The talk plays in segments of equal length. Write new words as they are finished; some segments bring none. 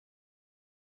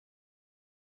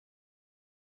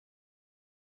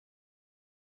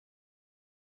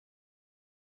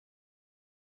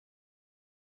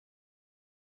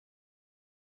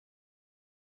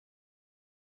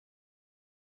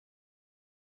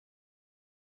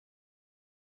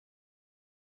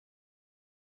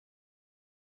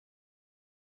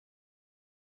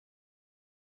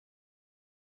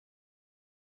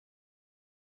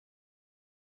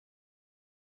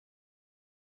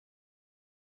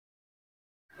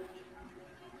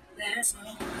There's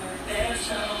no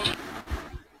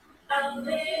I'll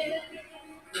live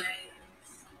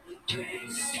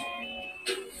grace,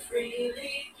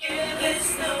 freely give.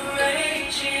 It's the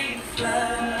raging flood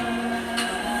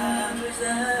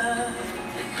that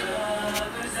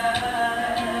covers us.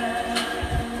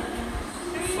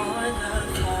 For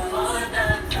the thoughts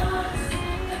that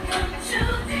come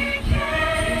to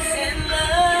decay. In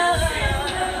love,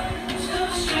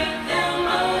 to strip them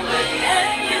away,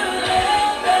 and you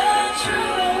live the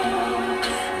truth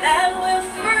that will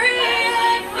free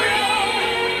and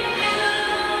free you.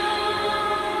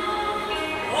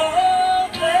 Oh,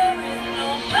 there is no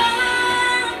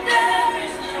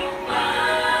bondage,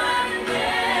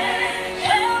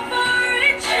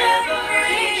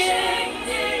 every chain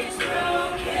is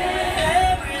broken.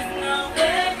 There is no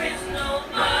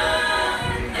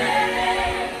bondage.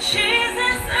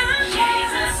 Jesus,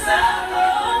 I'm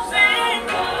open.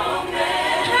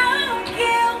 No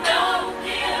guilt,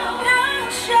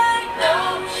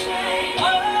 no shame.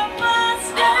 All my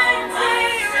stains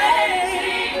erased.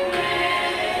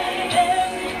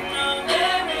 There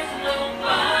is no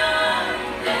bondage.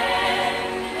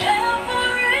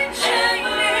 Every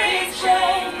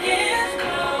chain is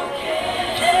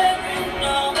broken.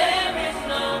 There is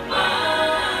no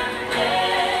bondage.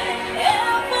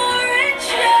 Every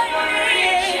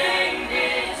chain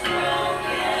is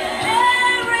broken.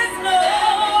 There is no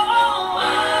bondage.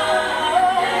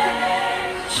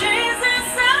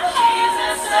 Jesus, I'm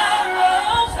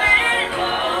open.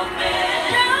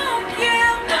 No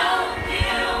guilt, no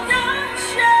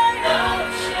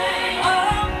shame.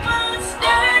 All my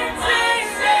stains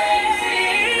erased.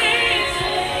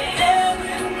 There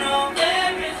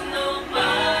is no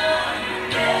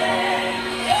bondage.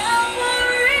 Every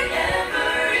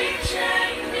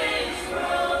chain is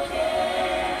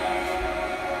broken.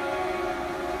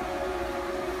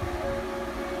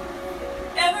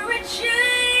 Every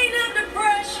chain of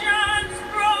depression is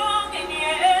broken,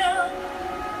 yeah.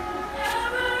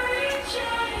 Every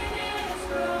chain is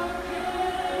broken.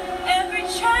 Every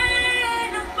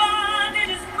chain of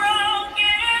bondage is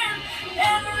broken.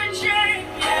 Every chain,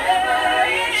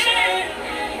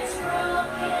 is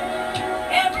broken.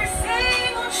 Every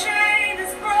single chain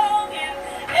is broken.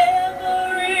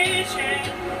 Every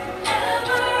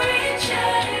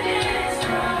chain is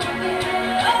broken.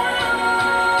 Oh,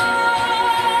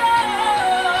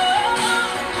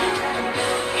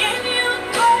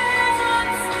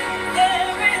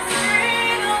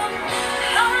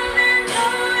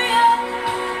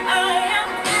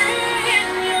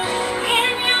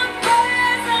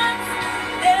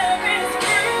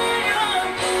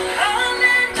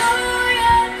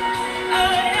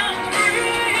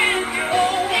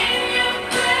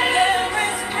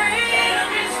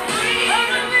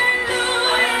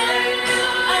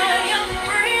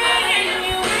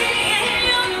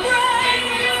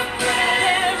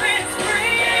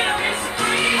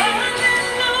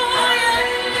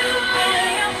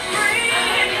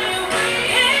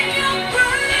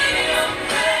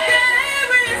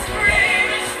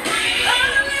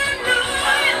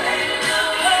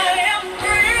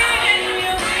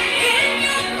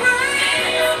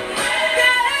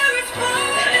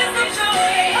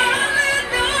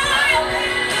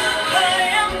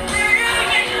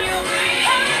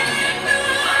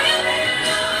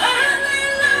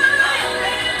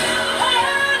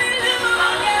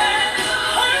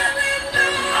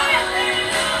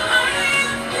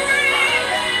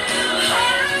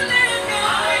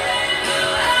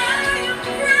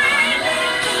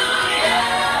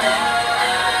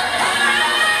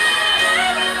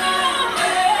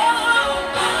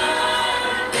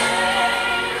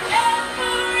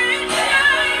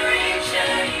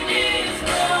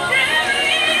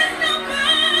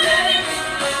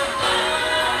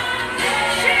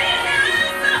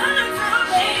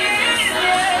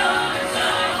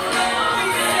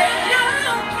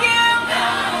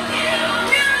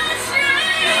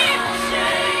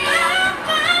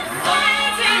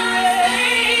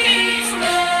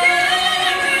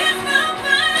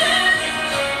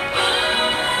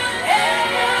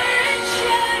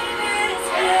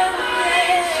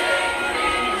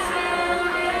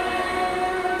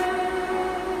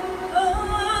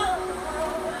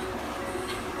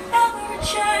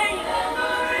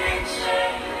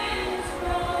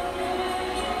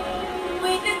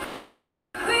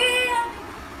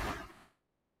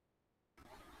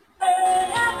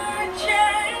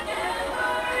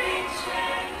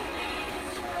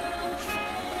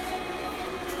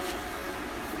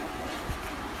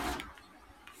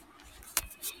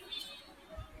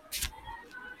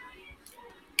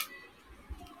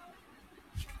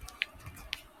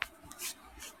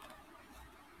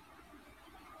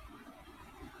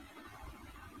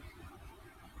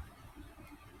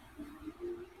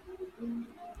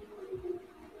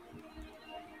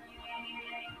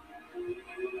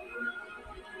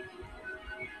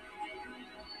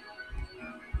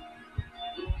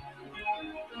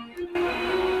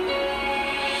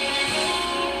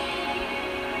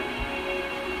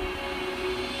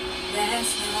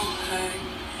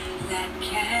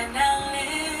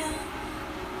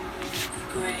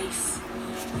 grace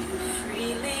you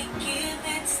freely give,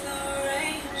 it's the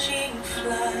raging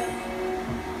flood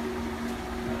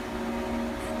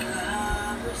that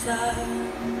covers us.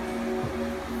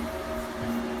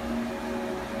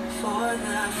 For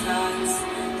the thoughts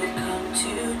that come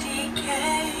to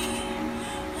decay,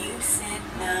 you sent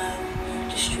none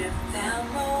to strip them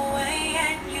away,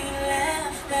 and you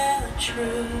left the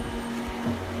truth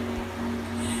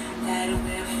that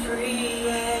we're free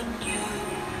in you.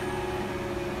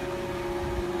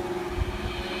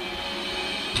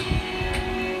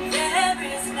 There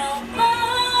is no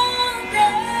bondage,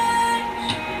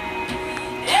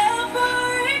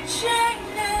 every chain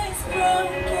is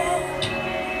broken.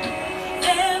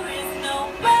 There is no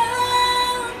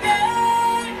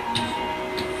bondage,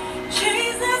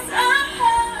 Jesus, our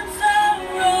hearts are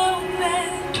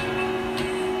open.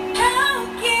 No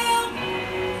guilt,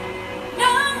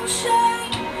 no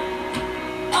shame,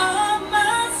 all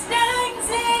my stains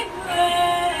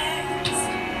erased.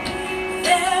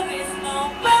 There is no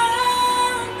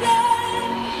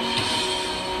bondage,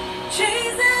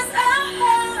 Jesus, our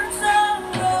hearts are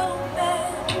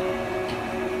open.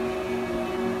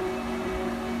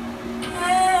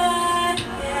 Yeah,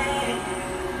 yeah.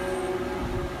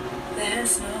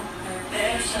 There's no hurt,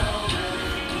 there's no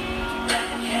hurt that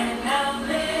can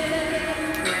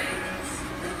outlive grace.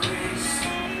 The grace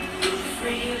you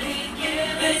freely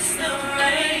give, it's the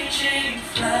raging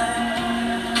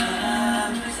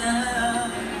flood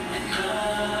that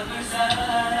covers us.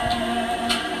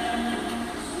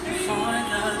 For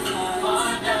the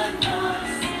thoughts that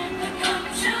come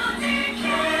to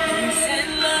decay, you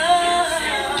send love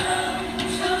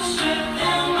to strip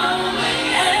them away,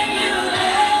 and you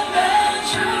let the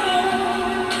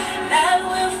truth that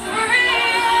we're free.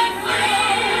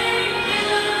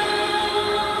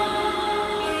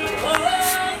 Oh,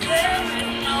 there is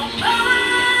no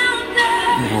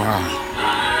bondage. Wow.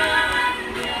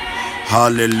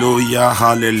 Hallelujah,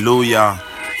 hallelujah.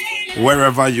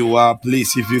 Wherever you are,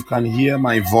 please, if you can hear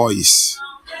my voice,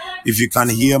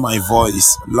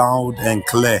 loud and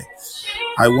clear,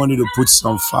 I want you to put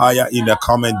some fire in the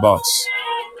comment box.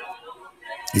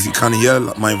 If you can hear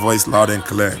my voice loud and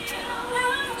clear,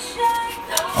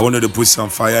 I want you to put some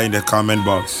fire in the comment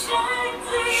box.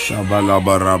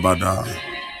 Shabalabarabada.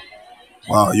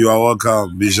 Wow, you are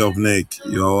welcome, Bishop Nick.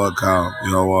 You are welcome.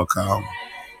 You are welcome.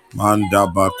 Manda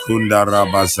bakunda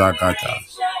rabazakata.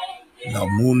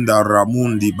 Namunda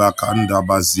ramundi bakanda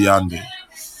baziande.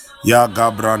 Ya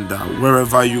Gabranda,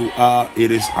 wherever you are,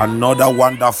 it is another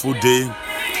wonderful day,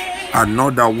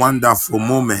 another wonderful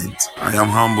moment. I am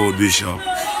humbled, Bishop.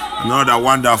 Another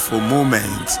wonderful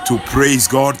moment to praise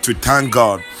God, to thank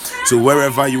God. So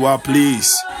wherever you are,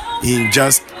 please, in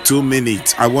just 2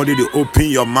 minutes, I want you to open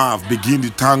your mouth, begin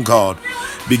to thank God,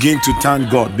 begin to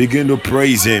thank God, begin to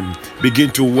praise Him,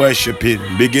 begin to worship Him,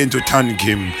 begin to thank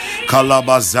Him.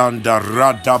 Kalabazanda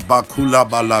radabakula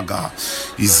balaga,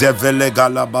 izevele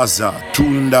galabaza,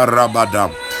 tunda rabada,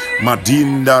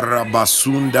 madinda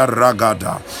rabasunda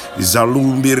ragada,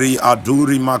 zalumbiri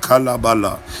aduri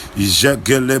makalabala,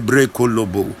 ijegele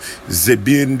brekolobo,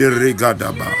 zebinde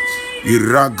regadaba,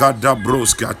 iragada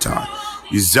broskata,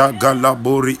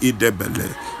 izagalabori idebele,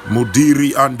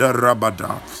 mudiri anda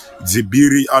rabada,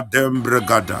 zibiri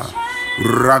adembregada,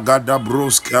 ragada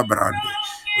broska brande,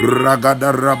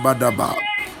 ragada rabadaba,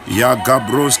 yaga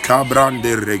broska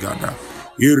brande regada,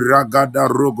 iragada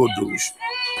rogodush,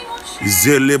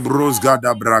 zelebros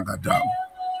gada bragada,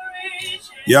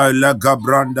 ya laga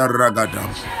branda ragada,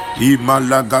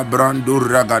 imalaga brando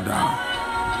ragada,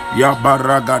 ya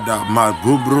baragada,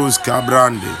 magubros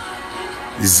kabrande,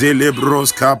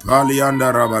 zelebros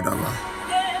kapalianda rabadaba,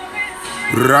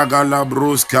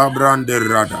 ragalabros kabrande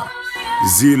rada,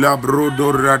 zila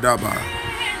brodo radaba,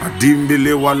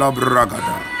 adimbele wala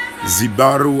bragada,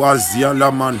 zibaru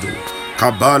aziala mando,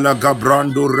 kabala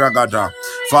gabrando ragada.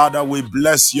 Father, we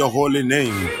bless your holy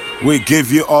name. We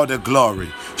give you all the glory.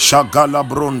 Shagala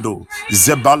brondo,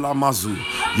 zebala mazu,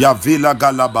 yavila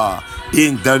galaba.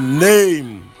 In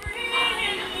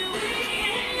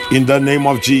the name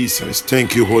of Jesus.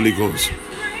 Thank you, Holy Ghost.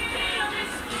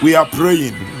 We are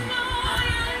praying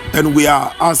and we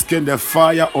are asking the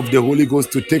fire of the Holy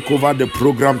Ghost to take over the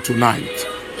program tonight.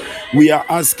 We are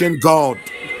asking God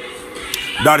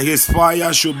that His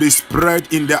fire should be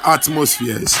spread in the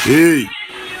atmospheres. Hey,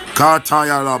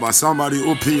 Katayalaba, somebody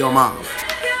open your mouth.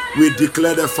 We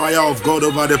declare the fire of God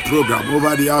over the program,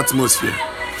 over the atmosphere.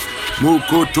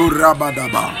 Mukoto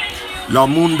rabadaba,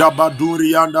 lamunda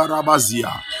baduri anda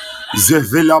rabazia,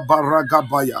 zevela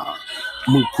baragabaya,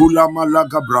 mukula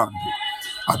malaga brando,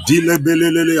 adile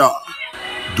belelelea,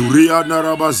 duria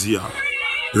narabazia,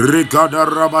 Rikada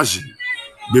Rabashi,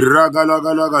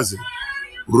 Biragalagalagaze,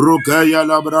 Rukaya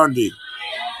Labrandi,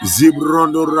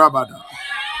 Zibrondo Rabada,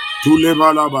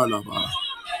 Tulemalabalaba,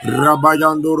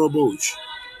 Rabayando Robosh,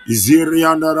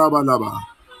 Zirianda Rabalaba,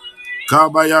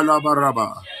 Kabaya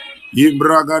Labaraba,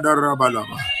 Imbragada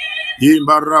Rabalaba,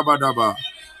 Imbarabadaba,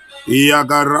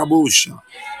 Iagarabusha,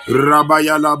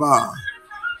 Rabayalaba,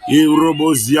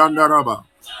 Iroboziandaraba,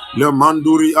 Le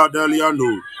Manduri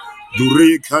Adaliano,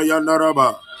 Durika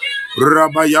Yandaraba,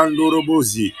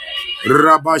 Rabayandorobozi,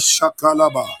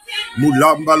 Rabashakalaba,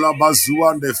 Mulamba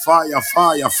Labazuande, fire,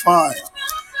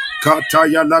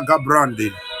 Kataya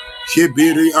Lagabrande,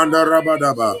 Kibiri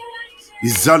Andarabadaba,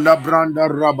 Izalabranda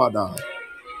Rabada,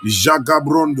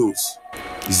 Jagabrondos,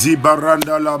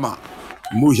 Zibaranda Lama,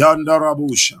 Muyanda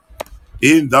Rabusha,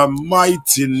 in the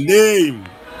mighty name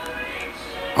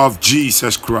of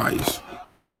Jesus Christ.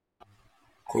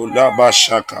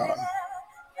 Kolabashaka.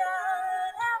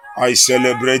 I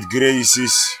celebrate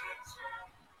graces.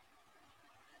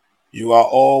 You are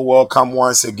all welcome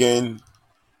once again.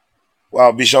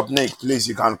 Well, Bishop Nick, please,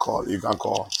 you can call.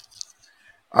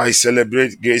 I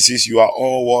celebrate graces. You are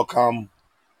all welcome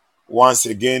once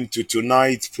again to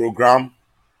tonight's program.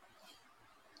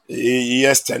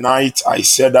 Yes, tonight I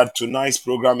said that tonight's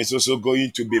program is also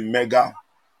going to be mega.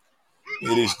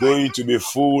 It is going to be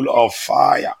full of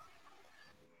fire.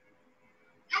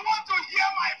 You want to hear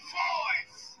my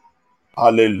voice?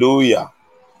 Hallelujah.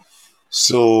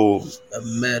 So,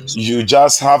 Amen. you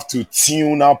just have to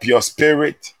tune up your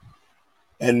spirit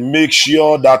and make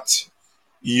sure that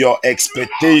your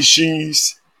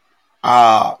expectations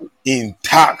are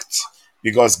intact,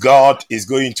 because God is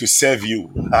going to serve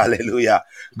you. Hallelujah.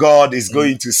 God is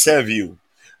going to serve you.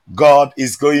 God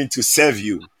is going to serve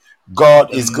you.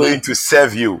 God is Amen. going to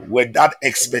serve you with that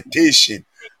expectation.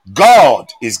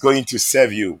 God is going to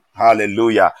serve you.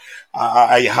 Hallelujah.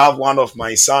 I have one of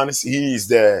my sons. He is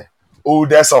the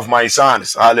oldest of my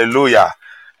sons. Hallelujah.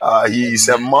 He is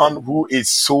a man who is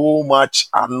so much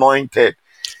anointed.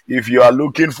 If you are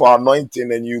looking for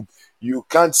anointing and you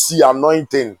can't see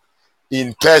anointing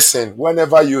in person,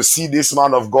 whenever you see this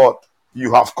man of God,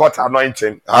 you have caught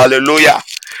anointing. Hallelujah.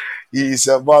 He is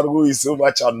a man who is so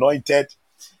much anointed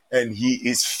and he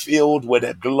is filled with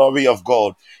the glory of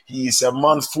God. He is a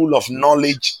man full of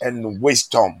knowledge and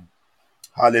wisdom.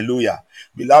 Hallelujah.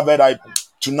 Beloved,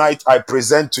 tonight I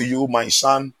present to you my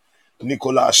son,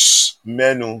 Nicholas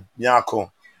Menu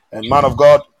Nyako. And man of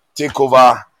God, take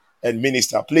over and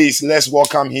minister. Please, let's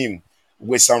welcome him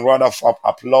with some round of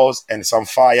applause and some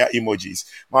fire emojis.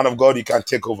 Man of God, you can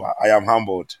take over. I am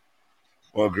humbled.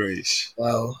 More grace.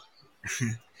 Wow.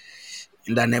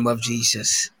 In the name of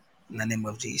Jesus. In the name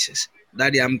of Jesus.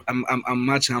 Daddy, I'm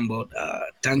much humbled.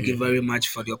 Thank you very much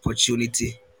for the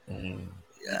opportunity.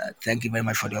 Thank you very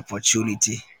much for the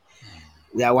opportunity.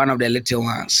 We are one of the little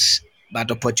ones, but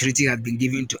opportunity has been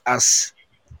given to us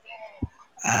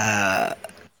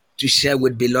to share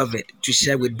with beloved, to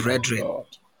share with brethren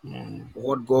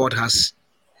what God has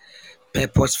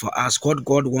purpose for us, what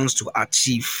God wants to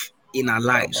achieve in our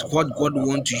lives, what God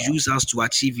wants to use us to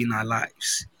achieve in our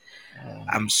lives.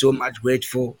 I'm so much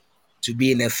grateful to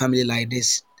be in a family like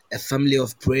this, a family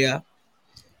of prayer,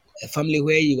 a family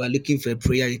where you are looking for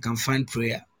prayer, you can find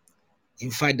prayer. In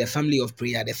fact, the family of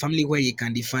prayer, the family where you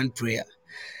can define prayer,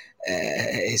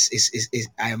 I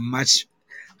am much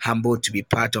humbled to be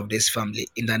part of this family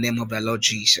in the name of the Lord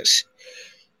Jesus.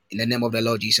 In the name of the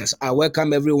Lord Jesus, I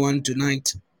welcome everyone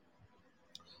tonight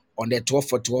on the 12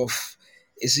 for 12.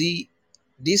 You see,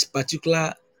 this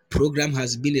particular program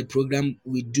has been a program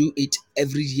we do it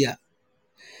every year,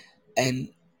 and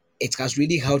it has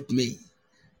really helped me.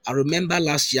 I remember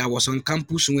last year I was on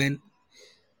campus when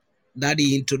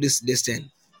Daddy introduced this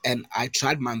thing, and I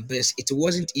tried my best. It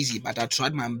wasn't easy, but I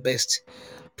tried my best,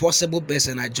 possible best,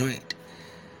 and I joined.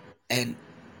 And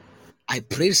I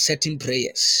prayed certain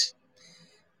prayers.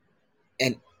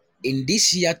 And in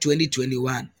this year,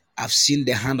 2021, I've seen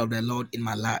the hand of the Lord in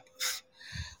my life.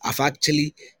 I've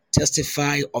actually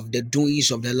testified of the doings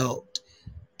of the Lord.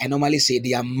 I normally say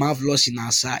they are marvelous in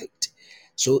our sight.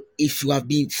 So if you have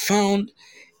been found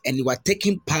and you are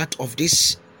taking part of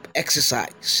this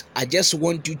exercise, I just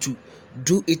want you to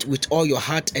do it with all your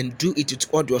heart and do it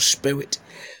with all your spirit.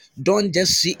 Don't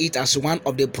just see it as one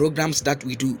of the programs that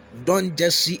we do. Don't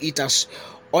just see it as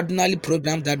ordinary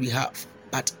programs that we have,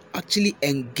 but actually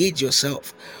engage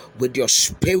yourself with your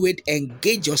spirit.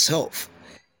 Engage yourself.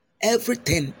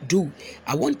 Everything do.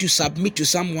 I want to submit to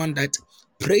someone that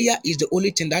prayer is the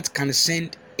only thing that can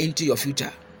send into your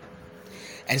future.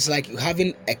 And it's like you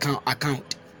having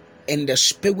account. In the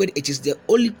spirit, it is the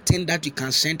only thing that you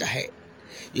can send ahead.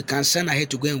 You can send ahead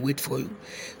to go and wait for you.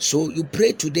 So you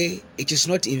pray today, it is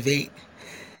not in vain.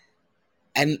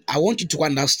 And I want you to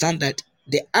understand that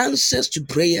the answers to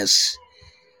prayers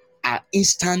are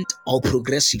instant or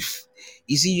progressive.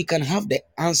 You see, you can have the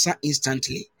answer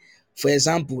instantly. For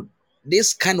example,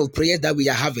 this kind of prayer that we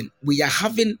are having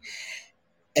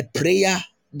a prayer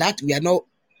that we are not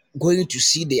going to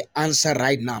see the answer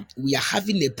right now. We are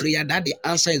having a prayer that the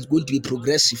answer is going to be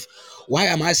progressive. Why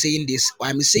am I saying this?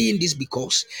 I'm saying this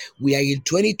because we are in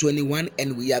 2021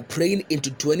 and we are praying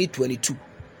into 2022.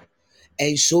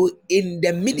 And so, in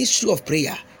the ministry of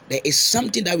prayer, there is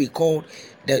something that we call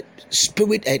the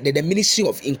spirit, the ministry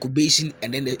of incubation,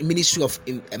 and then the ministry of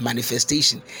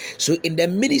manifestation. So, in the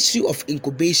ministry of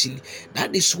incubation,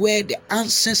 that is where the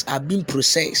answers are being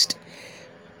processed.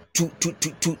 The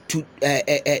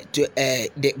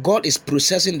God is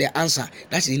processing the answer.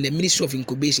 That's in the ministry of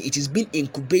incubation. It is being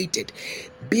incubated,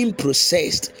 being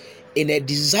processed in a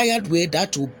desired way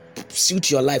that will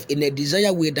suit your life, in a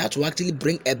desired way that will actually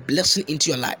bring a blessing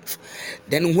into your life.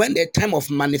 Then when the time of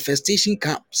manifestation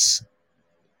comes,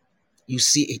 you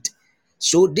see it.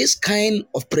 So this kind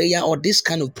of prayer or this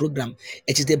kind of program,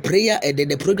 it is the prayer,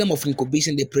 the program of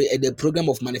incubation, the program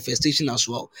of manifestation as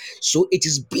well. So it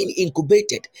is being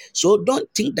incubated. So don't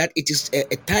think that it is a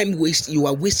time waste. You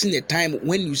are wasting the time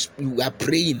when you are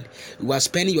praying. You are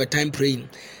spending your time praying.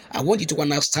 I want you to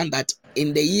understand that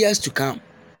in the years to come,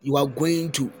 you are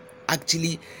going to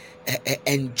actually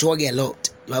enjoy a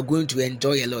lot. You are going to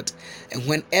enjoy a lot. And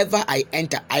whenever I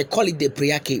enter, I call it the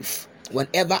prayer cave.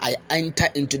 Whenever I enter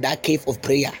into that cave of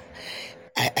prayer,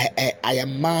 I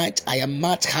am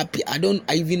much happy. I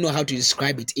even know how to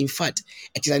describe it. In fact,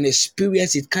 it is an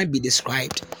experience. It can't be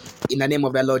described in the name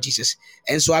of the Lord Jesus.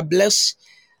 And so I bless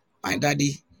my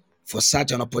daddy for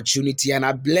such an opportunity, and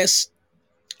I bless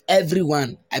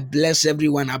everyone. I bless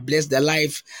everyone. I bless the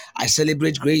life. I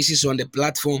celebrate graces on the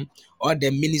platform, all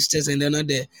the ministers, and then all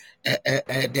the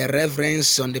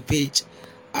reverends on the page.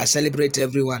 I celebrate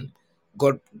everyone.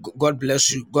 God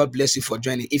bless you. God bless you for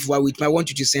joining. If you are with me, I want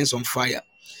you to send some fire.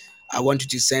 I want you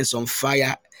to send some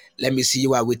fire. Let me see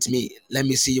you are with me. Let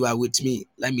me see you are with me.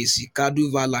 Let me see.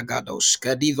 Kaduvala Gados.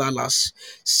 Kadivalas.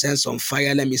 Send some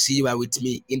fire. Let me see you are with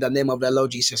me. In the name of the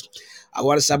Lord Jesus. I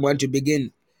want someone to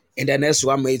begin. In the next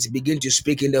 1 minute, begin to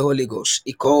speak in the Holy Ghost.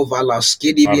 Iko valas,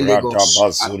 kedivi legos,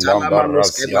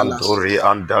 atalamanos kevalas,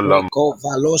 reko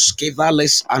valos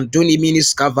kevales, anduni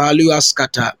minis cavalu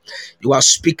askata. You are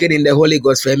speaking in the Holy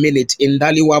Ghost for a minute. In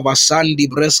Daliwa vasandi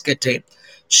breskete.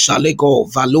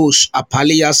 Shalego valus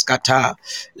apalias kata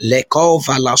leko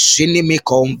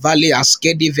valasinimiko valias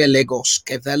kedivelegos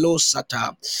kevelos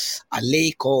sata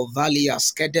aleko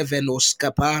valias kedevenos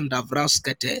kapanda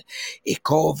vraskete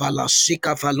iko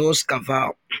valasika valos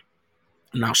kava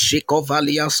Nashiko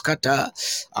valias kata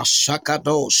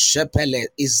ashakado shepele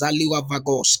izaliwa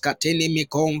vagos katini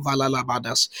mikon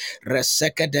valalabadas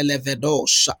reseke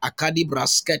delevedos akadi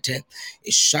braskete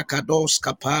ishakados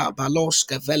kapa balos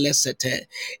kevelesete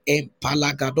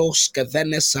empalagados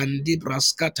kevene sandi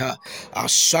braskata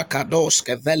ashakados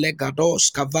kevele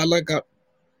gados kavalaga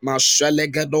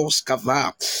Mashelegados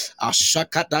kava,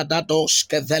 ashakadadados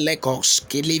kevelegos,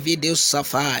 kilividius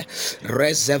safai,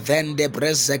 rezevende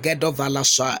brezegedo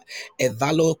valasa,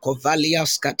 evalo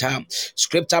kovalias kata.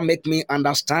 Scripture make me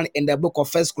understand in the book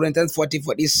of 1 Corinthians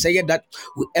 44, it said that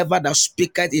whoever that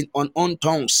speaketh in unknown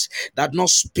tongues that not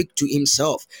speak to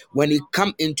himself, when you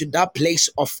come into that place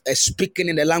of speaking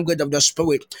in the language of the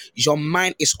spirit, your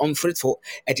mind is unfruitful.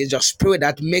 It is your spirit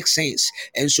that makes sense,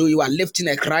 and so you are lifting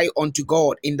a cry unto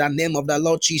God in the name of the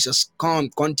Lord Jesus. Come,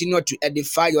 continue to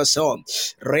edify yourself.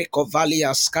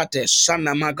 Rekovalia skate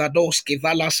sana magados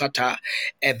kivala sata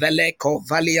evele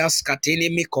kovalia skatini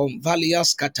mikom valia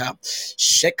skata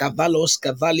shekavalos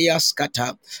kavalia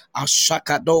skata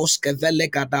ashakados kevele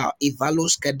gada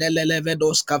ivalos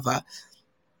kedelelevedos kava.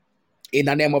 In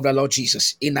the name of the Lord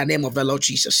Jesus. In the name of the Lord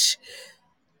Jesus.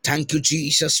 Thank you,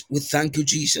 Jesus. We thank you,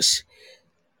 Jesus.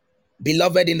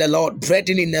 Beloved in the Lord,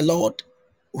 brethren in the Lord,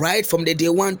 right from the day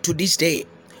one to this day,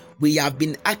 we have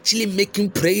been actually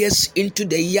making prayers into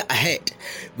the year ahead.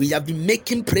 We have been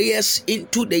making prayers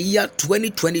into the year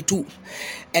 2022.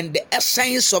 And the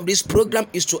essence of this program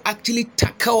is to actually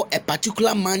tackle a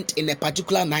particular month in a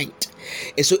particular night.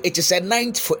 And so it is a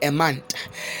night for a month,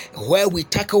 where we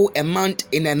tackle a month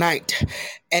in a night.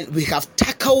 And we have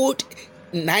tackled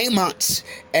 9 months,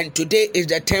 and today is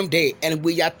the 10th day, and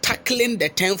we are tackling the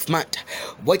 10th month,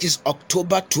 which is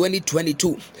October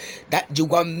 2022. That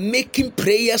you are making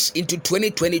prayers into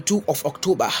 2022 of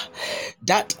October,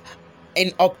 that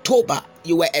in October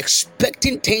you were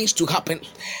expecting things to happen,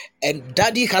 And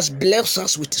Daddy has blessed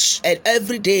us with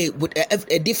every day with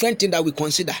a different thing that we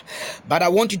consider. But I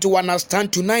want you to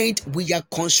understand tonight we are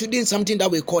considering something that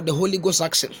we call the Holy Ghost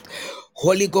action.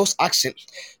 Holy Ghost action.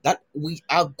 That we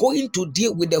are going to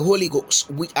deal with the Holy Ghost.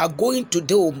 We are going to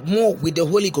deal more with the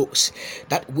Holy Ghost.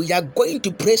 That we are going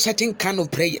to pray certain kind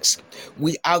of prayers.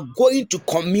 We are going to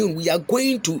commune. We are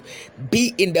going to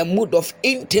be in the mood of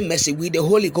intimacy with the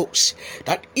Holy Ghost.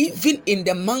 That even in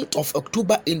the month of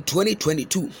October in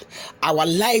 2022, our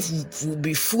life will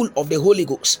be full of the Holy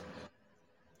Ghost.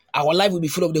 Our life will be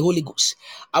full of the Holy Ghost.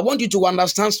 I want you to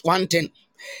understand one thing.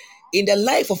 In the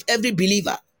life of every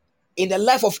believer, in the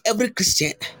life of every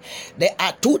Christian, there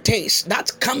are two things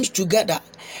that comes together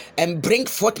and bring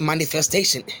forth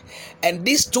manifestation. And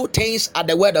these two things are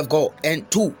the word of God, and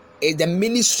two is the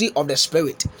ministry of the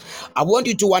Spirit. I want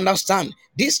you to understand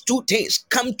these two things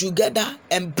come together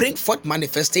and bring forth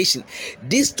manifestation.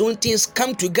 These two things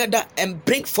come together and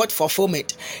bring forth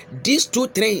fulfillment. These two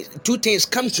things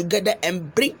come together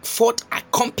and bring forth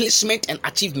accomplishment and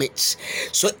achievements.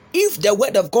 So if the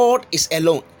word of God is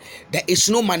alone, there is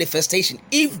no manifestation.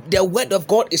 If the word of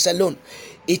God is alone,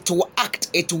 it will act,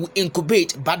 it will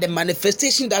incubate, but the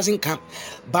manifestation doesn't come.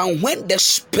 But when the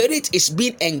Spirit is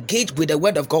being engaged with the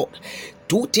word of God,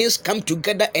 two things come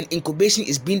together and incubation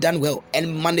is being done well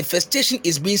and manifestation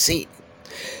is being seen.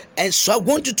 And so I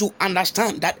want you to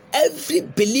understand that every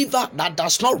believer that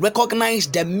does not recognize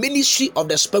the ministry of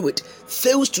the Spirit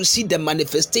fails to see the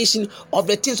manifestation of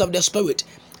the things of the Spirit.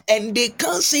 And they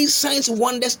can't see signs,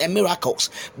 wonders, and miracles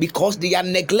because they are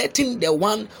neglecting the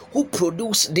one who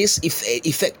produced these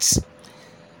effects.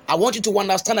 I want you to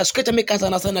understand that scripture makes us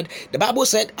understand that the Bible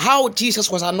said how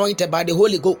Jesus was anointed by the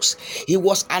Holy Ghost. He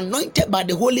was anointed by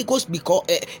the Holy Ghost because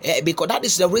that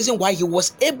is the reason why he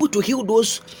was able to heal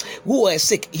those who were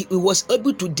sick. He was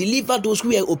able to deliver those who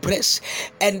were oppressed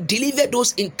and deliver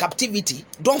those in captivity.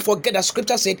 Don't forget that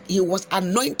scripture said he was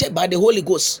anointed by the Holy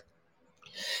Ghost.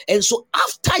 And so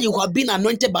after you have been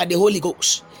anointed by the Holy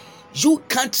Ghost, you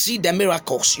can't see the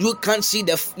miracles, you can't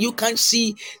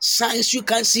see signs, you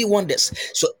can't see wonders.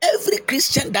 So every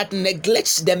Christian that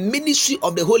neglects the ministry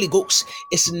of the Holy Ghost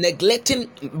is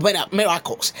neglecting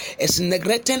miracles, is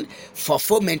neglecting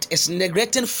fulfillment, is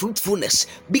neglecting fruitfulness,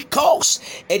 because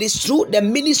it is through the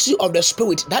ministry of the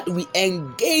Spirit that we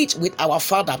engage with our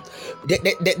Father.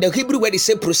 The Hebrew word is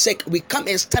say prosek. We come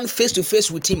and stand face to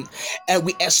face with him and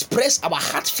we express our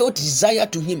heartfelt desire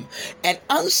to him, and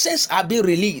answers are being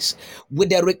released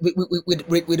with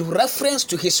reference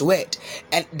to his word,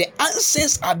 and the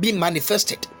answers are being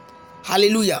manifested.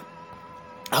 Hallelujah.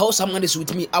 I hope someone is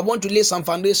with me. I want to lay some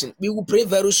foundation. We will pray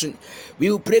very soon.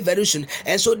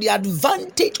 And so the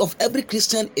advantage of every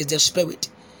Christian is the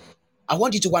Spirit. I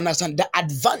want you to understand the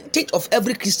advantage of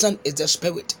every Christian is the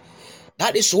Spirit.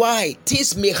 That is why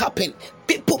things may happen.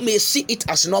 People may see it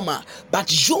as normal,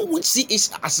 but you won't see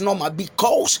it as normal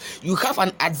because you have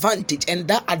an advantage, and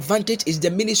that advantage is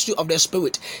the ministry of the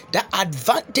Spirit. That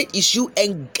advantage is you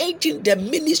engaging the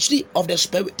ministry of the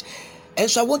Spirit. And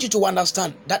so I want you to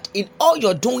understand that in all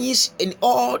your doings, in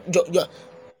all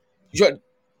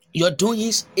your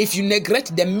doings, if you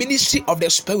neglect the ministry of the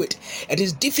Spirit, it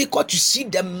is difficult to see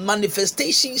the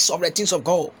manifestations of the things of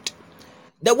God.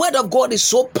 The word of God is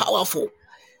so powerful.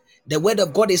 The word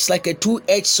of God is like a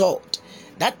two-edged sword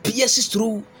that pierces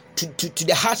through to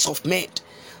the hearts of men.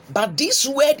 But this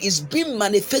word is being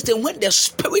manifested when the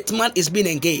spirit man is being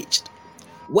engaged.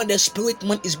 When the spirit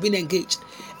man is being engaged.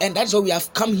 And that's what we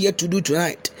have come here to do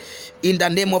tonight. In the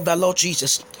name of the Lord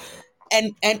Jesus.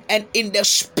 And in the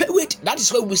spirit, that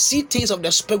is where we see things of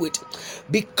the Spirit,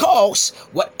 because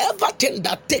whatever thing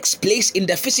that takes place in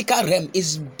the physical realm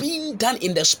is being done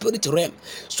in the spirit realm.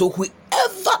 So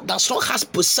whoever does not has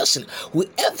possession,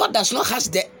 whoever does not has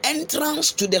the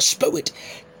entrance to the Spirit,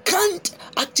 can't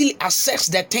actually access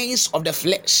the things of the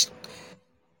flesh.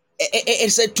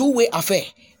 It's a two-way affair.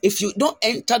 If you don't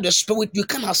enter the Spirit, you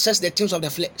can't access the things of the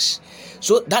flesh.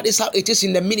 So that is how it is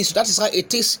in the ministry. That is how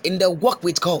it is in the work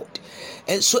with God.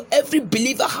 And so every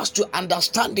believer has to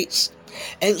understand this.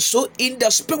 And so in the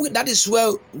Spirit, that is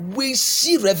where we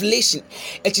see revelation.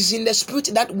 It is in the Spirit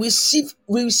that we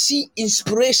see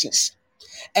inspirations.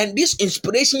 And these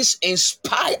inspirations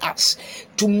inspire us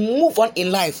to move on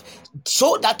in life,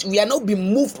 so that we are not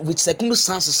being moved with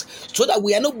circumstances, so that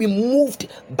we are not being moved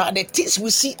by the things we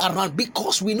see around,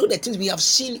 because we know the things we have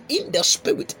seen in the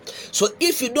Spirit. So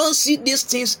if you don't see these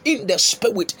things in the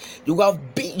Spirit, you are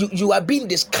being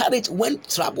discouraged when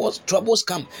troubles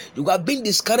come. You are being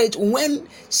discouraged when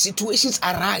situations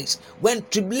arise, when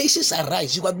tribulations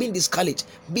arise. You are being discouraged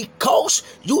because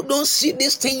you don't see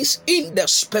these things in the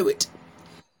Spirit.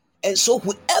 And so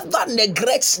whoever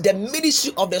neglects the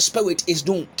ministry of the Spirit is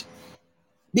doomed.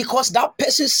 Because that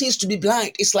person seems to be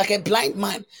blind. It's like a blind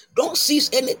man. Don't seize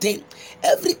anything.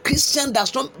 Every Christian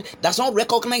does not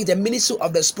recognize the ministry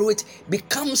of the Spirit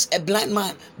becomes a blind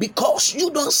man because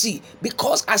you don't see.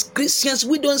 Because as Christians,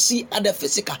 we don't see at the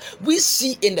physical. We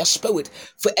see in the Spirit.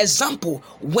 For example,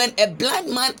 when a blind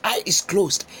man's eye is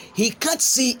closed, he can't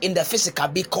see in the physical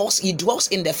because he dwells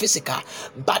in the physical.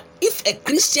 But if a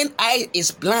Christian eye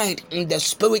is blind in the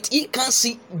Spirit, he can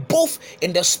see both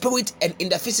in the Spirit and in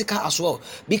the physical as well.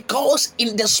 Because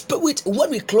in the Spirit,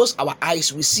 when we close our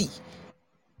eyes, we see.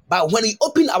 But when we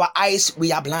open our eyes,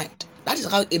 we are blind. That is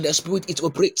how in the Spirit it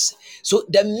operates. So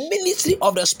the ministry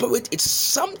of the Spirit is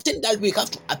something that we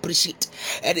have to appreciate.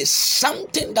 It is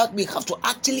something that we have to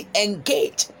actually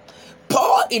engage.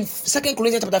 Paul in 2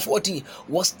 Corinthians chapter 14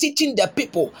 was teaching the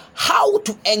people how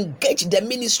to engage the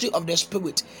ministry of the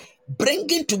Spirit,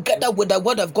 bringing together with the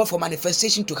word of God for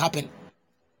manifestation to happen.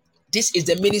 This is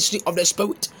the ministry of the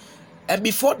Spirit. And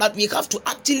before that, we have to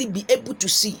actually be able to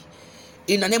see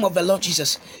in the name of the Lord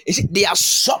Jesus. You see, there are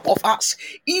some of us,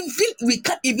 even we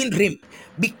can't even dream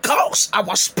because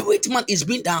our spirit man is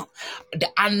being down. The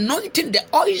anointing, the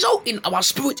oil in our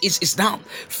spirit is down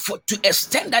to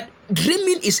extent that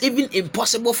dreaming is even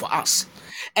impossible for us.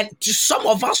 And to some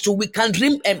of us too, we can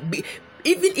dream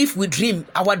even if we dream,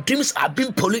 our dreams are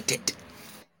being polluted.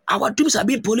 Our dreams are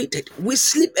being polluted. We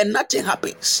sleep and nothing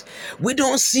happens. We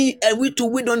don't see and we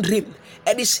don't dream.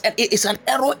 And it's an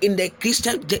error in the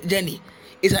Christian journey.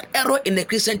 It's an error in the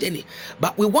Christian journey.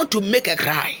 But we want to make a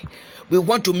cry. We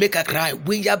want to make a cry.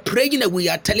 We are praying and we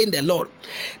are telling the Lord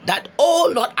that,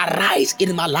 oh Lord, arise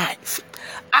in my life.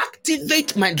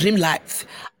 Activate my dream life.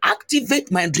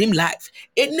 Activate my dream life.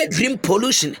 Any dream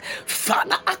pollution,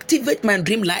 Father, activate my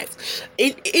dream life.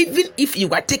 Even if you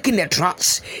are taking a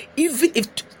trance, even if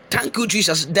thank you,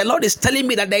 Jesus. The Lord is telling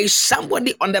me that there is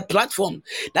somebody on the platform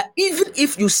that even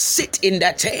if you sit in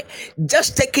that chair,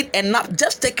 just taking a nap,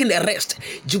 just taking a rest,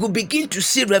 you will begin to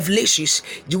see revelations.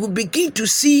 You will begin to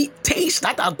see things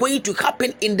that are going to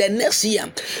happen in the next year.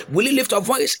 Will you lift your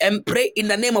voice and pray in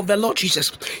the name of the Lord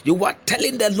Jesus? You are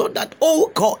telling the Lord that,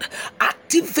 oh God,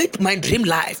 activate my dream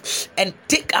life and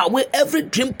take away every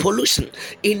dream pollution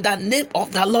in the name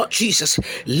of the Lord Jesus.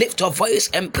 Lift your voice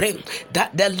and pray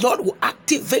that the Lord will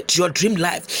activate your dream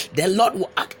life. The Lord will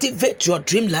activate your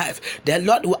dream life. The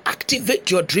Lord will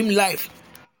activate your dream life.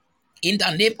 In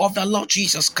the name of the Lord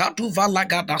Jesus, Kaduva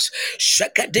Lagadas,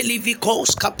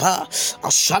 Shekadelivikos Kapa,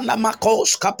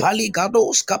 Asanamakos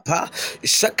Kapaligados Kapa,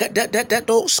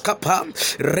 Shekadedos Kapa,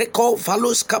 Reko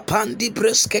Valus Kapandi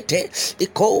Breskete,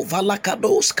 Iko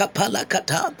Valakados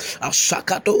Kapalakata,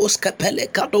 Asakados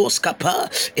Kapelekados Kapa,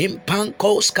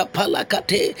 Impankos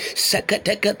Kapalakate,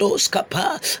 Sekatekados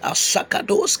Kapa,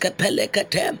 Asakados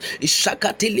Kapelekate,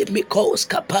 Ishakatilimikos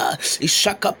Kapa,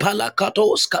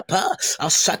 Ishakapalakados Kapa,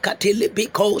 Asakati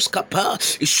Libikos kapa,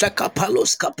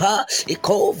 Ishakapalos kapa,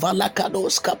 Iko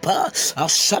Valakados kapa,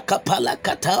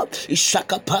 Ashakapalakata,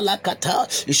 Ishakapalakata,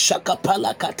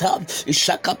 Ishakapalakata,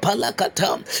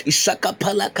 Ishakapalakata,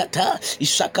 Ishakapalakata,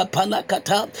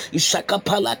 Ishakapalakata,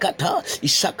 Ishakapalakata,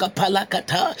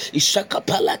 Ishakapalakata,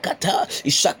 Ishakapalakata,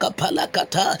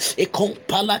 Ishakapalakata,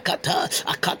 Ikompalakata,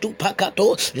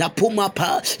 Akatupakato,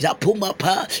 Yapumapa,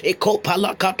 Iko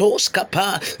Palakatos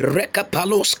kapa,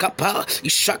 Rekapalos kapa,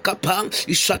 Ishakapa,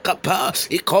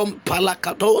 Ikom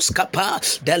Palakados Kapa.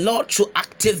 The Lord to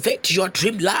activate your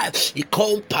dream life.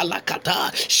 Ikom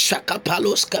Palakata,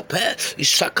 Shakapalos Kapa,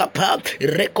 Ishakapa,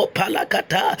 Reko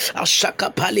Palakata,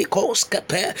 Ashakapalikos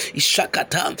Kapa,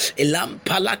 Ishakata, Elam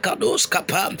Palakados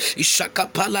Kapa,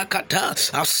 Ishakapalakata,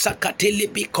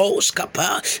 Asakatilibikos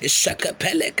Kapa,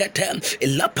 Ishakapelekata,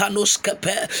 Elapanos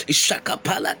Kapa,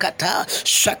 Ishakapalakata,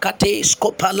 Shakate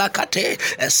Skopalakate,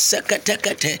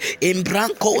 Sekatekate,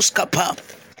 Imbrankos Kapa,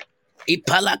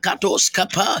 Ipalakatos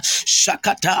kapa,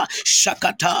 shakata,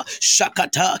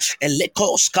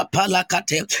 elekos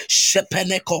kapalakate,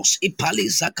 shepenekos,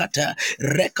 ipalizakata,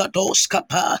 rekados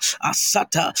kapa,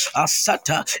 asata,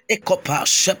 ekopa,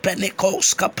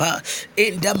 shepenekos kapa.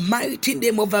 In the mighty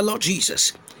name of the Lord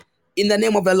Jesus, in the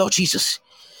name of the Lord Jesus,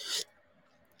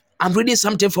 I'm reading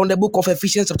something from the book of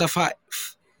Ephesians chapter 5.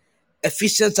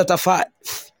 Ephesians chapter 5,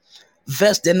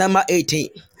 verse the number 18.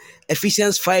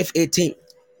 Ephesians 5:18.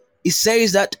 It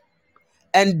says that,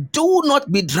 and do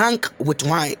not be drunk with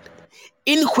wine,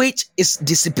 in which is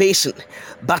dissipation,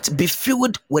 but be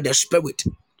filled with the Spirit.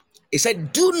 It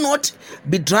said, do not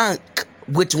be drunk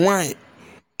with wine,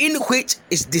 in which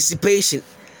is dissipation,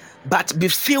 but be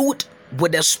filled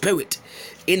with the Spirit.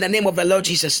 In the name of the Lord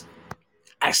Jesus,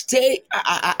 I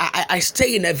I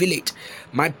stay in a village.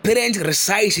 My parents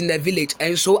reside in the village,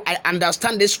 and so I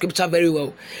understand this scripture very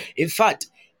well. In fact,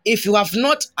 if you have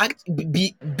not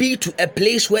be to a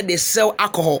place where they sell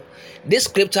alcohol, this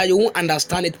scripture you won't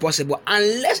understand it possible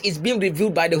unless it's being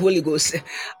revealed by the Holy Ghost.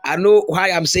 I know why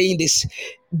I'm saying this,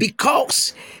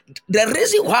 because the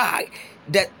reason why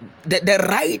the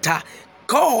writer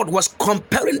God was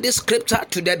comparing this scripture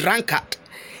to the drunkard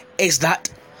is that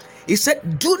he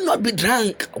said, "Do not be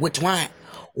drunk with wine."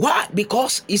 Why?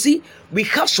 Because you see, we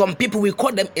have some people, we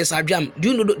call them Instagram.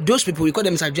 Do you know those people? We call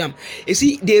them Instagram. You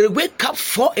see, they wake up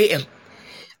 4 a.m.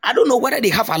 I don't know whether they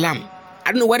have alarm.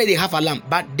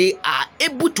 But they are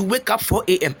able to wake up 4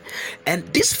 a.m. And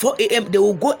this 4 a.m. they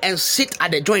will go and sit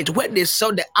at the joint where they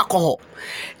sell the alcohol,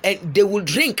 and they will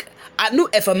drink. I know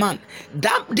if a man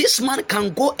that this man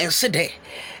can go and sit there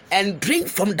and drink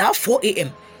from that 4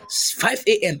 a.m., 5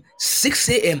 a.m., 6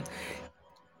 a.m.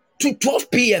 to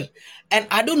 12 p.m. And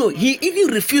I don't know, he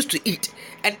even refused to eat.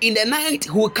 And in the night,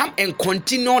 he will come and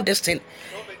continue this thing.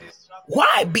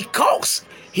 Why? Because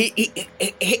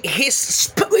his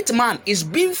spirit man is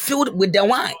being filled with the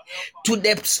wine to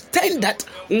the extent that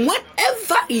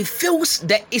whatever he feels,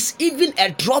 there is even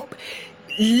a drop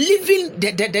leaving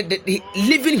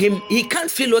leaving him, he can't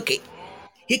feel okay.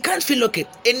 He can't feel okay.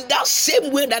 In that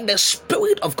same way that the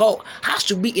Spirit of God has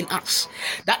to be in us.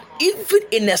 That even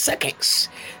in the seconds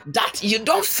that you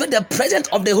don't feel the presence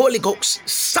of the Holy Ghost,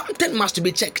 something must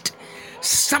be checked.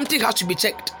 Something has to be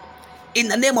checked. In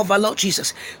the name of our Lord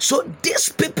Jesus. So these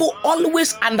people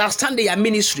always understand their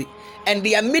ministry. And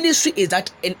their ministry is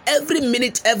that in every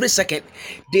minute, every second,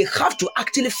 they have to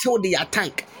actually fill their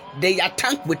tank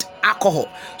with alcohol,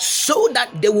 so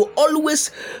that they will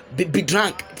always be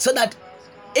drunk, so that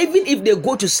even if they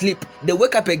go to sleep, they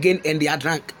wake up again and they are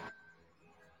drunk.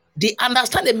 They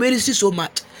understand the ministry so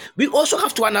much. We also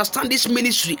have to understand this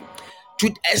ministry to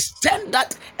the extent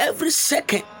that every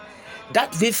second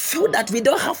that we feel that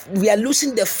we are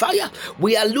losing the fire,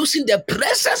 we are losing the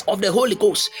presence of the Holy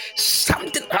Ghost,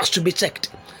 something has to be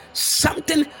checked.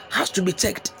 Something has to be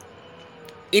checked.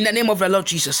 In the name of the Lord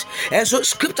Jesus. And so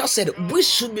scripture said we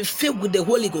should be filled with the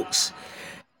Holy Ghost.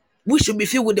 We should be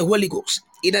filled with the Holy Ghost.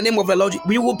 In the name of the Lord,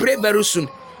 we will pray very soon.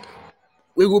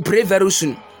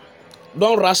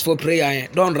 Don't rush for prayer.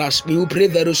 Don't rush. We will pray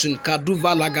very soon.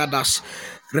 Kaduva lagadas.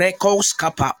 Rekos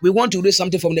kappa. We want to read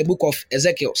something from the book of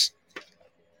Ezekiel.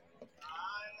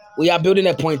 We are building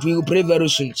a point. We will pray very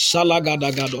soon.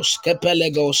 Salagadagados.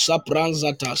 Kepelegos.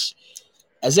 Sapranzatas.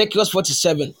 Ezekiel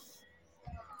 47.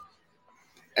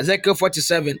 Ezekiel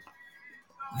 47.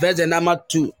 Verse the number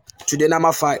 2 to the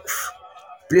number 5.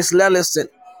 Please listen.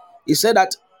 He said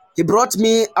that he brought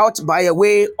me out by a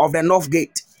way of the north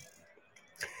gate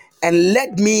and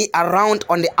led me around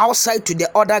on the outside to the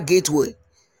other gateway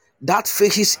that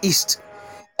faces east,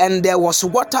 and there was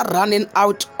water running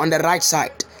out on the right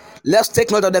side. Let's take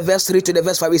note of the verse 3 to the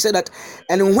verse 5. He said that,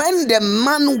 and when the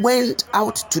man went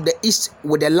out to the east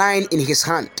with a line in his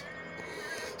hand,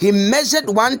 he measured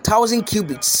 1,000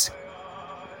 cubits.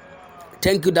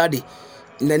 Thank you, Daddy.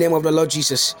 In the name of the Lord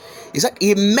Jesus. He said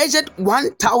he measured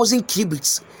 1,000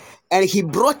 cubits, and he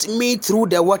brought me through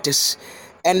the waters,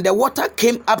 and the water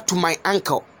came up to my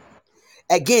ankle.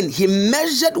 Again, he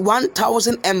measured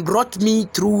 1,000 and brought me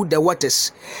through the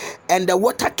waters, and the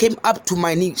water came up to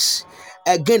my knees.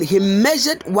 Again, he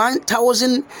measured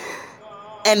 1,000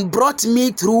 and brought me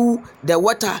through the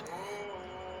water,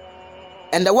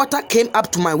 and the water came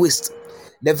up to my waist.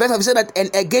 The verse have said that, and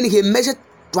again he measured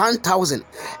 1,000,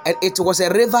 and it was a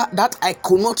river that I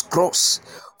could not cross,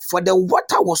 for the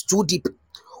water was too deep,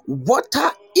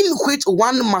 water in which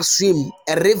one must swim,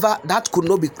 a river that could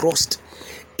not be crossed.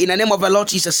 In the name of the Lord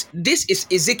Jesus. This is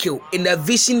Ezekiel in a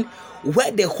vision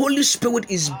where the Holy Spirit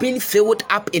is being filled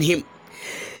up in him.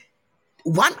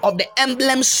 One of the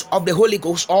emblems of the Holy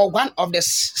Ghost, or one of the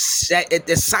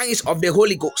signs of the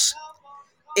Holy Ghost,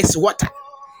 is water.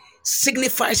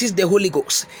 Signifies the Holy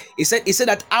Ghost. He said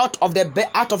that out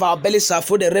of our bellies shall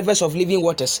flow the rivers of living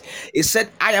waters. He said,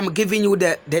 I am giving you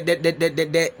the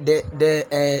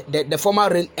former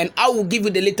rain, and I will give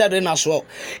you the later rain as well.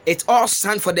 It all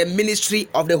stands for the ministry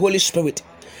of the Holy Spirit.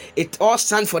 It all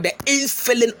stands for the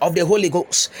infilling of the Holy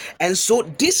Ghost. And so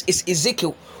this is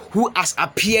Ezekiel, who has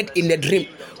appeared in the dream,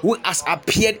 who has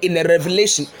appeared in the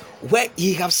revelation, where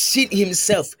he has seen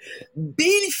himself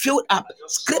being filled up.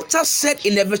 Scripture said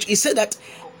in the verse, he said that,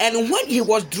 and when he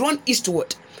was drawn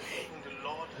eastward,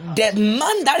 the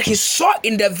man that he saw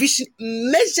in the vision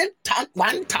measured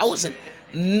 1,000.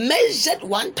 measured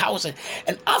 1,000.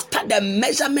 And after the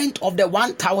measurement of the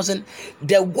 1,000,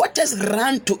 the waters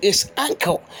ran to his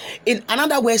ankle. In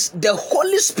other words, the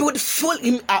Holy Spirit filled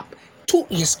him up to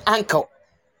his ankle.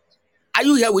 Are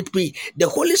you here with me? The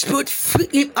Holy Spirit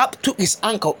filled him up to his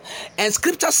ankle. And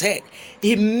scripture said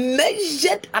he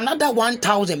measured another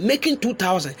 1,000, making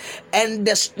 2,000. And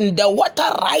the water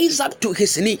rise up to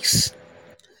his knees.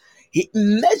 He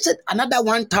measured another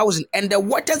 1,000, and the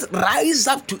waters rise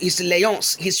up to his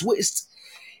leons, his waist.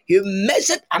 He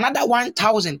measured another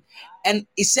 1,000, and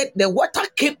he said the water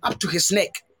came up to his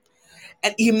neck.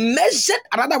 And he measured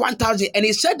another 1,000, and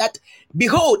he said that,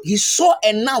 behold, he saw,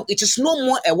 and now it is no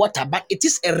more a water, but it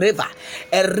is a river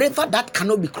that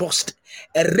cannot be crossed,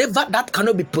 a river that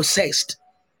cannot be possessed.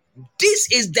 This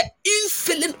is the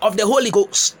infilling of the Holy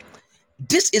Ghost.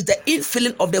 This is the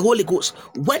infilling of the Holy Ghost.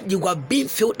 When you are being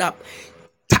filled up,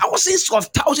 thousands of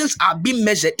thousands are being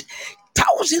measured.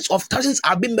 Thousands of thousands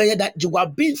are being measured that you are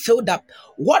being filled up.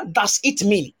 What does it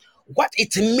mean? What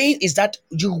it means is that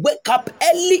you wake up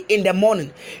early in the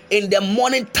morning. In the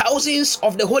morning, thousands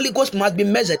of the Holy Ghost must be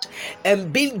measured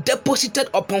and being deposited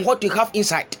upon what you have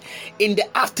inside. In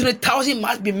the afternoon, thousands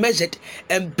must be measured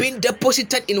and being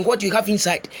deposited in what you have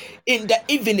inside. In the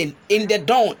evening, in the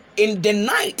dawn, in the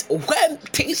night, when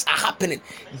things are happening,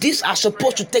 these are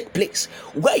supposed to take place.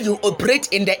 Where you operate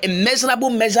in the immeasurable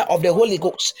measure of the Holy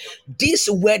Ghost. These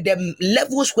were the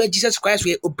levels where Jesus Christ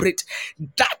will operate.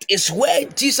 That is where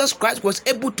Jesus Christ was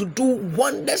able to do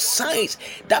wonder signs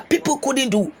that people couldn't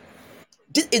do.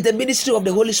 This is the ministry of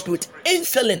the Holy Spirit.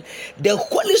 Infilling. The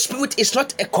Holy Spirit is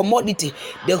not a commodity.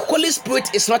 The Holy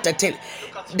Spirit is not a thing.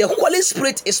 The Holy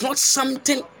Spirit is not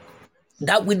something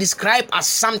that we describe as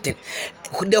something.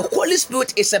 The Holy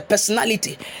Spirit is a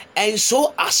personality, and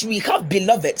so as we have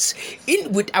beloveds,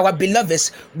 in with our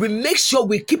beloveds, we make sure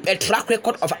we keep a track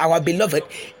record of our beloved,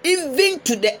 even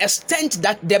to the extent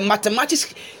that the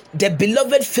mathematics the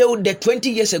beloved failed the 20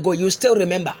 years ago, you still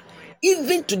remember.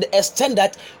 Even to the extent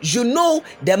that you know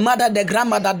the mother, the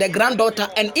grandmother, the granddaughter,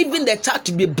 and even the child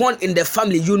to be born in the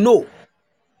family, you know.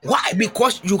 Why?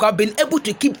 Because you have been able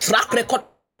to keep track record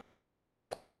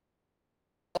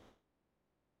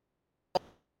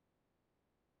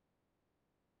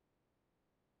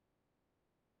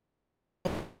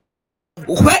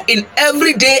where in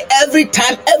every day, every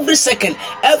time, every second,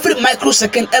 every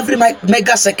microsecond, every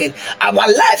megasecond, our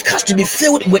life has to be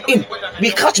filled with Him. We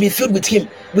have to be filled with Him.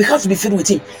 We have to be filled with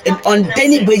Him. And on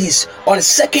daily basis, on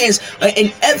seconds,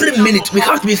 in every minute, we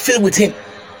have to be filled with Him.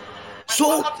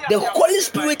 So the Holy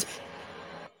Spirit,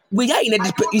 we are in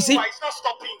a you see,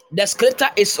 the scripture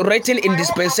is written in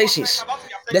dispensations.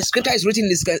 The scripture is written in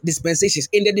dispensations.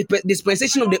 In the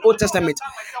dispensation of the Old Testament,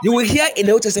 you will hear in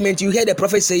the Old Testament, you hear the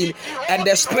prophet saying, and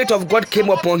the Spirit of God came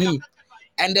upon him.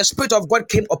 And the Spirit of God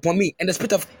came upon me. And the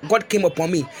Spirit of God came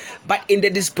upon me. But in the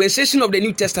dispensation of the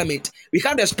New Testament, we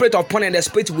have the Spirit upon and the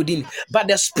Spirit within. But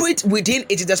the Spirit within,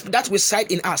 it is the Spirit that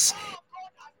resides in us.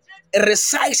 It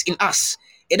resides in us.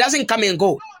 It doesn't come and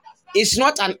go. It's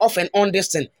not an off and on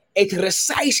distance. It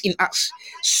resides in us.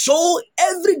 So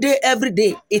every day,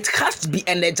 it has to be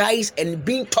energized and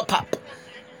being top up.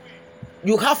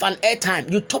 You have an airtime.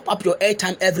 You top up your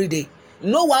airtime every day.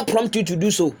 No one prompts you to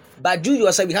do so. But you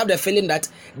yourself, you have the feeling that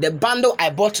the bundle I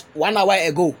bought 1 hour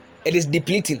ago, it is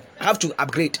depleting. I have to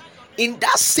upgrade. In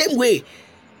that same way,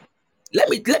 let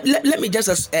me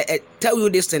just tell you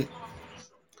this thing.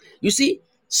 You see,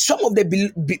 some of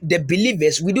the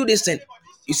believers, we do this thing.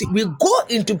 You see, we go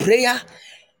into prayer,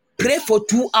 pray for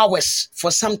 2 hours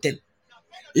for something.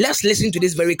 Let's listen to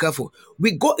this very careful.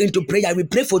 We go into prayer, we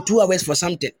pray for 2 hours for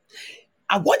something.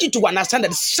 I want you to understand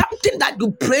that something that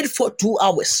you prayed for 2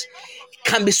 hours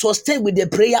can be sustained with the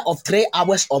prayer of 3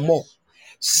 hours or more.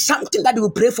 Something that you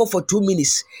pray for 2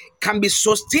 minutes can be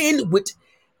sustained with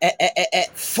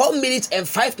 4 minutes and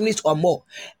 5 minutes or more.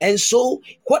 And so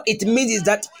what it means is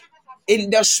that in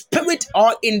the spirit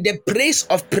or in the place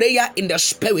of prayer in the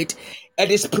spirit, it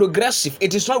is progressive.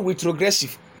 It is not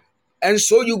retrogressive. And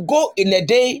so you go in a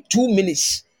day 2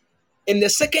 minutes. In the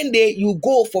second day, you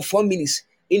go for 4 minutes.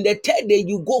 In the third day,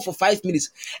 you go for 5 minutes.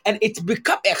 And it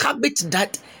becomes a habit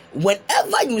that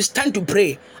whenever you stand to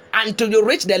pray, until you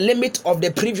reach the limit of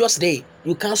the previous day,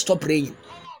 you can't stop praying.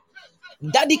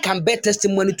 Daddy can bear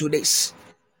testimony to this.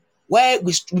 Where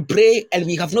we pray and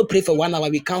we have not prayed for 1 hour,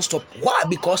 we can't stop. Why?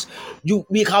 Because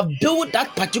we have built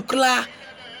that particular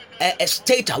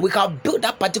stature. We have built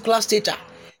that particular stature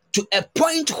to a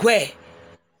point where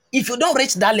if you don't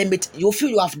reach that limit, you feel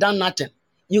you have done nothing.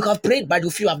 You have prayed, but you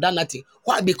feel you have done nothing.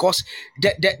 Why? Because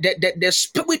the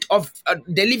spirit of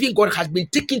the living God has been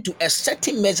taken to a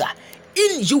certain measure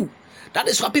in you That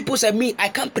is why people say, me, I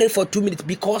can't pray for 2 minutes,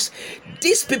 because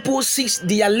these people see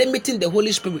they are limiting the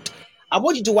Holy Spirit. I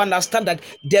want you to understand that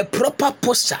the proper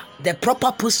posture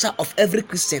of every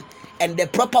Christian and the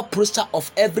proper posture of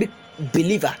every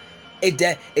believer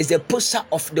is the posture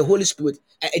of the Holy Spirit.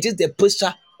 It is the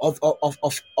posture of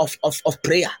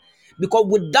prayer. Because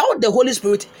without the Holy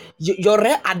Spirit, your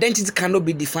real identity cannot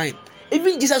be defined.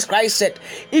 Even Jesus Christ said,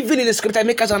 even in the scripture,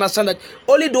 make us understand that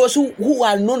only those who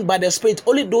are known by the Spirit,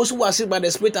 only those who are saved by the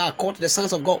Spirit are called the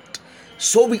sons of God.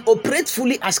 So we operate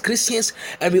fully as Christians,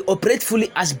 and we operate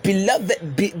fully as believers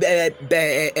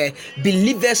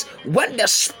when the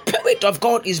Spirit of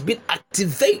God is being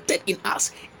activated in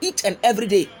us each and every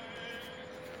day.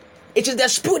 It is the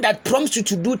Spirit that prompts you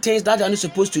to do things that you are not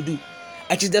supposed to do.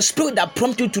 It is the Spirit that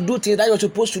prompts you to do things that you are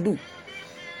supposed to do.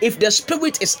 If the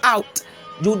Spirit is out,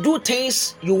 you do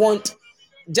things you want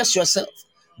just yourself.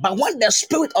 But when the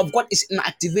Spirit of God is in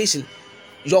activation,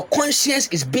 your conscience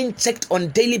is being checked on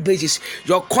daily basis.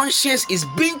 Your conscience is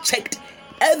being checked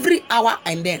every hour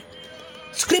and then.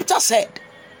 Scripture said,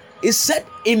 it said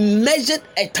he measured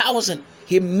 1,000.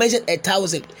 He measured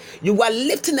 1,000. You were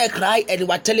lifting a cry and you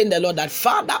were telling the Lord that,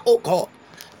 Father, oh God,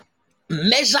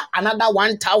 measure another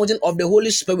 1,000 of the Holy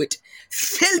Spirit.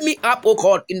 Fill me up, oh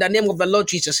God, in the name of the Lord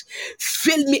Jesus.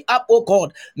 Fill me up, oh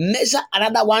God. Measure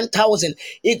another 1,000.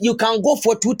 If you can go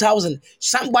for 2,000,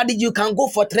 somebody, you can go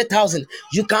for 3,000,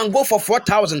 you can go for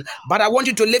 4,000. But I want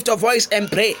you to lift your voice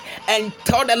and pray and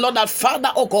tell the Lord that,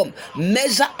 Father, oh God,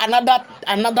 measure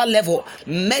another level.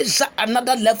 Measure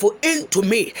another level into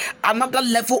me, another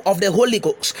level of the Holy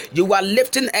Ghost. You are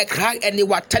lifting a cry and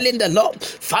you are telling the Lord,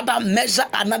 Father, measure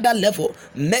another level.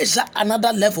 Measure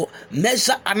another level.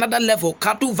 Measure another level.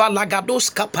 Kaduva lagados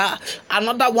kapa.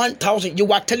 Another 1,000.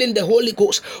 You are telling the Holy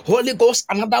Ghost. Holy Ghost,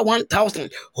 another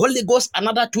 1,000. Holy Ghost,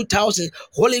 another 2,000.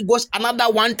 Holy Ghost, another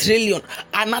 1 trillion.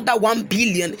 Another 1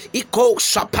 billion. Iko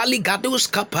sapali gados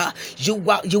kapa. You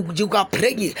are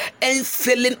praying and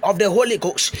filling of the Holy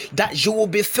Ghost, that you will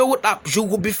be filled up. You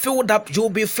will be filled up. You will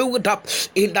be filled up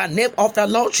in the name of the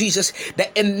Lord Jesus. The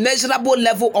immeasurable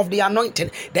level of the anointing,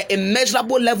 the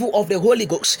immeasurable level of the Holy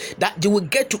Ghost, that you will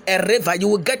get to a river. You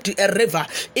will get to a river.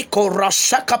 Iko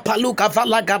rasaka paluka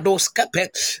valagados kepe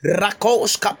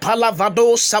rakos kapala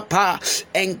vados sapa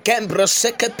enkembro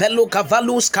seke peluka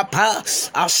valus kapa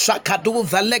asakadu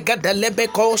valega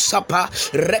delebeko sapa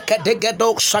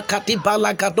rekedegedo sakati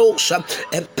balagados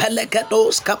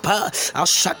empelegados kapa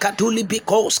asakaduli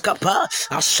bikos kapa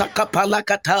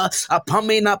asakapalakata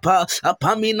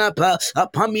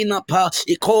apaminapa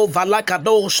iko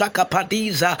valagado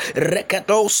sakapadiza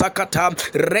rekedo sakata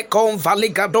rekon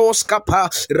valigados kapa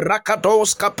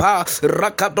rakados kapa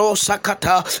rakados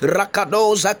sakata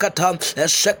rakados zakata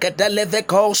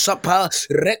sekedeleveko sapa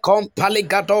rekon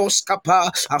paligados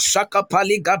kapa asaka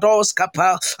paligados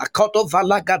kapa akoto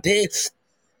valagade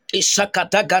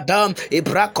Ishakatagadam,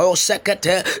 Ibrako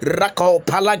Sekete, Rako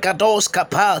Palagados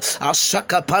Kapa,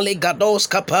 Asaka Paligados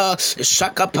Kapa,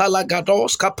 Ishaka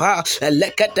Palagados Kapa,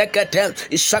 Lekete,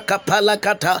 Ishaka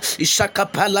Palakata, Ishaka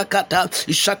Palakata,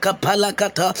 Ishaka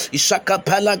Palakata, Ishaka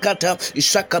Palakata,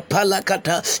 Ishaka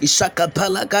Palakata, Ishaka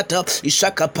Palakata,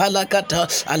 Ishaka Palakata,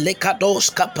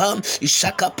 Alekados Kapa,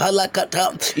 Ishaka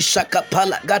Palakata, Ishaka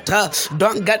Palakata.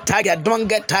 Don't get tired, don't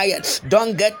get tired,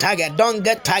 don't get tired, don't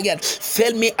get tired.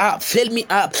 Fill me up,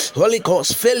 Holy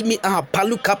Ghost, fill me up.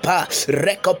 Palukapa,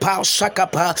 Rekopa,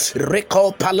 Shakapa,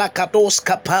 Reko Palakatos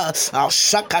Kapa,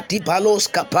 Shakati Palos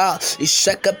Kapa,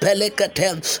 Ishaka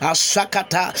Pelekatem,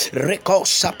 Shakata, Reko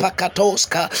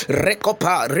Sapakatoska,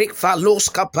 Rekopa, Rikfalos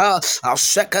Kapa,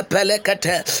 Shaka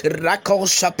Pelekate, Rako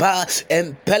Sapa,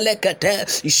 and Pelekate,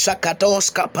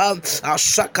 Ishakatos Kapa,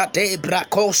 Shakate,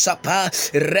 Brako Sapa,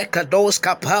 Rekados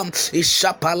Kapa,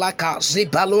 Ishapalaka,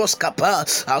 Zibalos Kapa,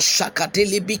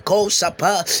 Shakatili Biko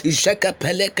Sapa, Ishaka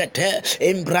Pelekate,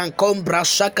 Imbrankom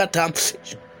Brasakata.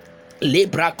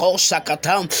 Libra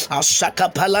Kosakata,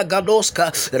 Asaka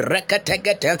Palagadoska,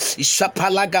 Rekategate,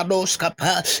 Isapalagadoska,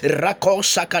 Rako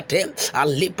Sakate,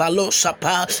 Alipalo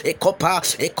Sapa,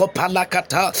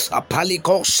 Ekopalakata,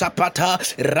 Apaliko Sapata,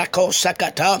 Rako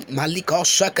Sakata, Maliko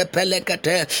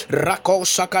Sakapelekate, Rako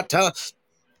Sakata.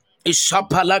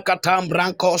 Isapalakatam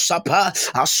branco sapa,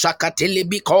 asakatili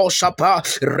biko sapa,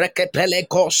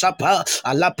 rekepeleko sapa,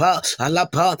 alapa,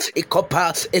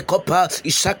 ekopa,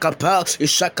 isakapa,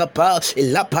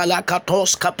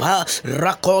 ilapalakatos kapa,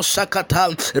 rako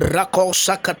sakata, rako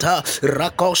sakata,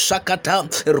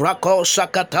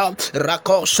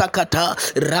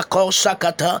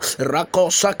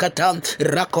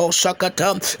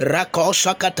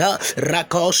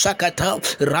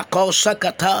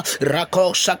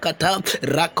 sakata,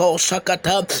 rako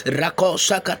sakata, rako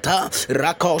sakata,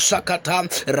 rako sakata,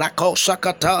 rako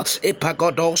sakata,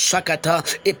 ipagodo sakata,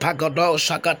 ipagodo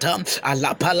sakata,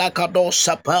 alapalakado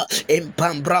sapa,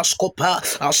 impambraskopa,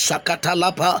 asakata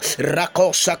lapa,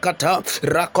 rako sakata,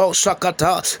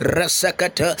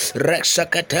 resakata,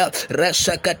 resakata,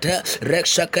 resakata,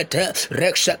 resakata,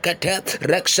 resakata,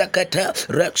 resakata,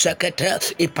 resakata,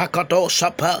 ipakado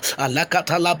sapa,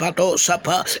 alakata labado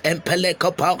sapa,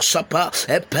 empelekopa sapa,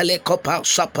 empelekopa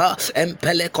sapa,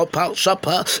 empelekopa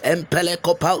sapa,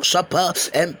 empelekopa sapa,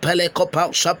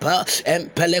 empelekopa sapa,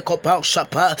 empelekopa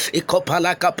sapa,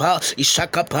 ikopalakapa,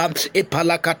 isakapa,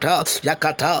 ipalakata,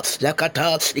 yakata,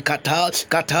 ikata,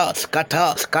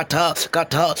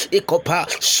 kata, ikopa,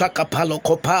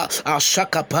 sakapalokopa,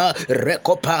 asakapa,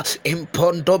 rekopa,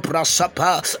 impondo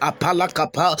brasapa,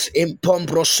 apalakapa,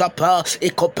 impombro sapa,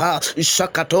 ikopa,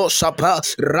 isakato sapa,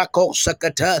 rako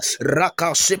sakata,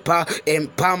 raka sipa,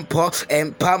 empampo,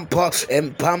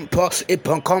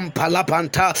 iponkom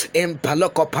palapanta,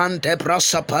 impalokopante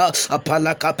brasapa,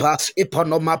 apalakapa,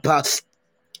 iponomapa,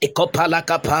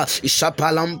 ikopalakapa,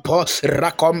 isapalampo,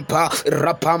 rakompa,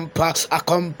 rapampa,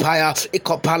 akompaya,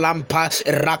 ikopalampa,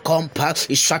 rakompa,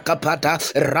 isakapata,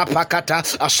 rapakata,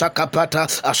 asakapata,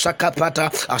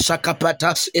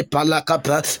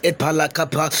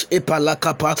 ipalakapa,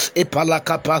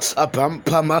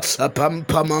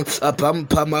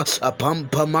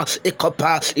 apampama,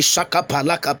 ikopa,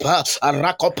 isakapalakapa,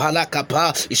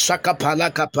 arakopalakapa,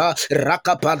 isakapalakapa,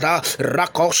 rakapada,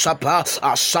 rakosapa,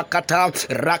 asakata,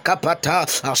 rakapata,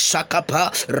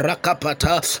 asakapa,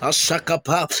 rakapata,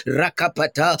 asakapa,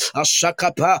 rakapata,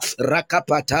 asakapa,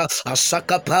 rakapata,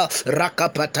 asakapa,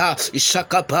 rakapata,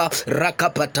 isakapa,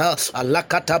 rakapata,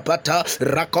 alakatapata,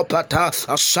 rakopata,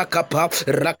 asakapa,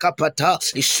 rakapata,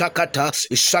 isakata,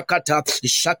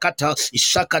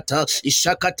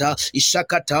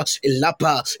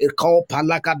 ilapa, iko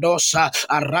palakadosa,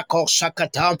 arako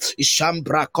sakata,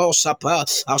 ishambrako sapa,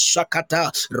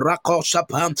 asakata, rako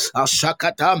sapa,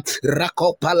 asakata,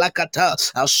 rako palakata,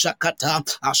 asakapa,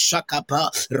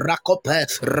 rakope,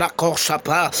 rako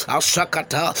sapa,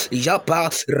 asakata, yapa,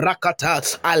 rakata.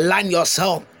 Align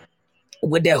yourself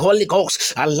with the Holy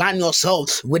Ghost, align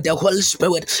yourself with the Holy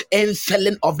Spirit, and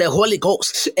filling of the Holy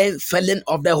Ghost, and filling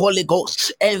of the Holy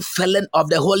Ghost, and filling of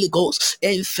the Holy Ghost,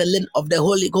 and filling of the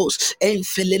Holy Ghost, and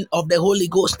filling of the Holy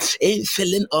Ghost, and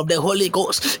filling of the Holy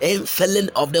Ghost, and filling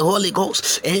of the Holy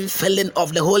Ghost, and filling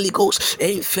of the Holy Ghost,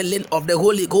 and filling of the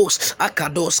Holy Ghost.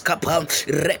 Akados kapa,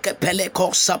 rekepele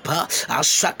kosapa,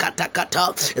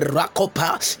 asakatakata,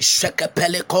 rakopa,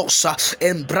 shekepele kosa,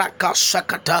 embraka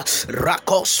sakata,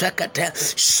 rako sekete.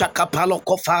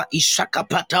 Shakapalokofa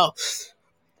ishakapata,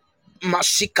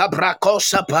 masika brako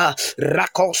sapa,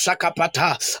 rako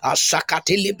sakapata,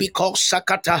 asakatili biko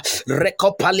sakata,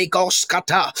 rekopaligos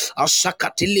kata,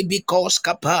 asakatili biko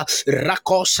skapa,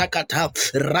 rako sakata,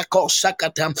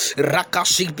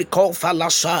 rakasi biko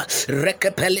falasa,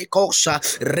 rekepelikosa,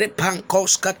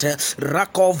 repankos kate,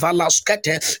 rako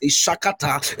valaskete,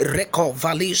 isakata, reko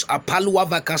valis apalua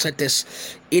vakasetes.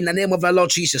 In the name of the Lord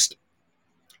Jesus.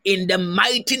 In the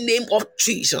mighty name of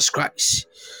Jesus Christ.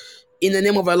 In the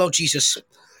name of our Lord Jesus.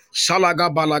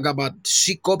 Shalagabalagabad.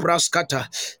 Sikobraskata.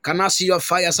 Can I see your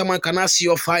fire? Someone, can I see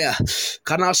your fire?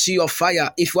 Can I see your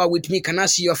fire? If you are with me, can I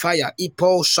see your fire?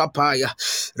 Ipo Shapaya.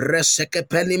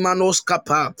 Resekepenimanos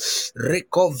kapa.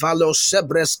 Reko valo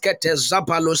sebreskete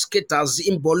zabalos kita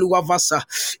zimbolua vasa.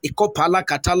 Ikopala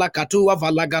katala katua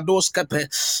valagados kepe.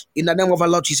 In the name of our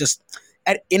Lord Jesus.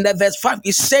 And in the verse 5,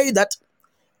 it says that,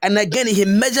 and again he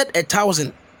measured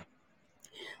 1,000,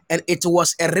 and it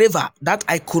was a river that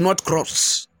I could not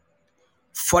cross,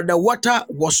 for the water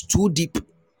was too deep,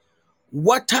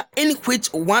 water in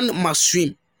which one must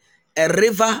swim, a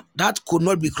river that could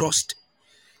not be crossed.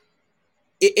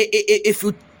 If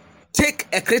you take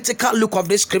a critical look of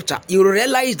this scripture, you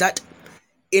realize that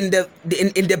in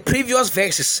the previous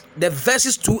verses, the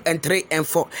verses 2 and 3 and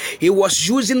 4, he was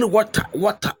using water.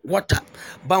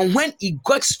 But when he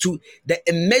got to the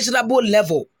immeasurable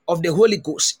level of the Holy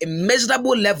Ghost,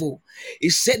 immeasurable level, he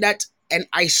said that, and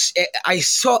I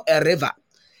saw a river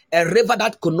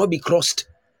that could not be crossed.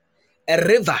 A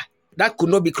river that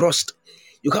could not be crossed.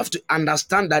 You have to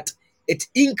understand that it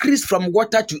increased from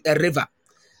water to a river.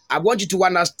 I want you to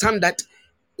understand that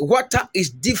water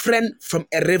is different from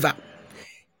a river.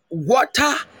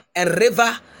 Water and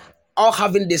river all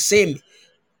having the same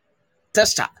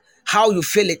texture. How you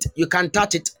feel it, you can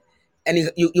touch it,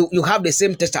 and you have the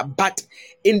same texture. But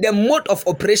in the mode of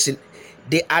operation,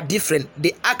 they are different.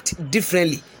 They act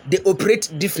differently. They operate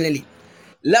differently.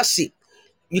 Let's see.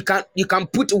 You can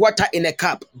put water in a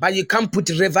cup, but you can't put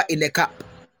river in a cup.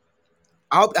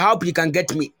 I hope you can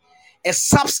get me. A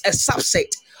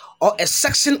subset or a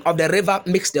section of the river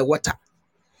makes the water.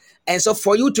 And so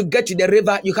for you to get to the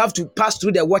river, you have to pass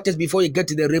through the waters before you get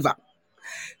to the river.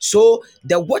 So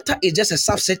the water is just a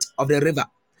subset of the river.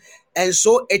 And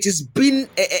so it is been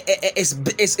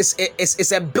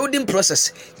it's a building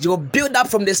process. You build up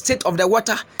from the state of the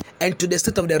water and to the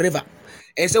state of the river.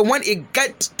 And so when it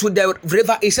gets to the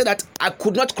river, it said that I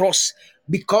could not cross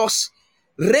because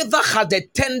river has the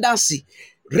tendency,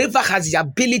 river has the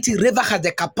ability, river has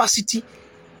the capacity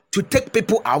to take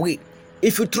people away.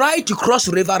 If you try to cross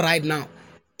river right now,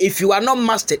 if you are not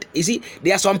mastered, you see,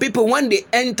 there are some people when they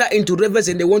enter into rivers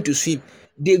and they want to swim,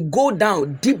 they go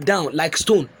down, deep down like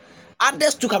stone.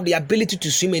 Others took up the ability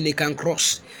to swim and they can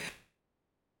cross.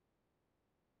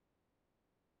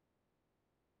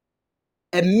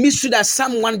 A mystery that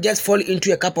someone just fall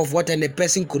into a cup of water and the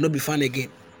person could not be found again.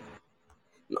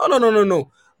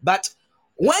 No. But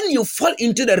when you fall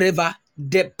into the river,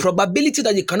 the probability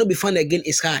that you cannot be found again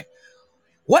is high.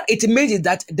 What it means is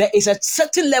that there is a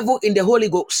certain level in the Holy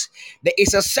Ghost. There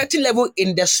is a certain level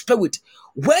in the Spirit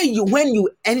where when you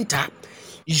enter,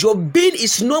 your being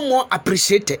is no more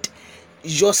appreciated.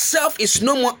 Yourself is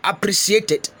no more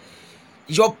appreciated.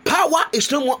 Your power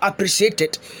is no more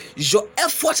appreciated. Your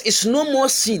effort is no more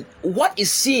seen. What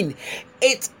is seen?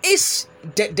 It is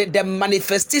the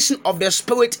manifestation of the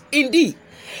Spirit in thee.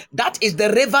 That is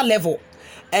the river level.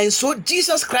 And so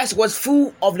Jesus Christ was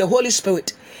full of the Holy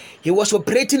Spirit. He was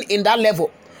operating in that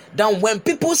level. Then when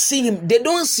people see him, they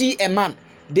don't see a man.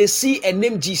 They see a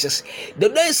name Jesus. They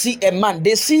don't see a man.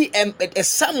 They see a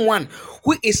someone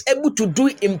who is able to do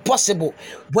impossible.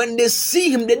 When they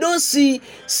see him, they don't see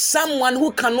someone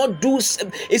who cannot do.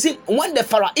 You see, when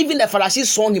even the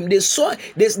Pharisees saw him, they saw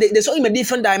him a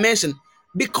different dimension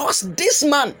because this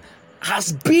man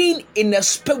has been in the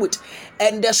Spirit,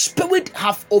 and the Spirit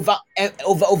have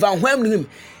overwhelmed him.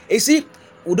 You see,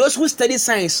 those who study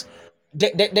science,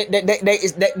 there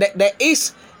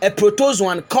is a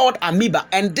protozoan called amoeba,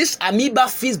 and this amoeba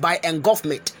feeds by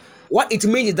engulfment. What it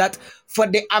means is that for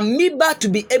the amoeba to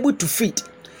be able to feed,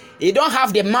 it don't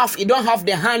have the mouth, it don't have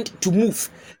the hand to move.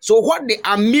 So what the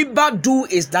amoeba do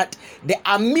is that the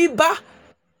amoeba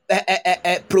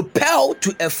propel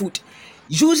to a food,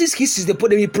 uses his system,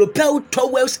 he propel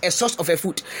towards a source of a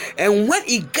food, and when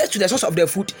it gets to the source of the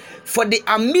food, for the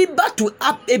amoeba to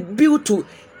able to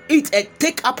eat and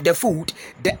take up the food,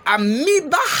 the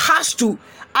amoeba has to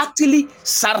actually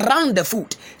surround the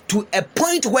food to a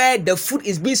point where the food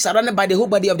is being surrounded by the whole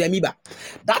body of the amoeba.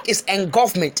 That is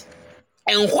engulfment.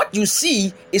 And what you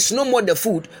see is no more the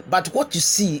food, but what you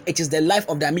see, it is the life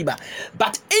of the amoeba.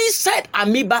 But inside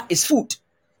amoeba is food.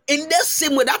 In the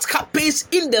same way that happens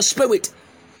in the Spirit,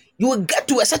 you will get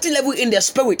to a certain level in the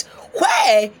Spirit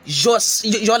where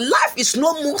your life is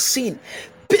no more seen.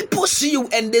 People see you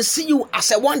and they see you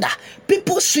as a wonder.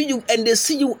 People see you and they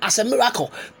see you as a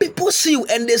miracle. People see you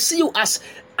and they see you as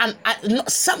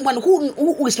someone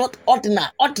who is not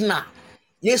ordinary.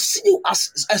 They see you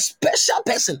as a special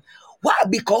person. Why?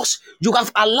 Because you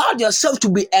have allowed yourself to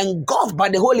be engulfed by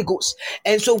the Holy Ghost.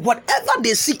 And so whatever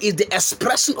they see is the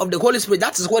expression of the Holy Spirit.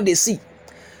 That is what they see.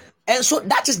 And so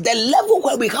that is the level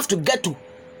where we have to get to.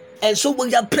 And so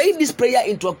we are praying this prayer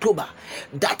into October,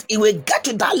 that it will get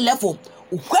to that level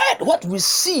where what we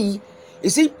see, you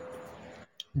see,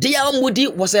 D.L. Moody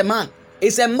was a man.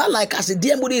 It's a man like us.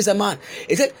 D.L. Moody is a man.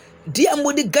 He said, D.L.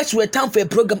 Moody gets to a town for a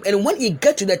program, and when he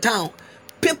gets to the town,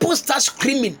 people start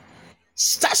screaming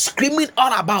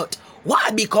all about.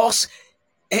 Why? Because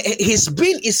his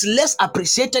being is less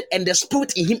appreciated and the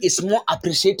Spirit in him is more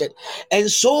appreciated.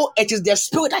 And so it is the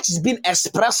Spirit that is being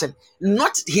expressing,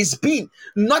 not his being,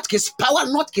 not his power,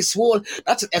 not his will.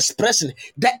 That's expressing.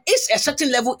 There is a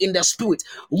certain level in the Spirit.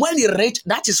 When you reach,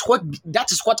 that is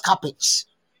what happens.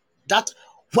 That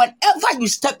whenever you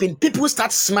step in, people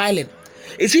start smiling.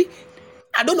 You see,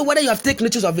 I don't know whether you have taken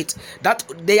notice of it, that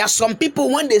there are some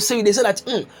people, when they say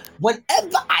that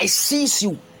whenever I see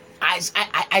you,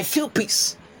 I feel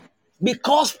peace.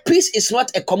 Because peace is not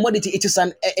a commodity, it's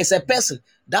a person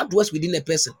that dwells within a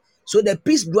person. So the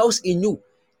peace dwells in you.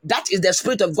 That is the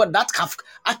Spirit of God that have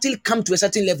actually come to a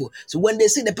certain level. So when they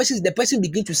see the person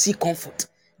begin to see comfort.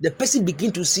 The person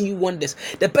begin to see wonders.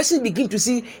 The person begin to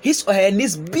see his or her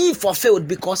needs being fulfilled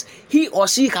because he or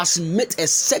she has met a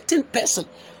certain person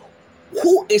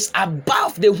who is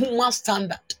above the human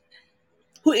standard.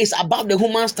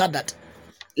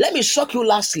 Let me shock you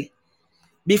lastly,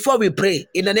 before we pray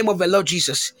in the name of the Lord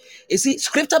Jesus. You see,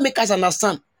 Scripture makes us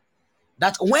understand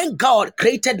that when God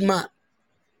created man,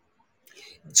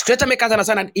 Scripture makes us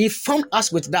understand that he formed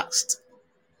us with dust.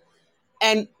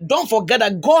 And don't forget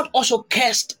that God also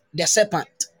cursed the serpent.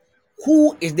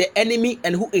 Who is the enemy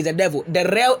and who is the devil? The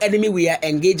real enemy we are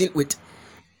engaging with.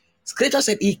 Scripture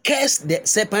said he cursed the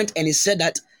serpent and he said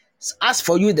that, as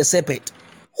for you, the serpent,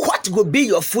 what will be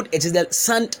your food? It is the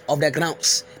sand of the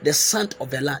grounds, the sand of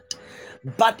the land.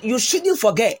 But you shouldn't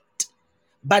forget,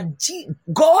 but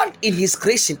God in his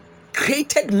creation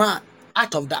created man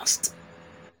out of dust.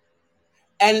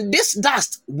 And this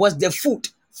dust was the food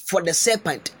for the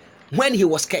serpent when he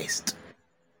was cursed.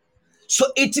 So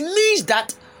it means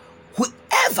that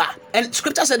whoever, and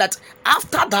scripture said that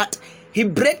after that, he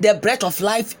breathed the breath of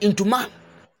life into man,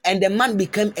 and the man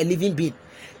became a living being.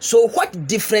 So what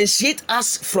differentiates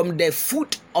us from the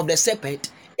food of the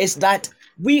serpent is that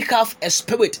we have a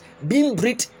spirit being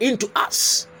breathed into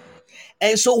us.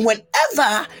 And so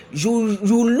whenever you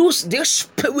lose this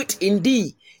spirit in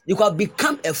thee, you have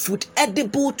become a food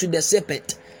edible to the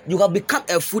serpent. You have become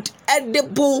a food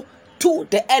edible to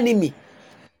the enemy.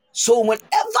 So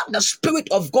whenever the Spirit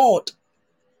of God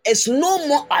is no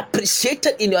more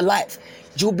appreciated in your life,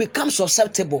 you become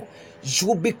susceptible.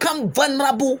 You become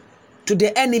vulnerable to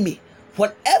the enemy.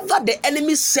 Whenever the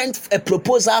enemy sends a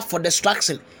proposal for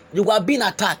destruction, you are being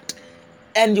attacked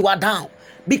and you are down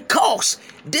because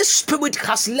this spirit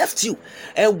has left you.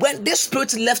 And when this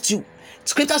spirit left you,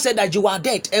 Scripture said that you are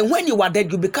dead, and when you are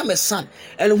dead, you become a son.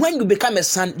 And when you become a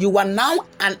son, you are now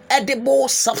an edible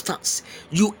substance.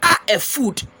 You are a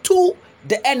food to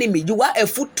the enemy. You are a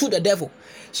food to the devil.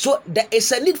 So there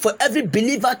is a need for every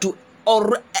believer to,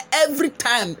 or every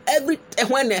time, every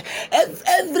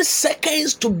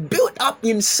seconds, to build up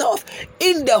himself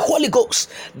in the Holy Ghost.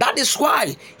 That is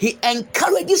why he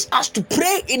encourages us to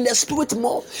pray in the Spirit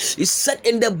more. He said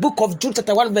in the book of Jude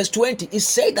chapter 1 verse 20, he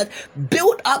said that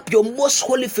build up your most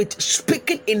holy faith,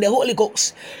 speaking in the Holy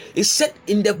Ghost. He said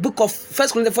in the book of 1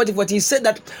 Corinthians 40, he said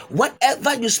that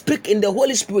whenever you speak in the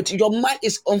Holy Spirit, your mind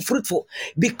is unfruitful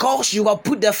because you have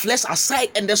put the flesh aside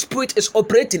and the Spirit is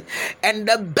operating. And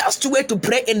the best way to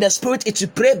pray in the Spirit is to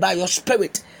pray by your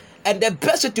spirit. And the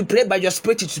best way to pray by your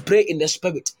spirit is to pray in the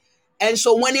Spirit. And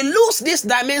so when you lose this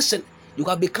dimension, you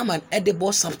can become an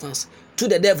edible substance to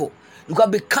the devil. You can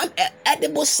become an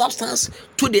edible substance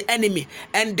to the enemy.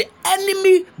 And the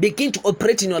enemy begin to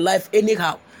operate in your life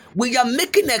anyhow. We are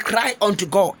making a cry unto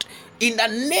God in the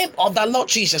name of the Lord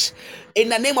Jesus. In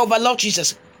the name of the Lord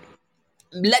Jesus.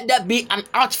 Let there be an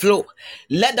outflow.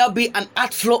 Let there be an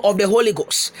outflow of the Holy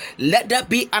Ghost. Let there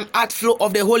be an outflow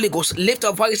of the Holy Ghost. Lift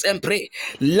your voice and pray.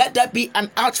 Let there be an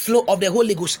outflow of the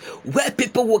Holy Ghost where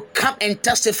people will come and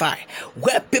testify,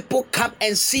 where people come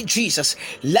and see Jesus.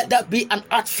 Let there be an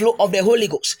outflow of the Holy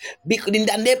Ghost. In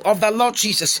the name of the Lord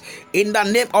Jesus. In the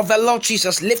name of the Lord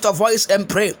Jesus. Lift your voice and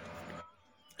pray.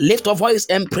 Lift your voice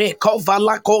and pray.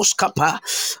 Kovala koskapa,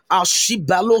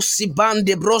 ashibalo siban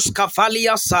de broska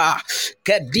valiasa,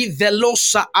 kedi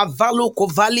velosa avalo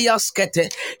kovalias kete,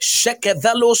 sheke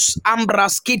velos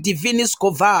ambraski divinis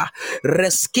kova,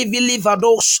 reskivili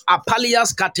vados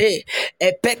apalias kate,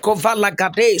 epekovala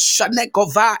gade,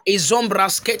 shanekova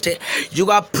izombras kete.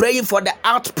 You are praying for the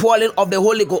outpouring of the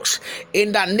Holy Ghost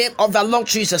in the name of the Lord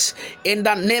Jesus. In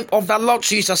the name of the Lord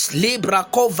Jesus, Libra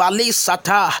kovali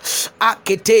sata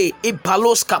akete.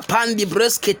 Ipalos kapandi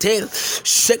breskete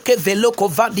sheke veloko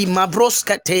vadi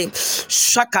mabroskete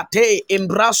shakate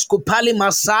imbrasko pali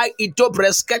masai ito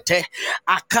breskete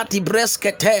akati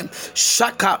breskete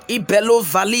shaka ibelo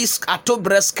valis ato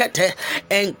breskete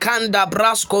enkanda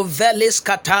brasko velis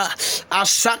kata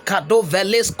ashaka do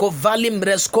velesko valim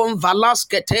breskon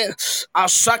valaskete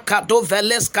ashaka do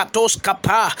veles katos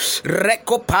kapa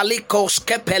reko palikos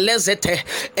kepelezete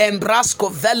embrasko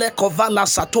vele kovala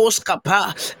satos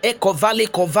kapa ekovali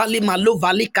kovali malu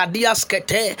vali kadias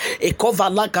kete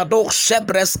ekovala kado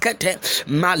shebres kete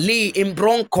mali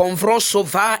imbron konvron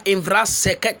sova invras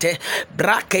sekete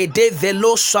brake de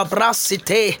velo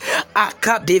sabrasite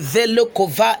aka de velo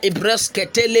kova ibres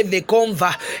kete leve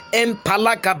konva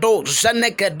empalagado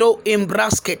jenekedo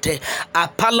imbras kete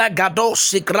apalagado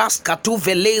sigras katu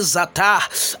velezata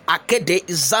akede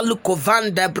izalu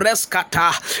kovanda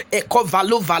breskata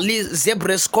ekovalo vali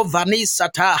zebres kovani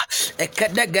sata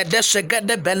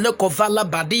Gedegede beleko vala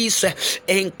badis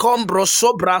encombro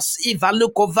sobras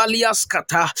ivaluko valias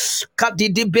kata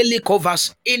kadidi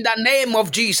belikovas. In the name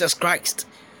of Jesus Christ,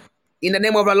 in the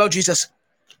name of our Lord Jesus,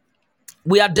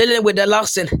 we are dealing with the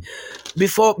last thing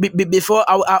before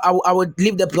I would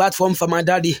leave the platform for my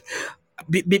daddy.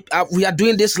 We are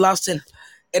doing this last thing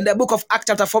in the book of Acts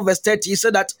chapter 4 verse 30. He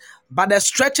said that by the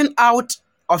stretching out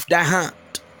of thy hand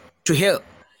to heal,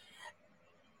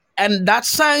 and that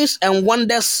signs and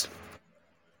wonders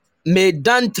may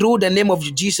done through the name of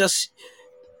Jesus,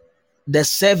 the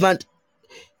servant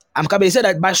I'm coming. He said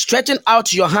that by stretching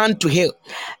out your hand to heal,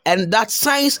 and that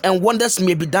signs and wonders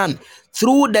may be done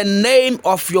through the name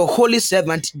of your holy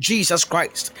servant Jesus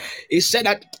Christ. He said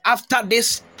that after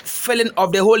this filling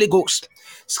of the Holy Ghost,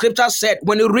 Scripture said,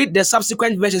 when you read the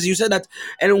subsequent verses, you said that,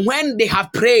 and when they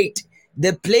have prayed,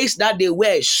 the place that they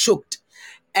were shook,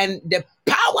 and the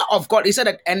power of God, he said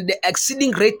that, and the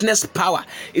exceeding greatness power.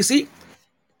 You see,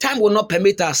 time will not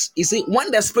permit us. You see,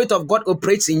 when the Spirit of God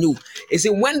operates in you, you see,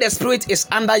 when the Spirit is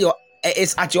under your,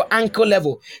 is at your ankle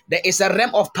level, there is a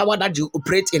realm of power that you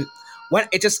operate in. When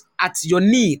it is at your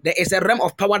knee, there is a realm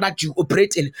of power that you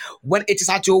operate in. When it is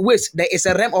at your waist, there is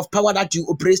a realm of power that you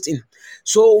operate in.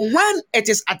 So when it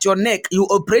is at your neck, you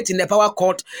operate in the power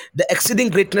called the exceeding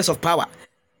greatness of power,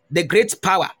 the great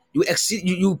power. You exceed,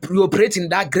 you operate in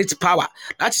that great power.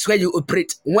 That is where you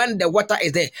operate when the water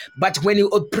is there. But when you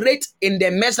operate in the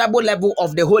measurable level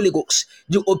of the Holy Ghost,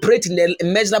 you operate in the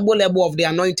measurable level of the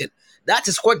anointing. That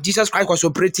is what Jesus Christ was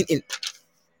operating in.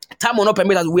 Time will not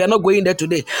permit us. We are not going there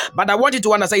today. But I want you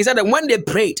to understand. He said that when they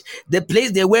prayed, the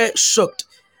place they were shocked,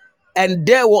 and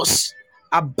there was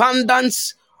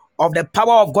abundance of the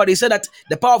power of God. He said that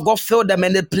the power of God filled them,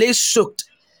 and the place shook.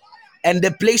 And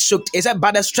the place shook. He said,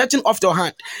 by the stretching of your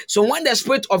hand. So when the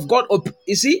Spirit of God,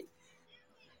 you see,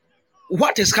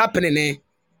 what is happening here?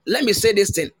 Let me say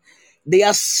this thing. There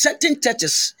are certain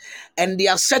churches and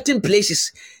there are certain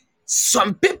places.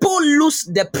 Some people lose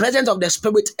the presence of the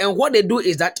Spirit, and what they do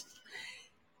is that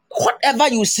whatever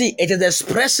you see, it is the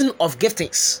expression of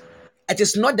giftings. It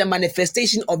is not the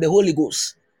manifestation of the Holy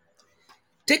Ghost.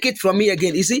 Take it from me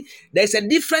again. You see, there's a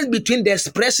difference between the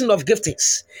expression of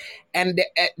giftings and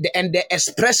the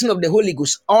expression of the Holy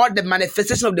Ghost, or the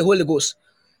manifestation of the Holy Ghost.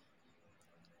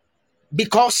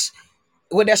 Because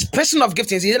with the expression of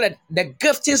giftings, you know that the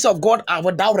giftings of God are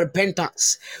without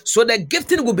repentance. So the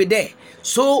gifting will be there.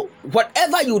 So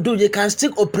whatever you do, you can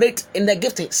still operate in the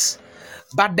giftings.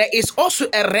 But there is also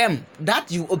a realm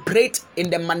that you operate in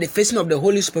the manifestation of the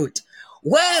Holy Spirit,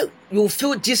 where you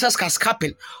feel Jesus has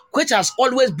happened, which has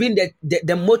always been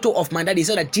the motto of my daddy. He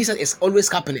said that Jesus is always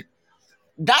happening.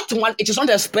 That one, it is not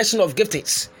the expression of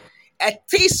giftings. It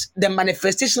is the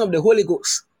manifestation of the Holy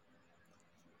Ghost.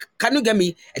 Can you get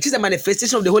me? It is the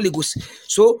manifestation of the Holy Ghost.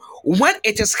 So when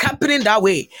it is happening that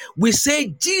way, we say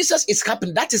Jesus is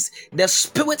happening. That is the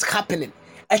Spirit happening.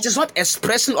 It is not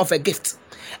expression of a gift.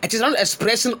 It is not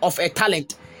expression of a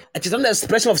talent. It is not the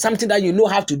expression of something that you know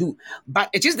how to do, but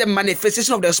it is the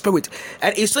manifestation of the Spirit.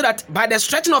 And it's so that by the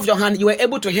stretching of your hand, you are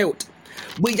able to heal.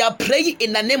 We are praying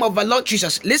in the name of the Lord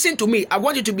Jesus. Listen to me. I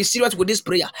want you to be serious with this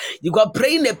prayer. You are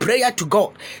praying a prayer to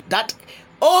God that,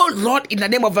 oh Lord, in the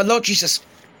name of the Lord Jesus,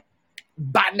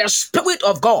 by the Spirit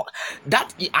of God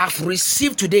that I have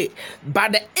received today, by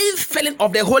the infilling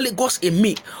of the Holy Ghost in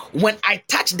me, when I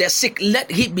touch the sick,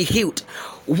 let he be healed.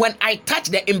 When I touch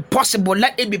the impossible,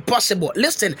 let it be possible.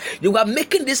 Listen, you are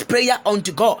making this prayer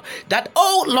unto God that,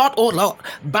 oh Lord,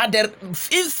 by the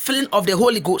infilling of the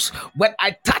Holy Ghost, when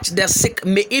I touch the sick,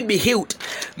 may it be healed.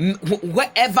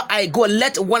 Wherever I go,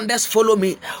 let wonders follow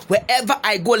me. Wherever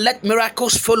I go, let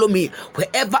miracles follow me.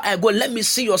 Wherever I go, let me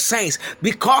see your signs.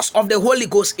 Because of the Holy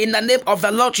Ghost, in the name of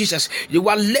the Lord Jesus, you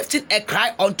are lifting a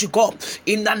cry unto God.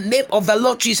 In the name of the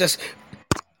Lord Jesus,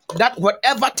 that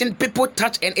whatever thing people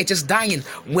touch and it is dying,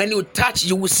 when you touch,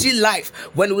 you will see life.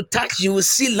 When you touch, you will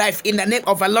see life in the name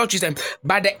of the Lord Jesus,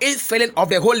 by the infilling of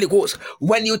the Holy Ghost.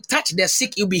 When you touch the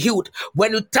sick, you'll be healed.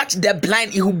 When you touch the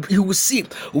blind, you will see.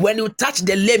 When you touch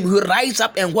the lame, you will rise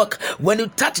up and walk. When you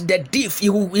touch the deaf,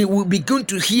 you will begin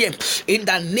to hear. In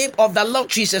the name of the Lord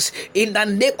Jesus, in the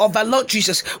name of the Lord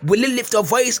Jesus, will you lift your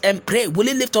voice and pray? Will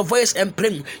you lift your voice and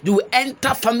pray? You will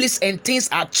enter families and things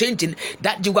are changing,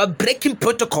 that you are breaking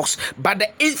protocols by the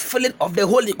infilling of the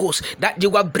Holy Ghost, that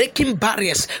you are breaking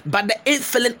barriers by the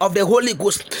infilling of the Holy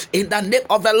Ghost. In the name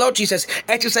of the Lord Jesus,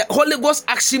 it is a Holy Ghost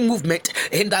action movement.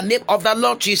 In the name of the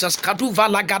Lord Jesus, Kadu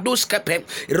Valagados Kepe,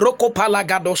 Roko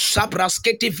Palagado Sabras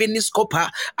Keti Viniskopa,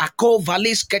 Ako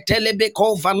Valis Ketelebe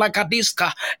Ko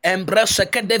Valagadiska,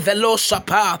 Embraseke de Velo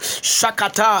Sapa,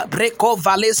 Shakata, Breko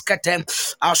Valiskete,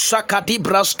 Ashakati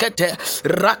Braskete,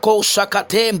 Rako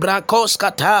Shakate,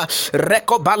 Brakoskata,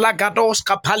 Reko Balagados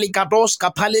Kapaligados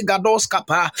Kapaligados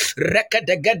Kapa, Reke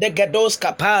de Gedegados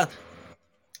Kapa.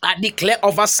 I declare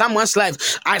over someone's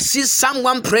life. I see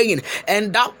someone praying,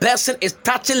 and that person is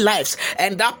touching lives,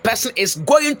 and that person is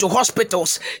going to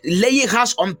hospitals, laying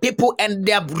hands on people, and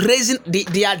they are raising.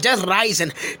 They are just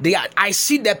rising. I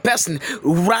see the person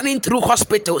running through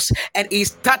hospitals, and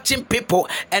is touching people,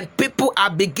 and people are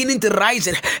beginning to rise,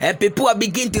 and people are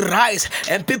beginning to rise,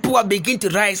 and people are beginning to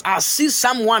rise. I see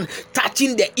someone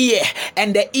touching the ear,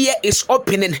 and the ear is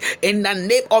opening in the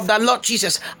name of the Lord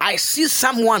Jesus. I see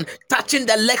someone touching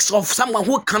the legs of someone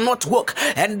who cannot walk,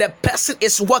 and the person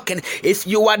is walking. If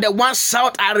you are the one,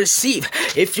 shout, I receive.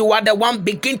 If you are the one,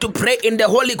 begin to pray in the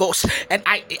Holy Ghost. And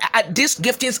these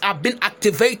giftings have been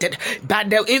activated by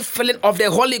the infilling of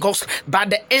the Holy Ghost. By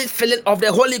the infilling of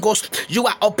the Holy Ghost, you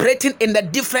are operating in the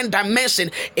different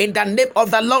dimension in the name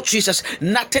of the Lord Jesus.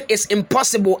 Nothing is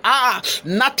impossible.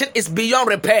 Nothing is beyond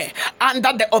repair.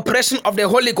 Under the operation of the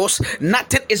Holy Ghost,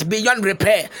 nothing is beyond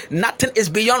repair. Nothing is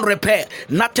beyond repair.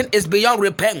 Nothing is beyond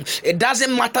repair. It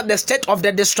doesn't matter the state of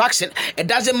the destruction. It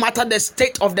doesn't matter the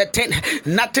state of the thing.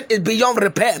 Nothing is beyond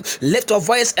repair. Lift your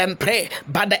voice and pray.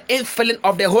 By the infilling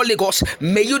of the Holy Ghost,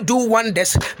 may you do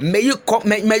wonders. May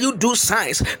you do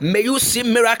signs. May you see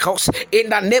miracles in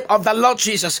the name of the Lord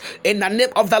Jesus. In the name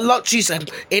of the Lord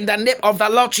Jesus. In the name of the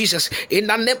Lord Jesus. In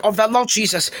the name of the Lord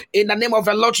Jesus. In the name of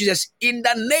the Lord Jesus. In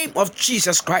the name of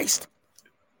Jesus Christ.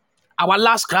 Our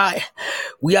last cry.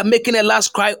 We are making a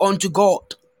last cry unto God.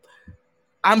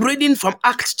 I'm reading from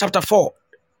Acts chapter 4.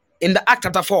 In the Acts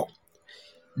chapter 4,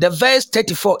 the verse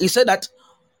 34, he said,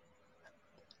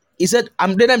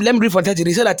 let me read from 30.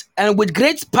 He said that, and with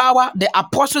great power the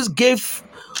apostles gave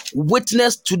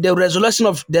witness to the resurrection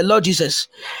of the Lord Jesus,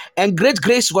 and great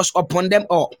grace was upon them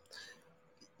all.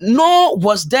 Nor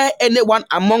was there anyone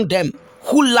among them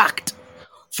who lacked,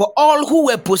 for all who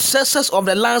were possessors of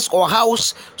the lands or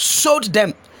house sold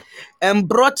them and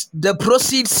brought the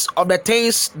proceeds of the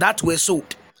things that were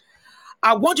sold.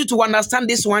 I want you to understand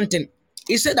this one thing.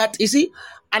 He said that, you see,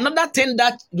 another thing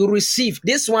that you receive,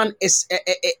 this one is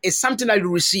something that you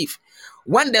receive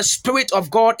when the Spirit of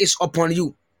God is upon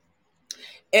you.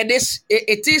 It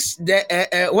is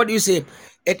the what do you say?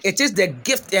 It is the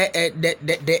gift,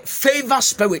 the favor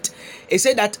spirit. It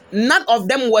said that none of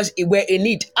them were in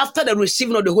need. After the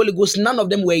receiving of the Holy Ghost, none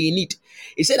of them were in need.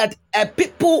 He said that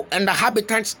people and the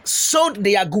habitants sold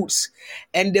their goods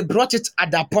and they brought it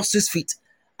at the apostles' feet.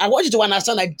 I want you to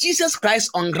understand that Jesus Christ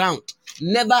on ground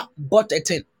never bought a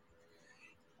thing.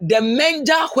 The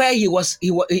manger where he was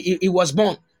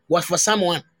born was for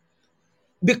someone.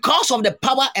 Because of the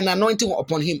power and anointing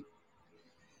upon him.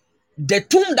 The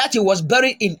tomb that he was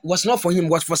buried in was not for him,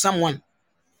 was for someone.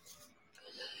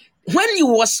 When he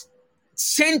was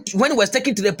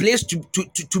taken to the place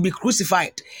to be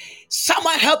crucified,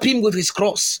 someone helped him with his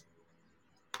cross.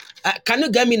 Can you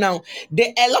get me now?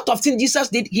 A lot of things Jesus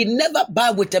did, he never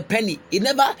bought with a penny. He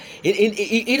never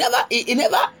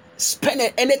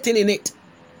spent anything in it.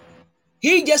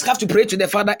 He just have to pray to the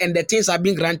Father and the things are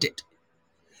being granted.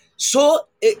 So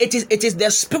it is the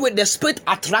Spirit. The Spirit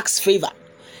attracts favor.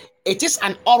 It is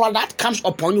an aura that comes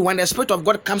upon you. When the Spirit of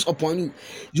God comes upon you,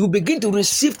 you begin to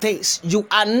receive things. You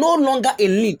are no longer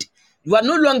in need. You are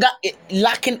no longer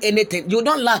lacking anything. You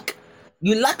don't lack.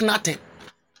 You lack nothing.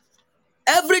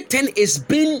 Everything is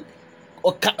being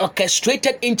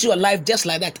orchestrated into your life just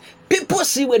like that. People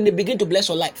see when they begin to bless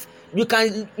your life. You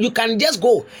can just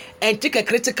go and take a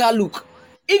critical look.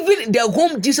 Even the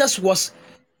home Jesus was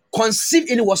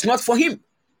conceived in was not for him. It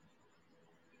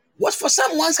was for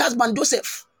someone's husband,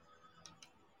 Joseph.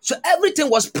 So everything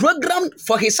was programmed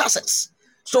for his success.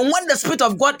 So when the Spirit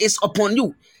of God is upon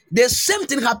you, the same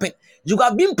thing happened. You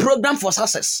have been programmed for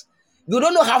success. You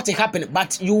don't know how it happen,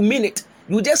 but you mean it.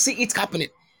 You just see it happening.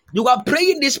 You are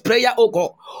praying this prayer, oh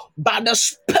God, by the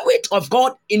Spirit of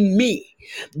God in me.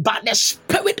 By the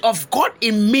Spirit of God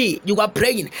in me, you are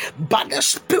praying. By the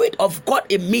Spirit of God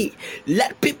in me,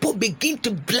 let people begin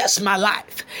to bless my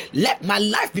life. Let my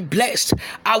life be blessed.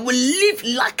 I will live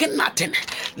lacking nothing.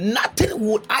 Nothing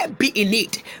would I be in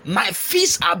need. My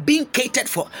fees are being catered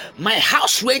for. My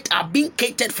house rent are being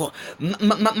catered for.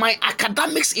 My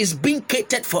academics is being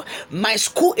catered for. My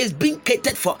school is being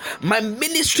catered for. My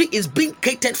ministry is being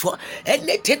catered for.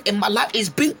 Anything in my life is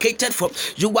being catered for.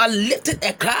 You are lifting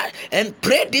a cry and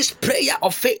pray this prayer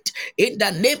of faith in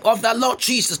the name of the Lord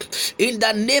Jesus. In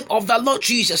the name of the Lord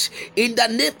Jesus. In the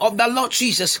name of the Lord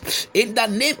Jesus. In the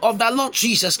name of the Lord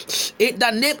Jesus. In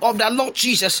the name of the Lord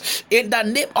Jesus. In the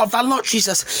name of the Lord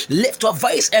Jesus. Lift your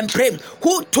voice and pray.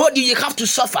 Who told you you have to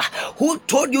suffer? Who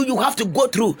told you you have to go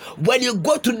through? When you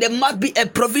go through, there must be a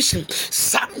provision.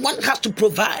 Someone has to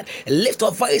provide. Lift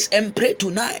your voice and pray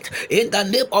tonight in the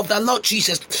name of the Lord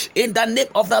Jesus. In the name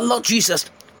of the Lord Jesus.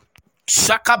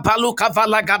 Shakabalu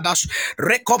kavalagadas,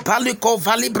 Recopaliko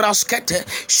valibraskete,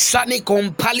 Shani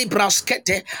compali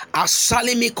braskete,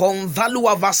 Asalimi convalu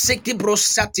avaseki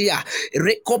brosatia,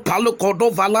 Recopalu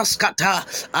kodovalaskata,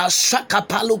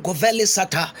 Ashakapalu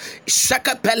govelisata,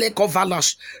 Shakapele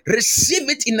kovalas. Receive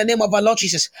it in the name of our Lord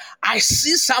Jesus. I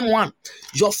see someone,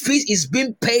 your fees is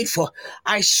being paid for.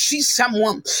 I see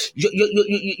someone,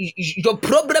 your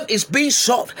problem is being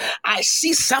solved. I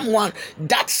see someone,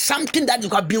 that's something that you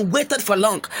have been waiting for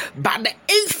long, but the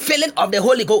infilling of the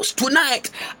Holy Ghost tonight,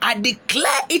 I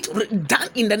declare it done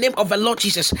in the name of the Lord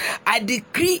Jesus. I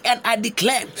decree and I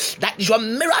declare that your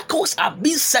miracles are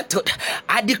being settled.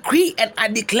 I decree and I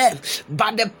declare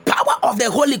by the power of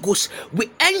the Holy Ghost, we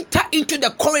enter into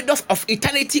the corridors of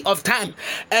eternity of time,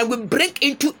 and we bring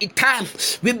into a time,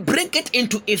 we bring it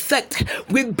into effect.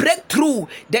 We break through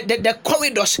the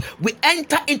corridors, we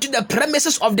enter into the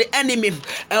premises of the enemy,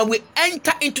 and we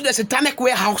enter into the satanic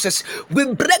warehouses. We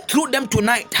break through them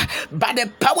tonight by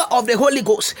the power of the Holy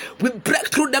Ghost. We break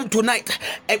through them tonight,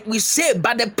 and we say,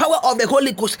 by the power of the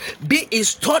Holy Ghost, be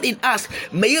installed in us.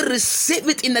 May you receive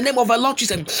it in the name of our Lord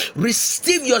Jesus.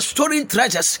 Receive your storing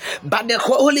treasures by the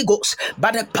Holy Ghost,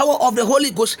 by the power of the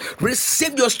Holy Ghost.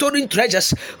 Receive your storing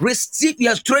treasures. Receive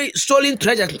your stolen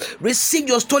treasures. Receive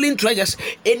your stolen treasures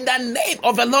in the name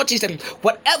of the Lord Jesus.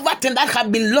 Whatever thing that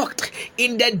have been locked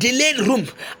in the delayed room,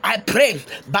 I pray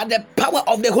by the power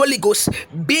of the Holy Ghost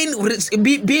being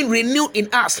renewed in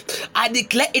us. I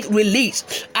declare it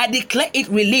release. I declare it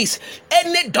release.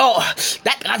 Any door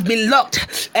that has been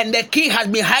locked and the key has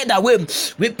been hid away,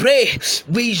 we pray,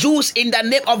 we use in the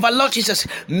name of our Lord Jesus.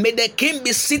 May the king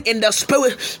be seen in the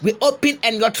spirit. We open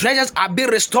and your treasures are being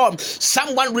restored.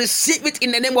 Someone receive it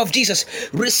in the name of Jesus.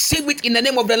 Receive it in the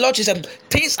name of the Lord Jesus.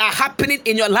 Things are happening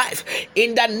in your life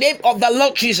in the name of the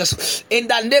Lord Jesus. In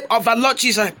the name of the Lord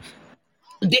Jesus.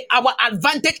 Our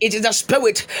advantage is in the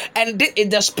spirit, and this is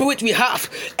the spirit we have.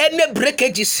 Any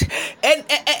breakages,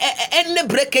 any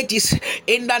breakages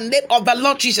in the name of the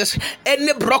Lord Jesus,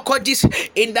 any blockages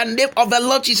in the name of the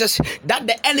Lord Jesus, that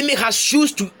the enemy has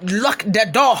used to lock the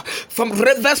door from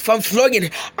rivers from flowing,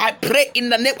 I pray in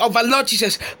the name of the Lord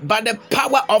Jesus, by the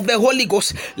power of the Holy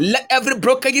Ghost, let every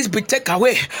blockages be taken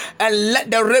away, and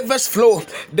let the rivers flow,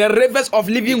 the rivers of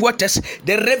living waters,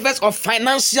 the rivers of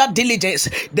financial diligence,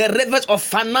 the rivers of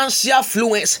financial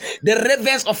fluence, the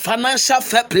rivers of financial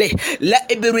fair play,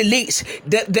 let it be released.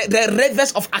 The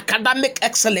rivers of academic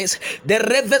excellence, the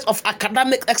rivers of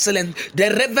academic excellence, the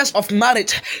rivers of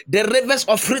marriage, the rivers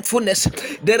of fruitfulness,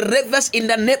 the rivers in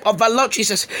the name of our Lord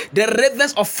Jesus, the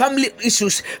rivers of family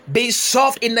issues be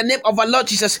solved in the name of our Lord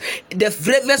Jesus, the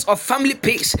rivers of family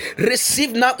peace,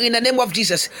 receive now in the name of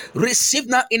Jesus, receive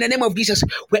now in the name of Jesus.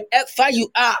 Wherever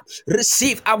you are,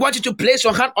 receive. I want you to place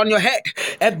your hand on your head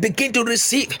and begin to receive.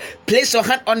 Place your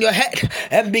hand on your head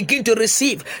and begin to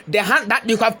receive. The hand that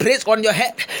you have placed on your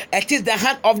head, it is the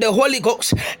hand of the Holy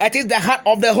Ghost. It is the hand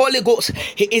of the Holy Ghost.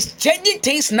 He is changing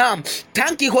things now.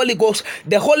 Thank you, Holy Ghost.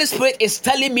 The Holy Spirit is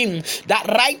telling me that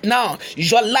right now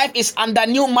your life is under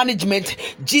new management.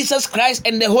 Jesus Christ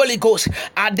and the Holy Ghost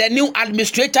are the new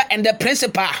administrator and the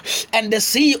principal and the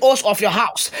CEOs of your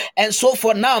house. And so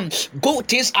for now, good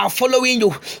things are following you,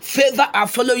 favor are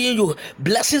following you,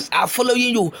 blessings are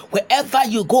following you. Wherever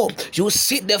you go, you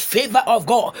see the favor of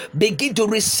God. Begin to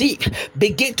receive,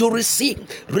 begin to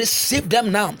receive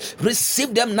them now,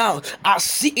 receive them now. I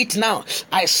see it now,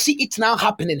 I see it now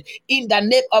happening in the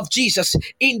name of Jesus,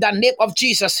 in the name of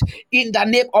Jesus, in the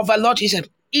name of the Lord Jesus,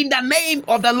 in the name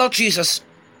of the Lord Jesus.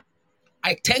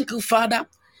 I thank you, Father.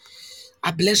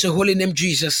 I bless your holy name,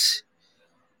 Jesus.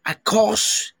 I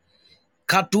cause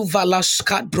Katuvalas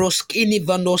Kadbros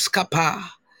Inivanos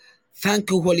Kapa. Thank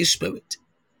you, Holy Spirit.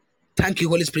 Thank you,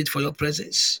 Holy Spirit, for your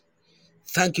presence.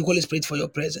 Thank you, Holy Spirit, for your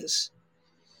presence.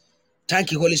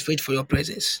 Thank you, Holy Spirit, for your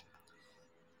presence.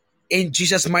 In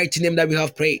Jesus' mighty name that we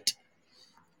have prayed.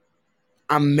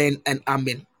 Amen and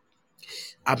amen.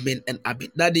 Amen and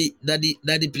amen.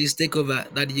 Daddy, please take over.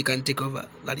 Daddy, you can take over.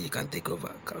 Daddy, you can take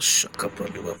over.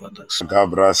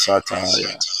 Gabra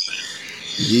Sataya.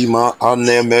 Yima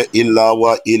aneme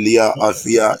ilawa ilia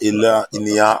afia ila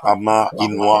inia ama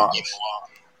inwa.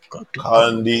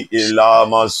 Kandi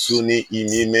ilama suni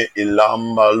inime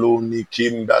ilambaluni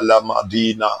kimbala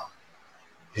madina.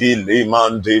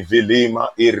 Hilimande vilima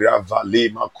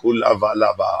iravalima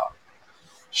kulavalaba.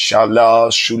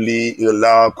 Shala shuli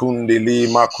ila kundili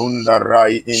makunda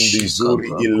rai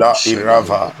indizuri ila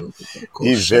irava.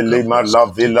 Ivelima la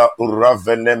villa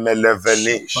uravene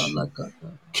melevenish.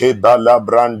 Kebala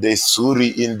brande suri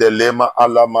indelema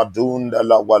ala madunda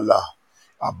la wala.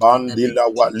 Abandi la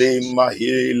walema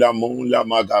hila mula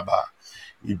magaba.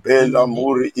 Ibela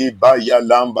muri ibaya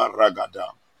lamba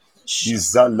ragada.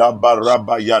 Izalaba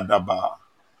raba yadaba.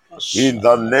 In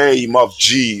the name of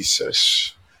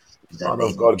Jesus. In the Man of name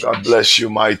of God, God Jesus. bless you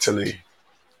mightily.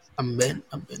 Amen.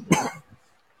 Amen.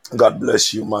 God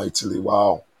bless you mightily.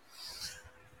 Wow.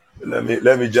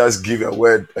 Let me just give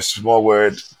a small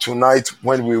word. Tonight,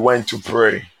 when we went to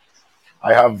pray,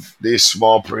 I have this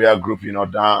small prayer group in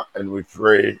Oda, and we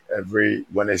pray every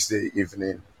Wednesday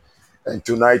evening. And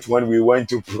tonight, when we went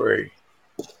to pray,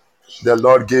 the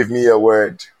Lord gave me a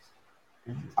word.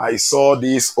 I saw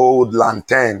these old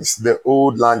lanterns, the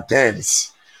old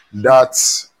lanterns that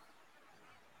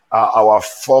our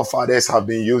forefathers have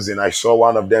been using. I saw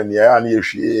one of them, yeah,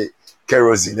 and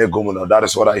kerosene. That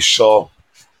is what I saw.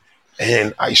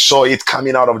 And I saw it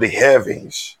coming out of the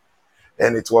heavens.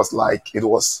 And it was like it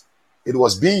was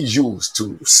being used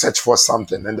to search for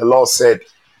something. And the Lord said,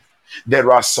 there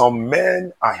are some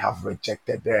men, I have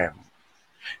rejected them,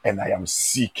 and I am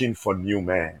seeking for new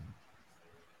men.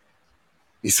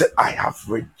 He said, I have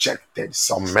rejected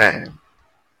some men,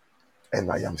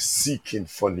 and I am seeking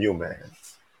for new men.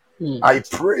 I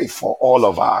pray for all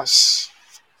of us,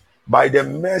 by the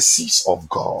mercies of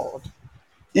God,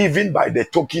 even by the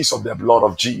tokens of the blood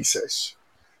of Jesus,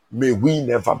 may we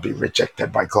never be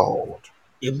rejected by God.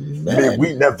 May we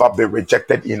Amen. never be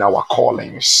rejected in our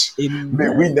callings. May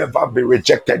we Amen. never be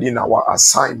rejected in our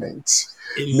assignments.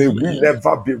 May we Amen.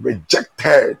 never be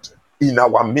rejected in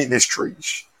our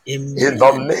ministries. In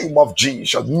the Amen. name of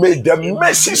Jesus, may the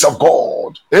mercies of Amen.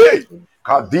 God, hey,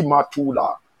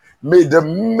 Kadimatula, may the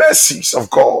mercies of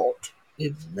God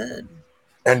Amen.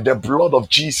 and the blood of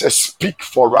Jesus speak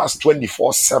for us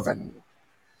 24/7.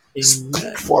 Speak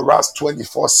Amen. for us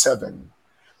 24/7.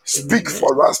 Speak Amen.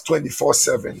 for us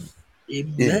 24/7.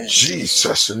 In Amen.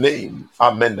 Jesus' name,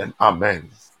 amen and amen.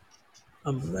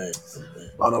 Amen.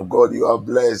 Amen. Man of God, you are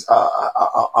blessed.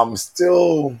 I'm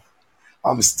still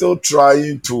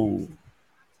trying to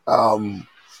um,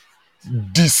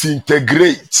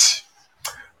 disintegrate.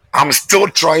 I'm still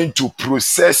trying to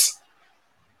process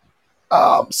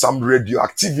some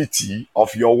radioactivity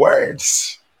of your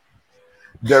words,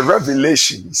 the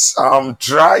revelations. I'm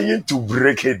trying to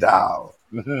break it down.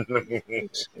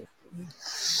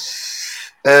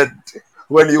 And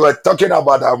when you were talking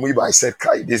about amoeba, I said,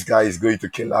 Kai, this guy is going to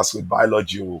kill us with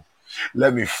biology. Oh.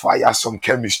 Let me fire some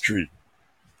chemistry.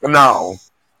 Now,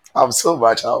 I'm so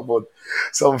much out, but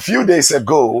some few days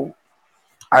ago,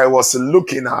 I was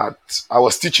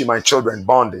teaching my children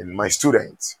bonding, my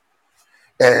students.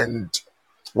 And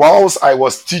whilst I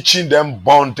was teaching them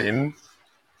bonding,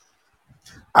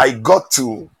 I got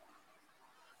to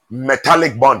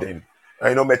metallic bonding.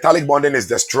 Metallic bonding is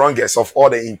the strongest of all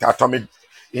the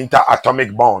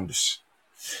interatomic bonds.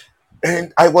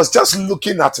 And I was just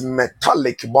looking at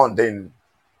metallic bonding.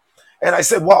 And I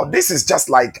said, wow, this is just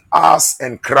like us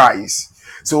and Christ.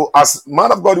 So as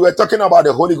man of God, we were talking about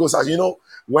the Holy Ghost. As you know,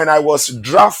 when I was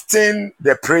drafting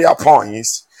the prayer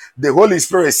points, the Holy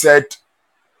Spirit said,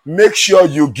 make sure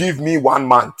you give me 1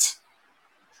 month.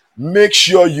 Make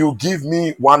sure you give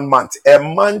me 1 month. A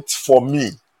month for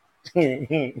me.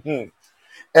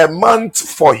 A month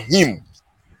for him.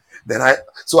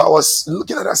 So I was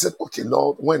looking at it, I said, okay,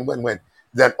 Lord, when?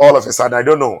 Then all of a sudden, I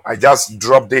don't know, I just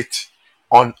dropped it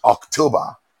on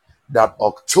October. That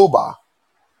October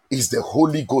is the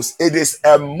Holy Ghost. It is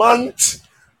a month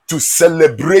to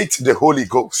celebrate the Holy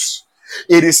Ghost.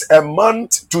 It is a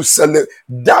month to celebrate.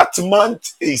 That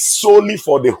month is solely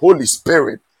for the Holy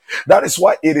Spirit. That is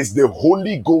why it is the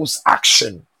Holy Ghost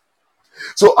action.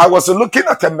 So I was looking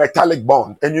at a metallic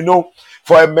bond. And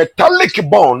for a metallic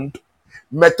bond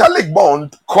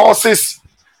causes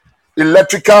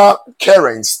electrical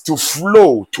currents to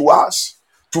flow to us.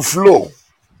 To flow.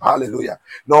 Hallelujah.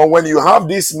 Now, when you have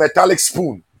this metallic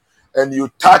spoon and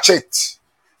you touch it,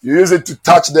 you use it to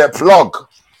touch the plug.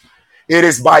 It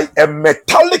is by a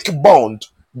metallic bond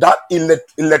that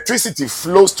electricity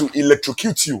flows to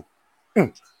electrocute you.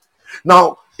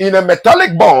 Now, in a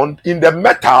metallic bond, in the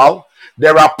metal,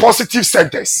 there are positive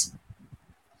centers.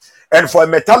 And for a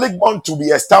metallic bond to be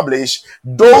established,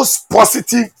 those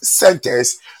positive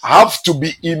centers have to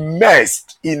be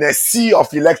immersed in a sea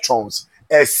of electrons.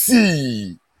 A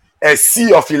sea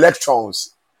of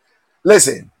electrons.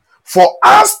 Listen, for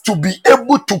us to be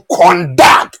able to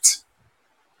conduct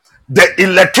the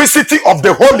electricity of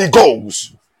the Holy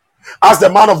Ghost, as the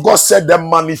man of God said, the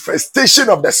manifestation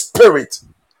of the Spirit,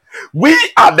 we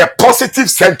are the positive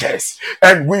centers,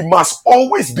 and we must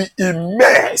always be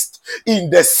immersed in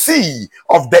the sea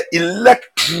of the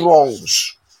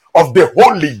electrons of the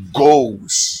Holy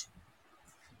Ghost.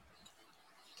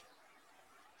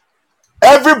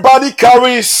 Everybody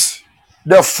carries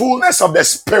the fullness of the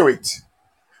Spirit,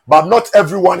 but not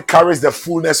everyone carries the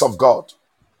fullness of God.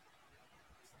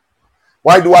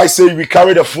 Why do I say we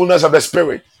carry the fullness of the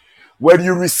Spirit? When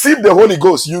you receive the Holy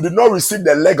Ghost, you did not receive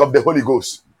the leg of the Holy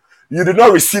Ghost. You did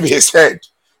not receive his head.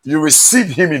 You receive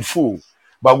him in full.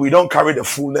 But we don't carry the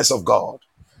fullness of God.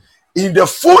 In the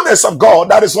fullness of God,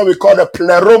 that is what we call the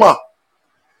pleroma.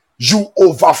 You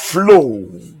overflow.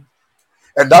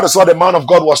 And that is what the man of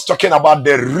God was talking about,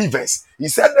 the rivers. He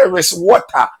said there is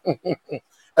water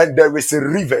and there is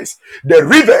rivers. The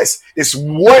rivers is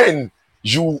when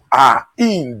you are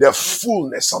in the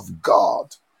fullness of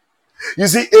God. You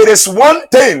see, it is one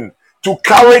thing to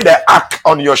carry the ark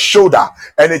on your shoulder,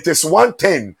 and it is one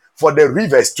thing for the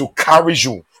rivers to carry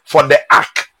you, for the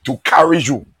ark to carry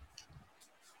you.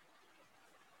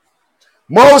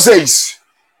 Moses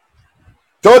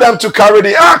told them to carry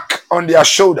the ark on their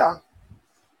shoulder.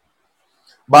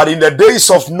 But in the days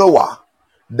of Noah,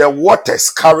 the waters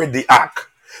carried the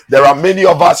ark. There are many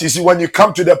of us, you see, when you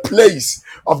come to the place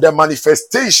of the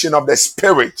manifestation of the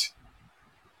Spirit,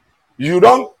 you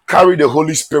don't carry the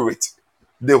Holy Spirit.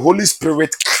 The Holy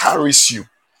Spirit carries you.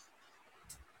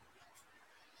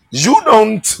 You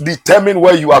don't determine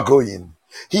where you are going.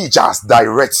 He just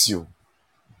directs you.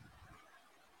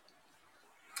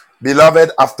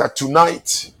 Beloved, after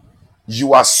tonight,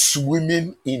 you are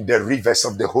swimming in the rivers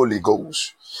of the Holy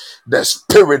Ghost. The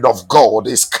Spirit of God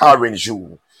is carrying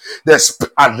you.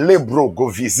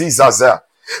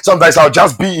 Sometimes I'll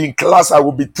just be in class, I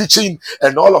will be teaching,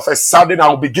 and all of a sudden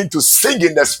I'll begin to sing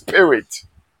in the Spirit.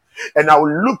 And I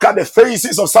will look at the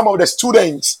faces of some of the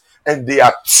students, and they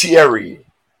are teary.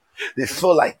 They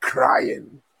feel like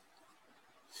crying.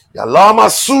 Yalama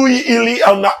sui ili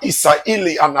ana isa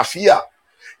ili anafia.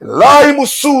 Lai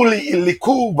musuli ili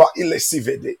kuba ile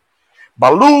sivede.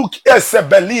 Baluk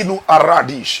esebelinu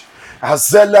aradish.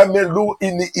 Hazela melu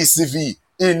ini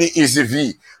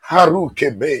isivi. Haru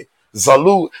kebe.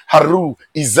 Zalu haru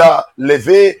iza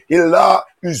leve ila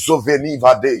uzoveni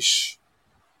vadesh.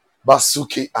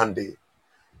 Basuki ande.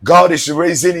 God is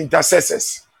raising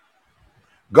intercessors.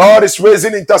 God is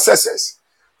raising intercessors.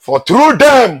 For through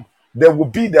them, there will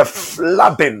be the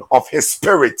flooding of his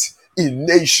Spirit in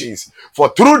nations. For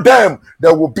through them,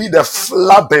 there will be the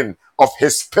flooding of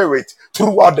his Spirit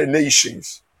throughout the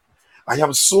nations. I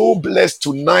am so blessed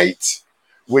tonight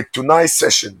with tonight's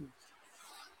session.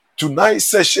 Tonight's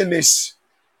session is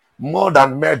more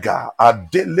than mega.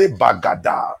 Adele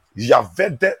bagada.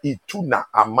 Yavede ituna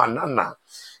amanana.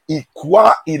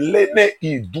 Ikwa ilene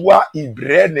idua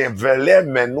ibrene vele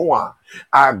menua.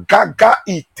 Agaga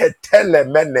itetele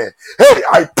mene. Hey,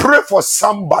 I pray for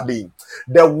somebody.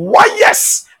 The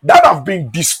wires that have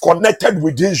been disconnected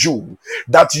within you,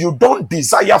 that you don't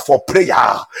desire for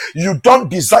prayer. You don't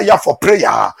desire for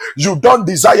prayer. You don't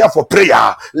desire for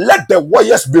prayer. Let the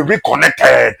wires be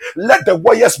reconnected. Let the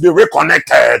wires be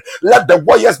reconnected. Let the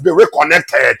wires be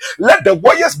reconnected. Let the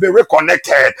wires be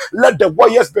reconnected. Let the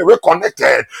wires be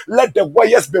reconnected. Let the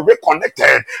wires be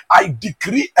reconnected. I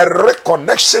decree a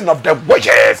reconnection of the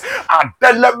wires.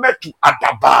 Adeleme to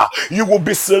Adaba. You will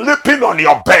be sleeping on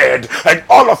your bed, and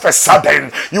all of a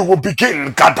sudden you will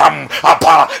begin gadam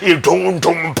apa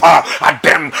idundumpa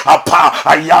adem apa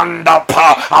ayanda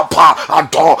pa apa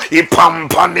ado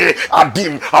ipampane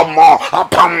adim amo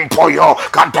apampoyo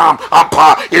gadam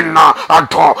apa ina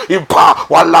ado ipa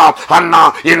wala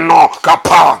hana ino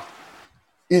kapa.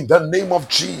 In the name of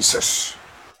Jesus.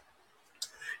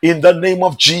 In the name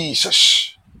of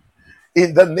Jesus.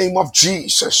 In the name of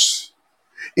Jesus.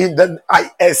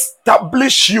 I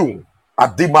establish you.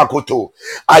 Adimakoto.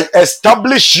 I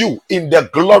establish you in the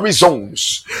glory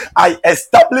zones. I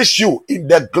establish you in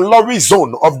the glory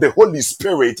zone of the Holy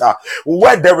Spirit,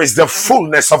 where there is the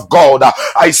fullness of God.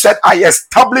 I said, I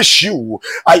establish you.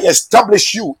 I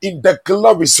establish you in the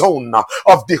glory zone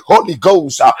of the Holy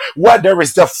Ghost, where there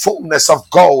is the fullness of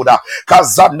God.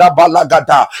 Kazana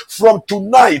balagada. From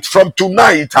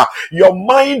tonight, your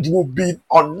mind will be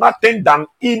on nothing than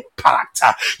impact.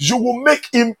 You will make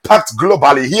impact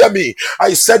globally. Hear me.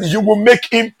 I said you will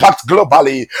make impact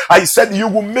globally. I said you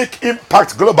will make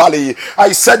impact globally.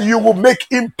 I said you will make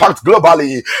impact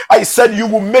globally. I said you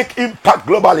will make impact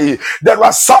globally. There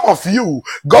are some of you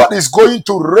God is going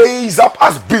to raise up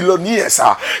as billionaires.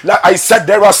 Like I said,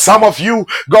 there are some of you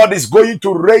God is going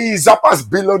to raise up as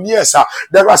billionaires.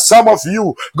 There are some of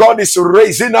you God is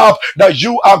raising up that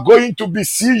you are going to be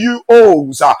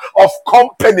CEOs of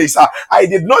companies. I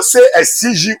did not say a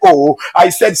CGO. I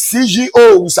said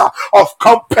CEOs of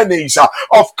companies,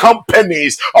 of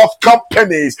companies, of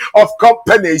companies, of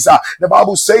companies. The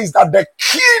Bible says that the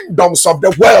kingdoms of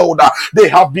the world, they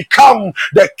have become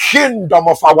the kingdom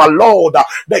of our Lord.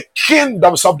 The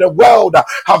kingdoms of the world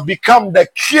have become the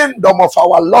kingdom of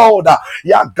our Lord.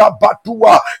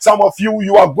 Yagabatua. Some of you,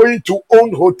 you are going to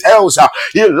own hotels.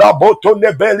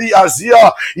 Ilabotonebeli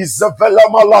Azia,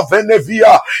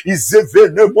 Izavelamalavenevia,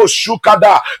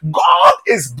 Izeveneboshukada. God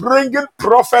is bringing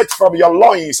prophets from your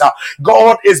loins.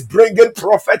 God is bringing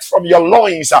prophets from your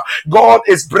loins. God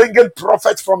is bringing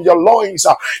prophets from your loins.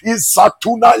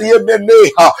 Isatuna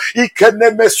yemeneha,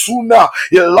 ikenemesuna,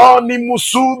 ilani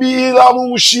musubi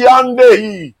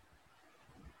ilamushiandehi.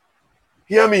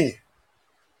 Hear me.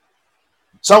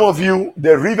 Some of you,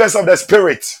 the rivers of the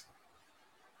Spirit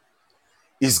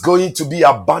is going to be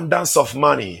abundance of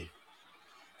money.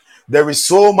 There is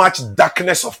so much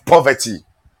darkness of poverty,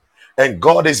 and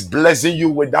God is blessing you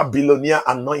with that billionaire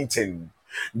anointing.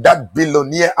 That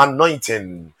billionaire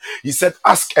anointing. He said,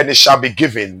 ask and it shall be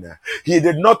given. He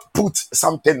did not put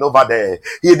something over there.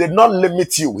 He did not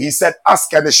limit you. He said,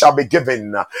 ask and it shall be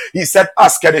given. He said,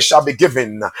 ask and it shall be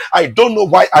given. I don't know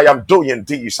why I am doing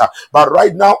this, but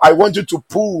right now I want you to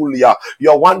pull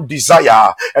your one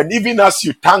desire. And even as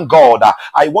you thank God,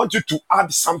 I want you to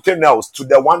add something else to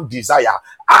the one desire.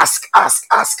 Ask.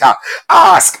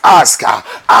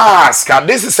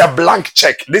 This is a blank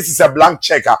check. This is a blank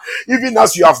check. Even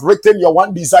as you have written your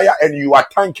one desire and you are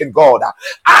thanking God,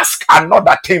 ask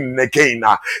another thing again.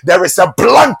 There is a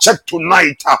blank check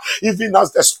tonight. Even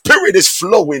as the Spirit is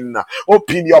flowing,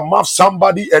 open your mouth,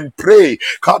 somebody, and pray.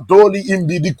 Kadoli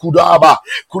imbidi kudaba,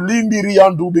 kulimbiri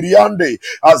andu biriande,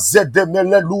 azede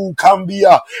melelu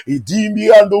kambia, idimbi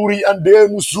anduri ande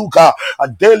musuka,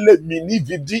 adele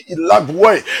minividi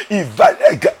ilagwe.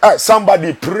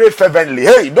 Somebody pray fervently.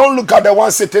 Hey, don't look at the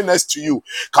one sitting next to you.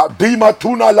 Kadima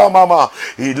tuna la mama,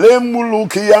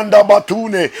 ilemuluki anda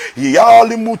batune,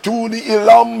 iyali mutuni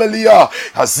ilamelia,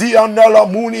 hazianda la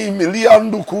muni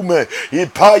miliandukume,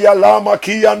 ipaya lama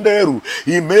kianderu,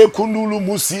 imekundulu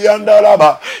musianda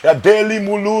raba, yadeli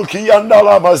muluki anda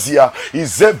la mazia,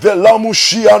 izevela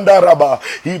mushi anda raba,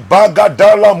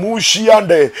 ibagadala mushi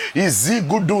ande,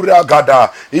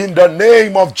 iziguduragada. In the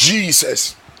name of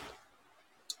Jesus.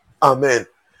 Amen.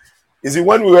 You see,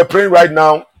 when we were praying right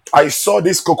now, I saw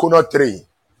this coconut tree.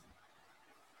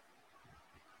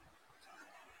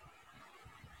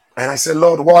 And I said,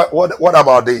 Lord, what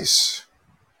about this?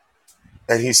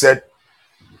 And he said,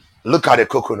 look at the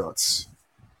coconuts.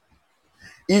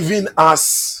 Even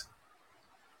as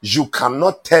you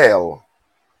cannot tell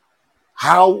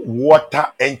how water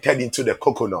entered into the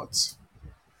coconuts,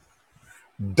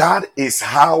 that is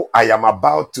how I am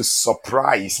about to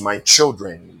surprise my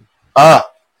children. I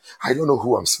don't know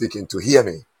who I'm speaking to. Hear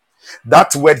me.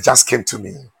 That word just came to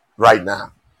me right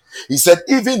now. He said,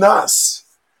 even as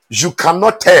you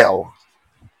cannot tell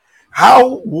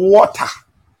how water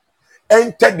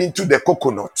entered into the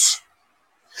coconut,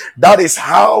 that is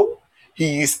how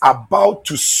he is about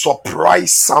to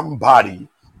surprise somebody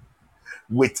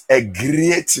with a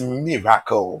great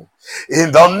miracle.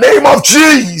 In the name of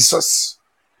Jesus.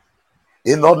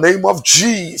 In the name of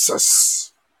Jesus.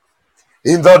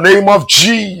 In the name of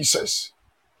Jesus.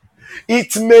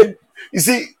 It may, you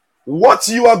see, what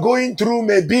you are going through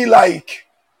may be like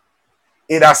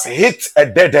it has hit a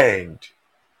dead end.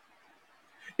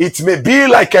 It may be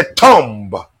like a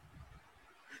tomb.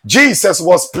 Jesus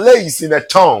was placed in a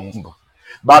tomb,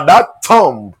 but that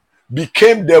tomb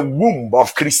became the womb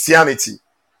of Christianity.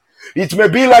 It may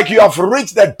be like you have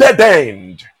reached the dead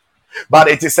end, but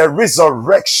it is a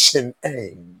resurrection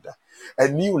end. A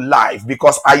new life,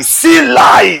 because I see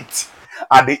light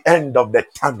at the end of the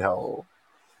tunnel.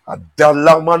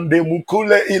 Adalamande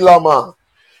mukule ilama,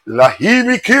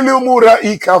 lahimi kilumura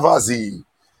ikavazi,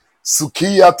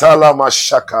 sukia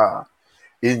talamashaka.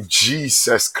 In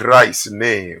Jesus Christ's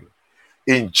name.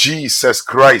 In Jesus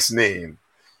Christ's name.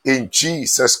 In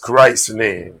Jesus Christ's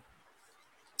name.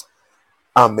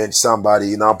 Amen.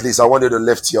 Somebody, now please, I want you to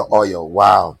lift your oil.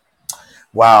 Wow.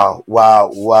 Wow.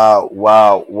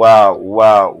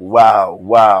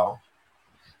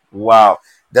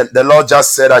 The Lord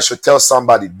just said I should tell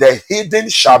somebody, the hidden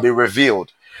shall be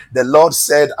revealed. The Lord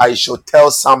said I should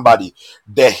tell somebody,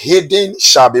 the hidden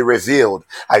shall be revealed.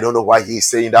 I don't know why he's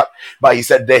saying that, but he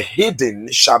said the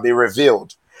hidden shall be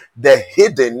revealed. The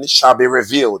hidden shall be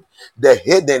revealed. The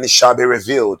hidden shall be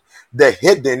revealed. The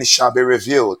hidden shall be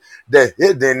revealed. The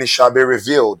hidden shall be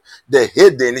revealed. The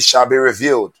hidden shall be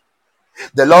revealed.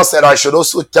 The Lord said I should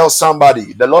also tell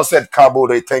somebody. The Lord said,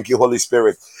 Kabode, thank you, Holy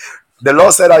Spirit. The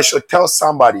Lord said I should tell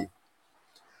somebody,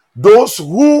 those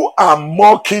who are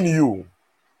mocking you,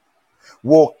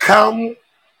 will come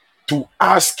to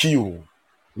ask you,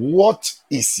 what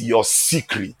is your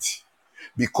secret?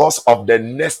 Because of the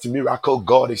next miracle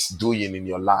God is doing in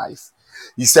your life.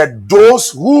 He said,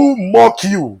 those who mock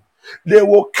you, they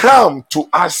will come to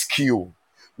ask you,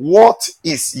 what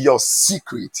is your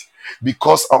secret?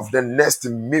 Because of the next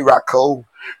miracle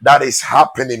that is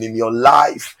happening in your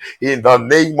life, in the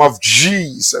name of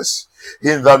Jesus.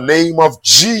 In the name of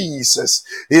Jesus,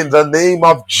 in the name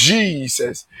of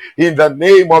Jesus, in the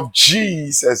name of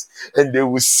Jesus. And they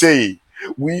will say,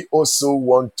 we also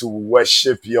want to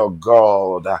worship your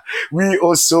God. We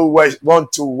also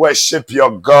want to worship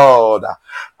your God.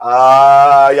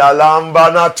 Yalamba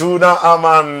natuna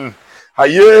aman.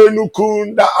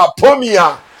 Hayenukunda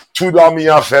apomia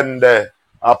tudamia fende.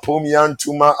 Apomian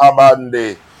tuma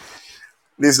abande.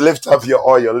 Please lift up your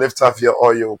oil. Lift up your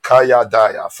oil. Kaya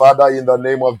daya. Father, in the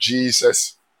name of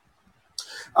Jesus,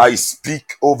 I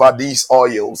speak over these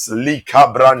oils.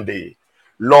 Lika brande.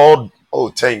 Lord, oh,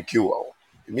 thank you.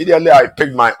 Immediately I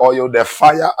picked my oil. The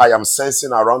fire I am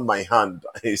sensing around my hand.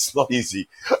 It's not easy.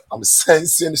 I'm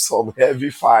sensing some heavy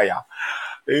fire.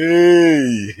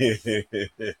 Hey.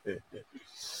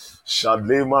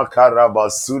 Shadlema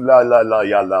karabasula la la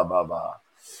ya la baba.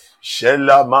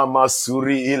 Shela mama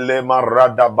suri ile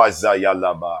marada bazaya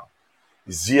laba.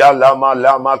 Zia lama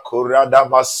lama kurada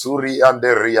masuri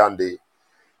ande riande.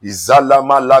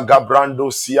 Izalama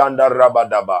lagabrando sianda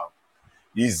rabadaba.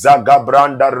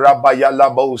 Izagabranda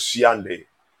rabayalaba usiande.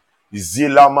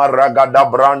 Izilama ragada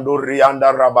brando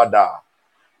rianda rabada.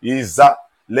 Iza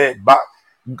le ba.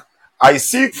 I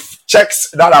see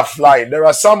checks that are flying. There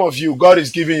are some of you, God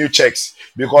is giving you checks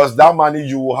because that money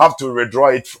you will have to withdraw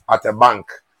it at a bank.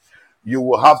 You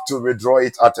will have to withdraw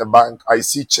it at a bank. I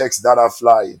see checks that are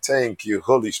flying. Thank you,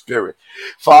 Holy Spirit.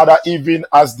 Father, even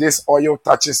as this oil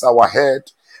touches our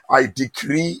head, I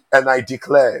decree and I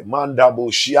declare, Mandabo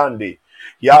Shiande,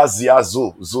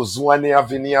 Yaziazo, Zozuane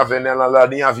Avinia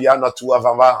Venelania Viana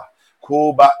Tuavava,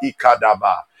 Koba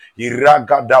Ikadaba.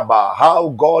 Iragadaba, how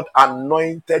God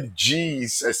anointed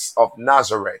Jesus of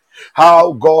Nazareth,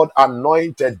 how God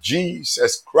anointed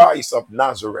Jesus Christ of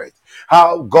Nazareth,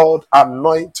 how God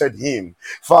anointed him.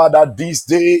 Father, this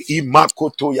day,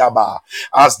 Imakotoyaba,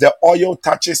 as the oil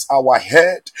touches our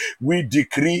head, we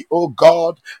decree, oh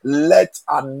God, let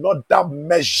another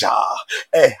measure,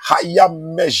 a higher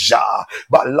measure,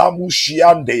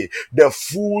 Balamushiande, the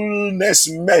fullness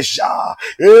measure,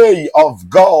 of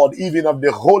God, even of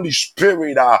the Holy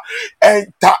Spirit,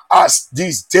 enter us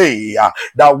this day,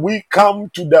 that we come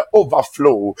to the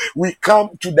overflow, we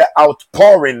come to the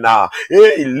outpouring, that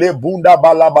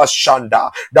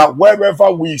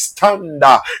wherever we stand,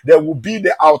 there will be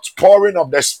the outpouring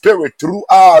of the Spirit through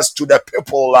us to the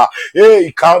people.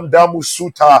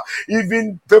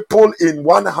 Even people in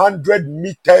 100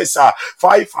 meters,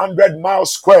 500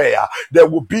 miles square, there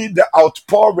will be the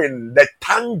outpouring, the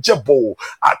tangible.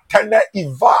 Atene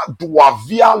iva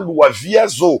duavia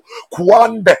luaviezo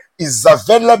kwande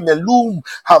izavela melum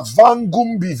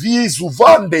havangum bivi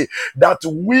zuvande, that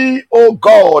we, oh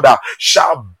God,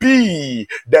 shall be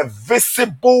the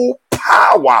visible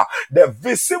power, that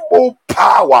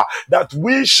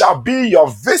we shall be your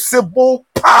visible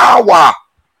power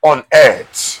on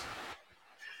earth,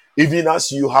 even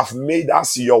as you have made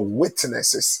us your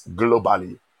witnesses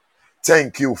globally.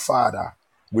 Thank you, Father.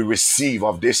 We receive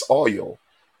of this oil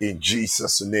in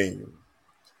Jesus' name.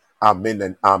 Amen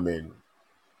and amen.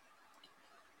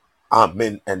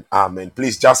 Amen and amen.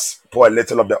 Please just pour a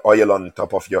little of the oil on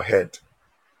top of your head.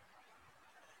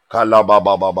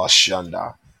 Kalabababa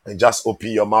shanda. And just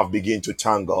open your mouth, begin to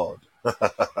thank God.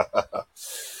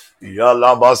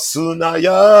 Yalabasuna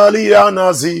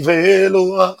yaliana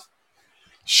zivelua.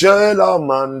 Shela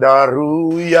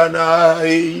mandaru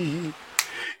yanai.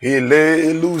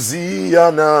 Ile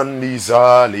luziana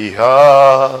nizaliha.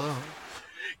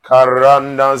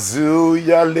 Karanda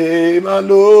zuya le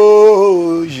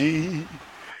maloji.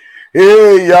 E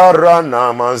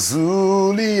yarana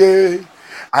mazulie.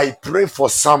 I pray for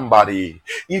somebody,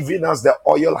 even as the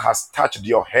oil has touched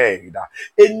your head,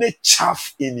 any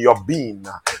chaff in your being,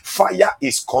 fire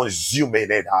is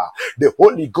consuming it. The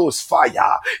Holy Ghost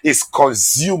fire is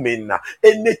consuming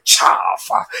any chaff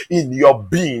in your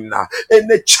being,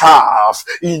 any chaff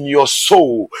in your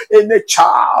soul, any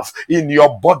chaff in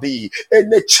your body,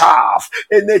 any chaff,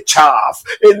 any chaff,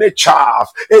 any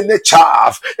chaff, any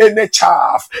chaff, any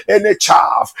chaff, any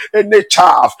chaff, any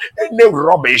chaff, any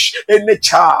rubbish, any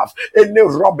chaff chaff, any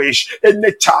rubbish,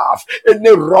 any chaff,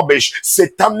 any rubbish,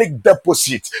 satanic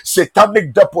deposit,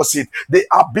 they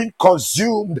are being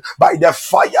consumed by the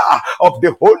fire of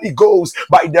the Holy Ghost,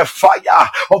 by the fire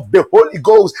of the Holy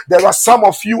Ghost. There are some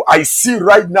of you I see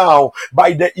right now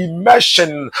by the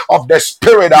immersion of the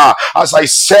Spirit. As I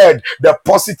said, the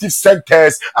positive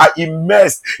centers are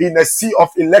immersed in a sea of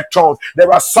electrons.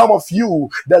 There are some of you,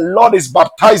 the Lord is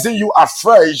baptizing you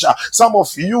afresh. Some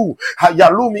of you,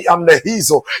 Hayalumi and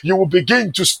Lehizo, you will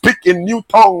begin to speak in new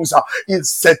tongues in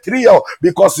Setrio,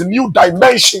 because new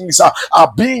dimensions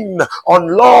are being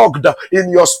unlocked in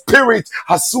your spirit.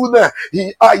 Hasuna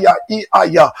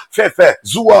aya fefe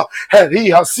zua heri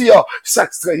hasia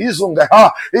sextre izunga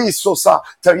ha isosa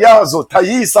tayazo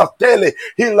tayisa tele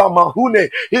hila mahune.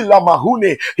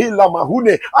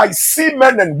 I see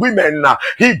men and women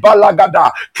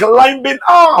hibalagada climbing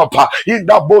up in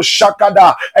the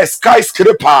boshakada a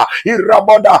skyscraper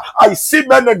irabada. I see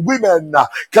men and women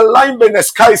climbing a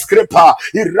skyscraper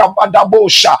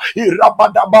irabadabosha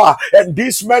irabadaba. And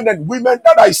these men and women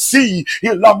that I see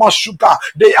ilamashuka,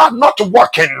 they are not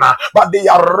walking but they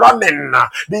are running.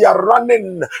 They are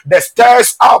running the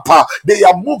stairs up. They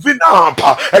are moving up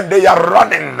and they are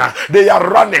running. They are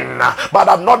running. But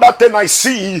another thing I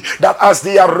see, that as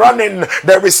they are running,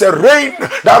 there is a rain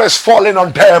that is falling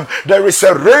on them. There is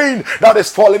a rain that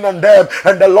is falling on them.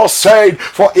 And the Lord said,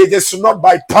 for it is not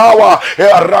by power,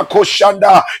 it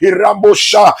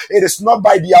is not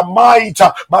by their might,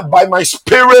 but by my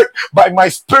spirit. By my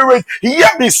spirit, hear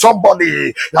me,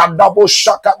 somebody.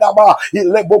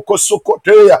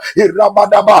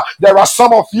 There are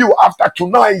some of you after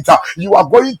tonight, you are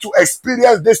going to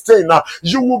experience this thing.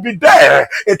 You will be there.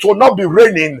 It will not be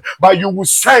raining, but you will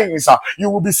sense, you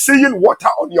will be seeing water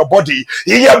on your body.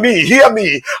 Hear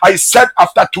me. I said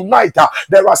after tonight,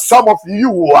 there are some of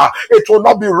you, it will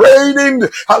not be raining.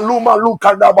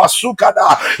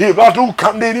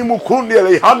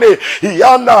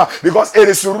 Because it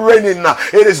is raining.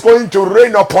 It is going to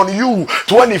rain upon you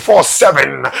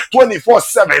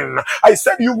 24/7. I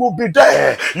said you will be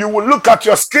there. You will look at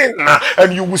your skin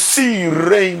and you will see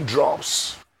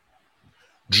raindrops,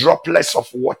 droplets of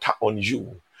water on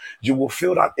you. You will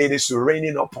feel that it is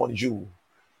raining upon you,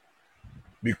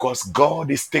 because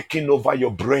God is taking over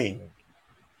your brain.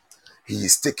 He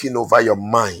is taking over your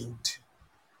mind.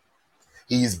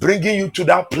 He is bringing you to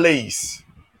that place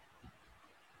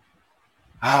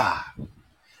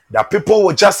that people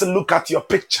will just look at your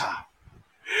picture.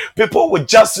 People will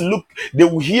just look, they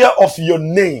will hear of your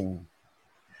name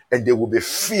and they will be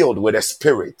filled with the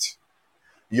Spirit.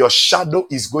 Your shadow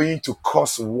is going to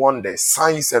cause wonders,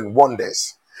 signs and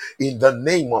wonders in the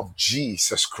name of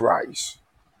Jesus Christ.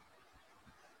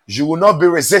 You will not be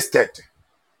resisted.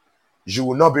 You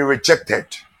will not be rejected.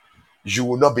 You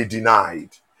will not be denied.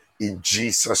 In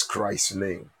Jesus Christ's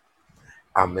name.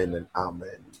 Amen and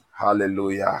amen.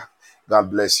 Hallelujah.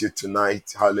 God bless you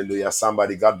tonight. Hallelujah.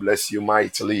 Somebody, God bless you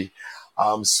mightily.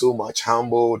 I'm so much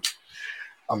humbled.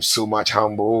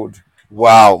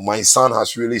 Wow, my son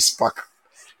has really sparked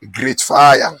a great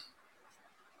fire.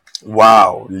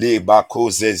 Wow.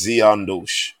 Lebako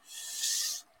zeziandosh.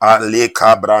 Ale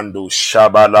kabrando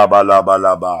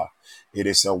shabalabalabalaba. It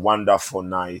is a wonderful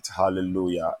night.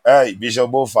 Hallelujah. Hey,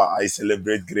 Bishop Bofa, I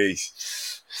celebrate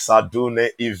grace.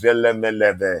 Sadune Ivele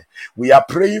Meleve. We are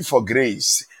praying for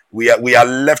grace. We are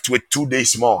left with 2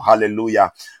 days more.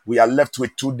 Hallelujah. We are left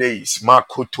with 2 days.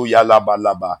 Makutu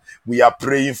yalabalaba. We are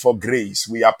praying for grace.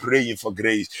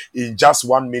 In just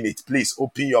 1 minute, please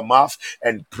open your mouth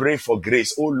and pray for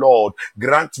grace. Oh Lord,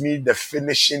 grant me the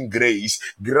finishing grace.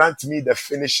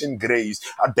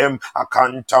 Adem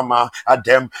akantama.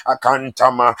 Adem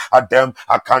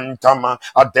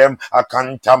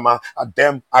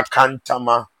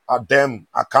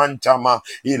akantama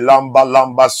ilamba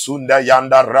lamba sunda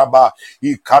yanda raba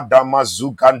ikadama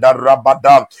zuganda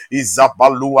rabada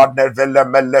izabalua nevele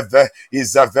meleve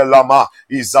izavelama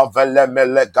izavele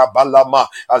mele gabalama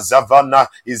azavana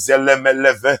izele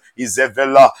meleve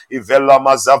izevela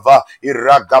ivelama zava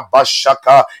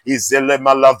iragabashaka izele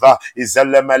malava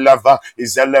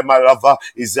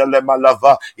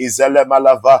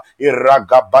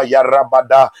iragabaya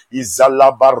rabada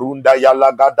izala barunda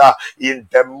yalagada. In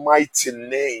the mighty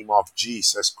name of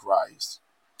Jesus Christ.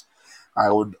 I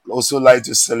would also like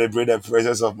to celebrate the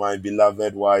presence of my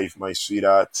beloved wife, my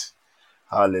sweetheart.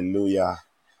 Hallelujah.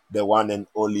 The one and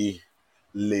only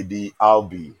Lady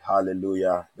Albie.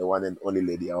 Hallelujah. The one and only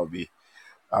Lady Albie.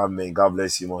 Amen. God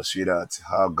bless you, my sweetheart.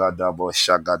 Hagadabo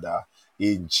Shagada.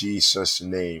 In Jesus'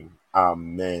 name.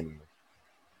 Amen.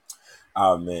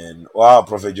 Amen. Wow,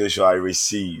 Prophet Joshua, I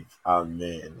receive.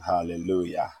 Amen.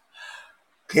 Hallelujah.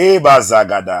 Keba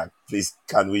Zagada. Please,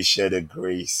 can we share the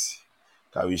grace?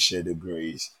 Can we share the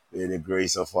grace? May the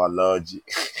grace of our Lord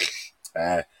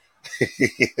uh,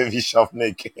 Bishop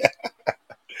Nick.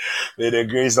 May the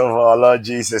grace of our Lord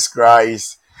Jesus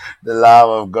Christ, the love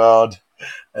of God,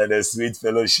 and the sweet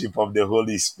fellowship of the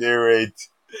Holy Spirit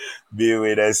be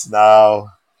with us now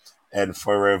and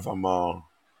forevermore.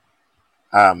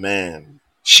 Amen.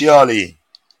 Surely,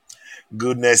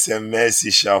 goodness and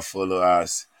mercy shall follow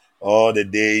us all the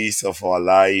days of our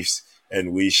lives,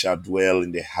 and we shall dwell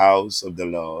in the house of the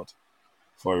Lord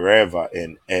forever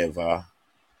and ever.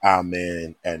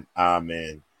 Amen and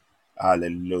amen.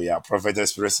 Hallelujah.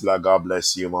 Prophetess Priscilla, God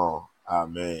bless you more.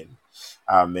 Amen.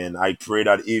 Amen. I pray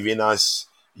that even as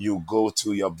you go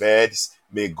to your beds,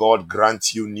 may God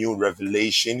grant you new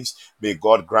revelations. May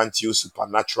God grant you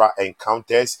supernatural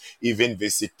encounters, even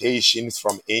visitations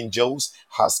from angels.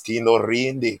 Haskino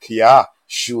rinde kia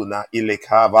shuna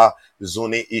ilekava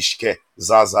zune ishke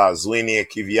zaza zwini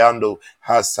kiviando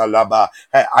hasalaba.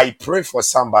 I pray for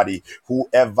somebody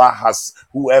whoever has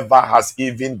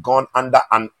even gone under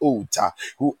an altar,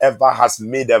 whoever has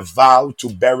made a vow to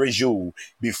bury you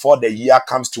before the year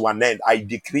comes to an end. I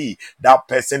decree that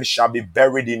person shall be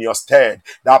buried in your stead.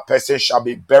 That person shall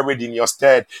be buried in your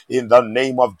stead in the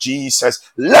name of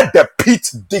Jesus. Let the pit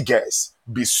diggers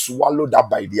be swallowed up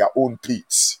by their own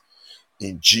pits.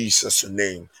 In Jesus'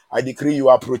 name, I decree you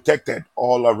are protected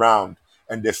all around,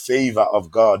 and the favor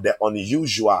of God, the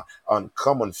unusual,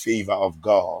 uncommon favor of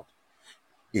God,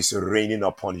 is raining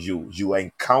upon you. You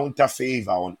encounter favor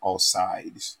on all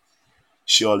sides.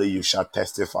 Surely you shall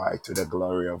testify to the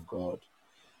glory of God.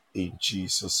 In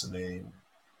Jesus' name.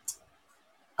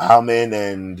 Amen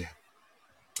and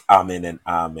amen and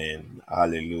amen.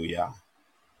 Hallelujah.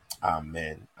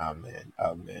 Amen. Amen.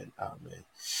 Amen. Amen.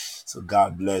 So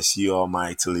God bless you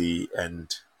almightily,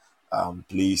 and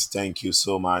please, thank you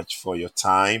so much for your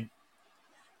time.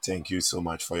 Thank you so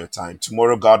much for your time.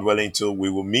 Tomorrow, God willing, we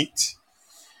will meet.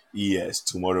 Yes,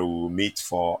 tomorrow we will meet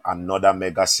for another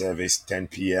mega service, 10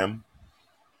 p.m.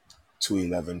 to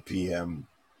 11 p.m.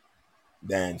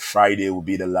 Then Friday will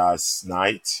be the last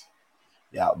night.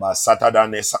 Yeah, but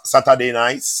Saturday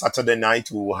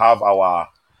night we will have our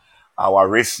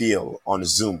refill on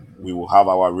Zoom. We will have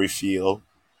our refill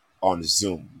on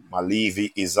Zoom.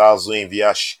 Malivi Izazwin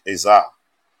Viash Iza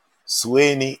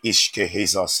Sweni Ishke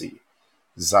Hezasi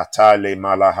Zatale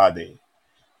Malahade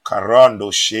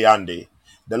Karando Sheande.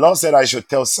 The Lord said I should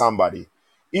tell somebody,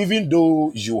 even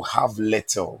though you have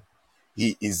little,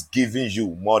 He is giving you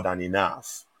more than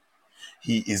enough.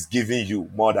 He is giving you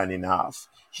more than enough.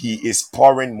 He is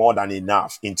pouring more than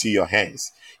enough into your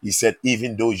hands. He said,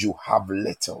 even though you have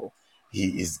little,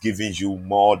 He is giving you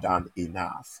more than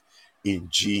enough. In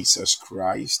Jesus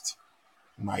Christ's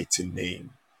mighty name.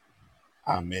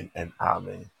 Amen and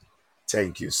amen.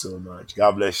 Thank you so much.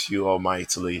 God bless you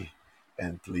almightily.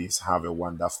 And please have a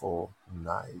wonderful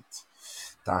night.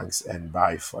 Thanks and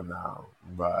bye for now.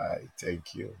 Bye.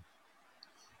 Thank you.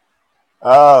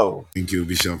 Oh. Thank you,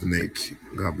 Bishop Nick.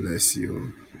 God bless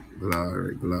you.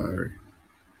 Glory, glory.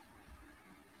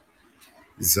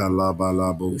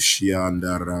 Zalabalabo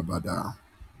shianda rabada.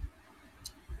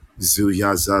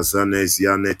 Zuya zazanes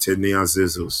yanetenia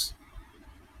zezus.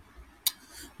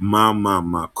 Mama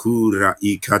makura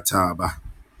ikataba.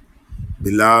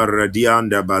 Bilara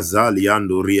dianda bazali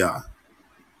andoria.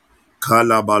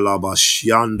 Kalabalaba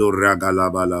shiando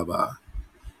ragalabalaba.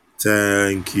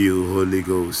 Thank you, Holy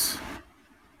Ghost.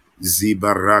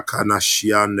 Zibaraka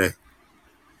nashiande.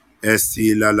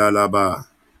 Esti la la la ba.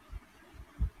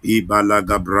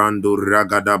 Ibalaga brando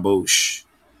ragadabosh.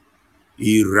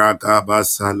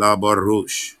 Iragabasa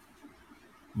labarosh.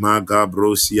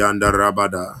 Magabrosianda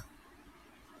rabada.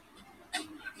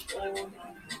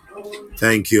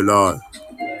 Thank you, Lord.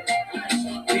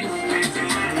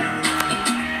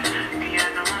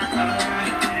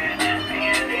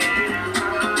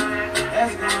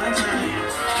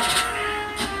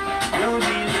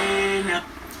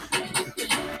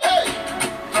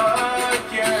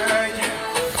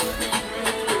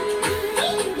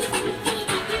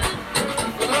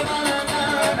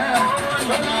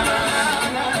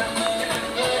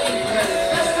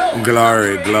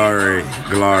 Glory, glory,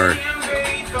 glory.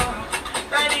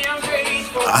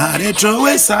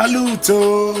 Aretrowe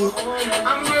saluto.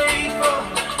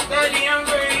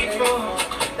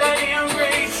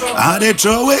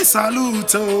 Aretrowe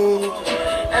saluto.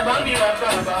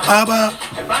 Abba,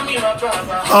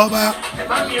 Abba.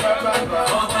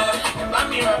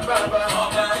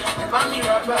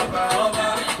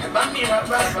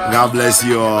 God bless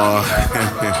you all.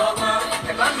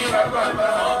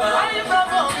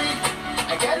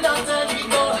 I cannot let you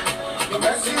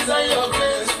go.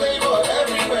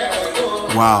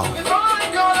 Wow.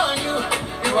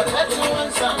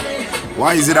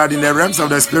 Why is it that in the realms of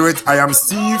the spirit I am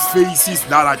seeing faces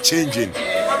that are changing?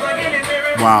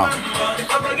 Wow.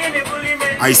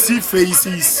 I see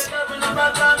faces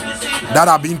that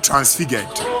are being transfigured.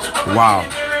 Wow.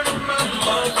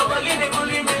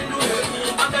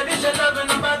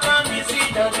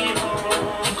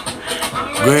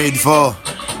 Grateful,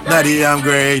 Daddy, I'm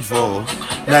grateful.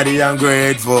 Daddy, I'm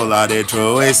grateful. I dey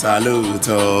throw a salute.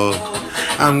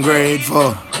 I'm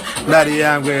grateful. Daddy,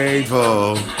 I'm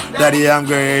grateful. Daddy, I'm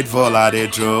grateful. I dey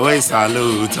throw a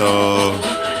salute.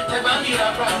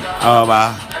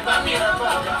 Oba,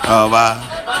 Oba,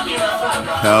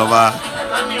 Oba,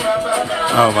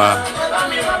 Oba.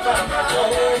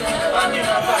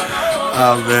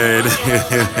 Amen.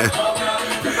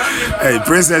 Hey,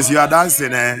 princess, you are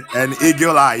dancing, eh? And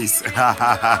eagle eyes.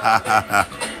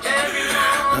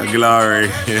 Glory.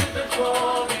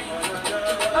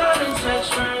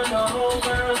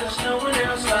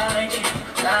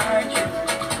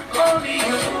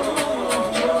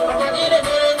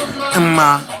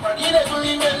 Ma,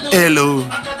 hello.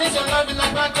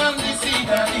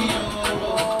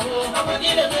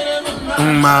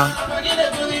 Ma,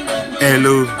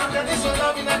 hello.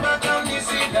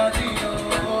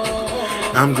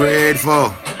 I'm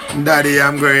grateful, Daddy,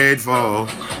 I'm grateful.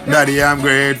 Daddy, I'm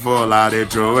grateful. I dey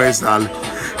throw a sal.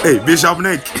 Hey, Bishop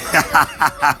Nick.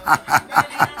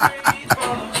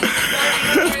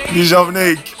 Bishop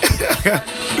Nick.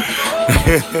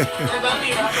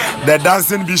 The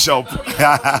dancing bishop.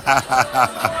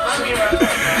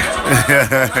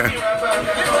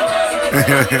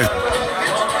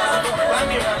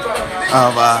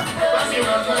 Ava.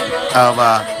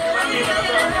 Ava.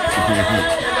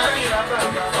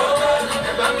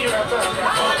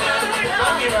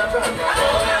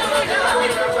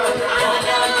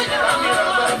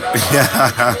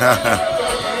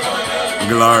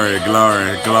 Glory,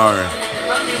 glory, glory.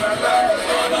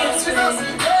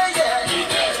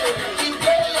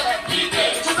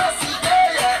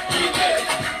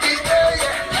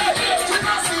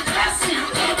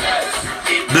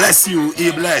 Bless you,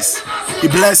 he bless. He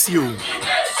bless you.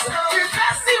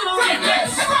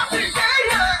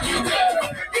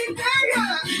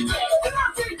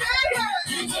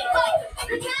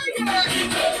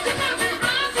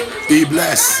 He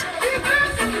bless.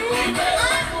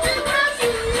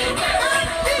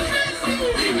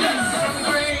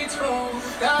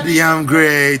 Daddy, I'm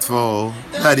grateful.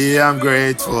 Daddy, I'm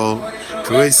grateful.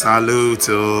 Praise salute.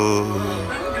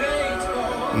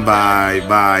 Bye,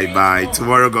 bye, bye.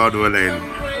 Tomorrow, God willing.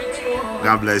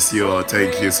 God bless you all.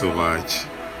 Thank you so much.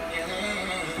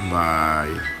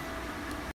 Bye.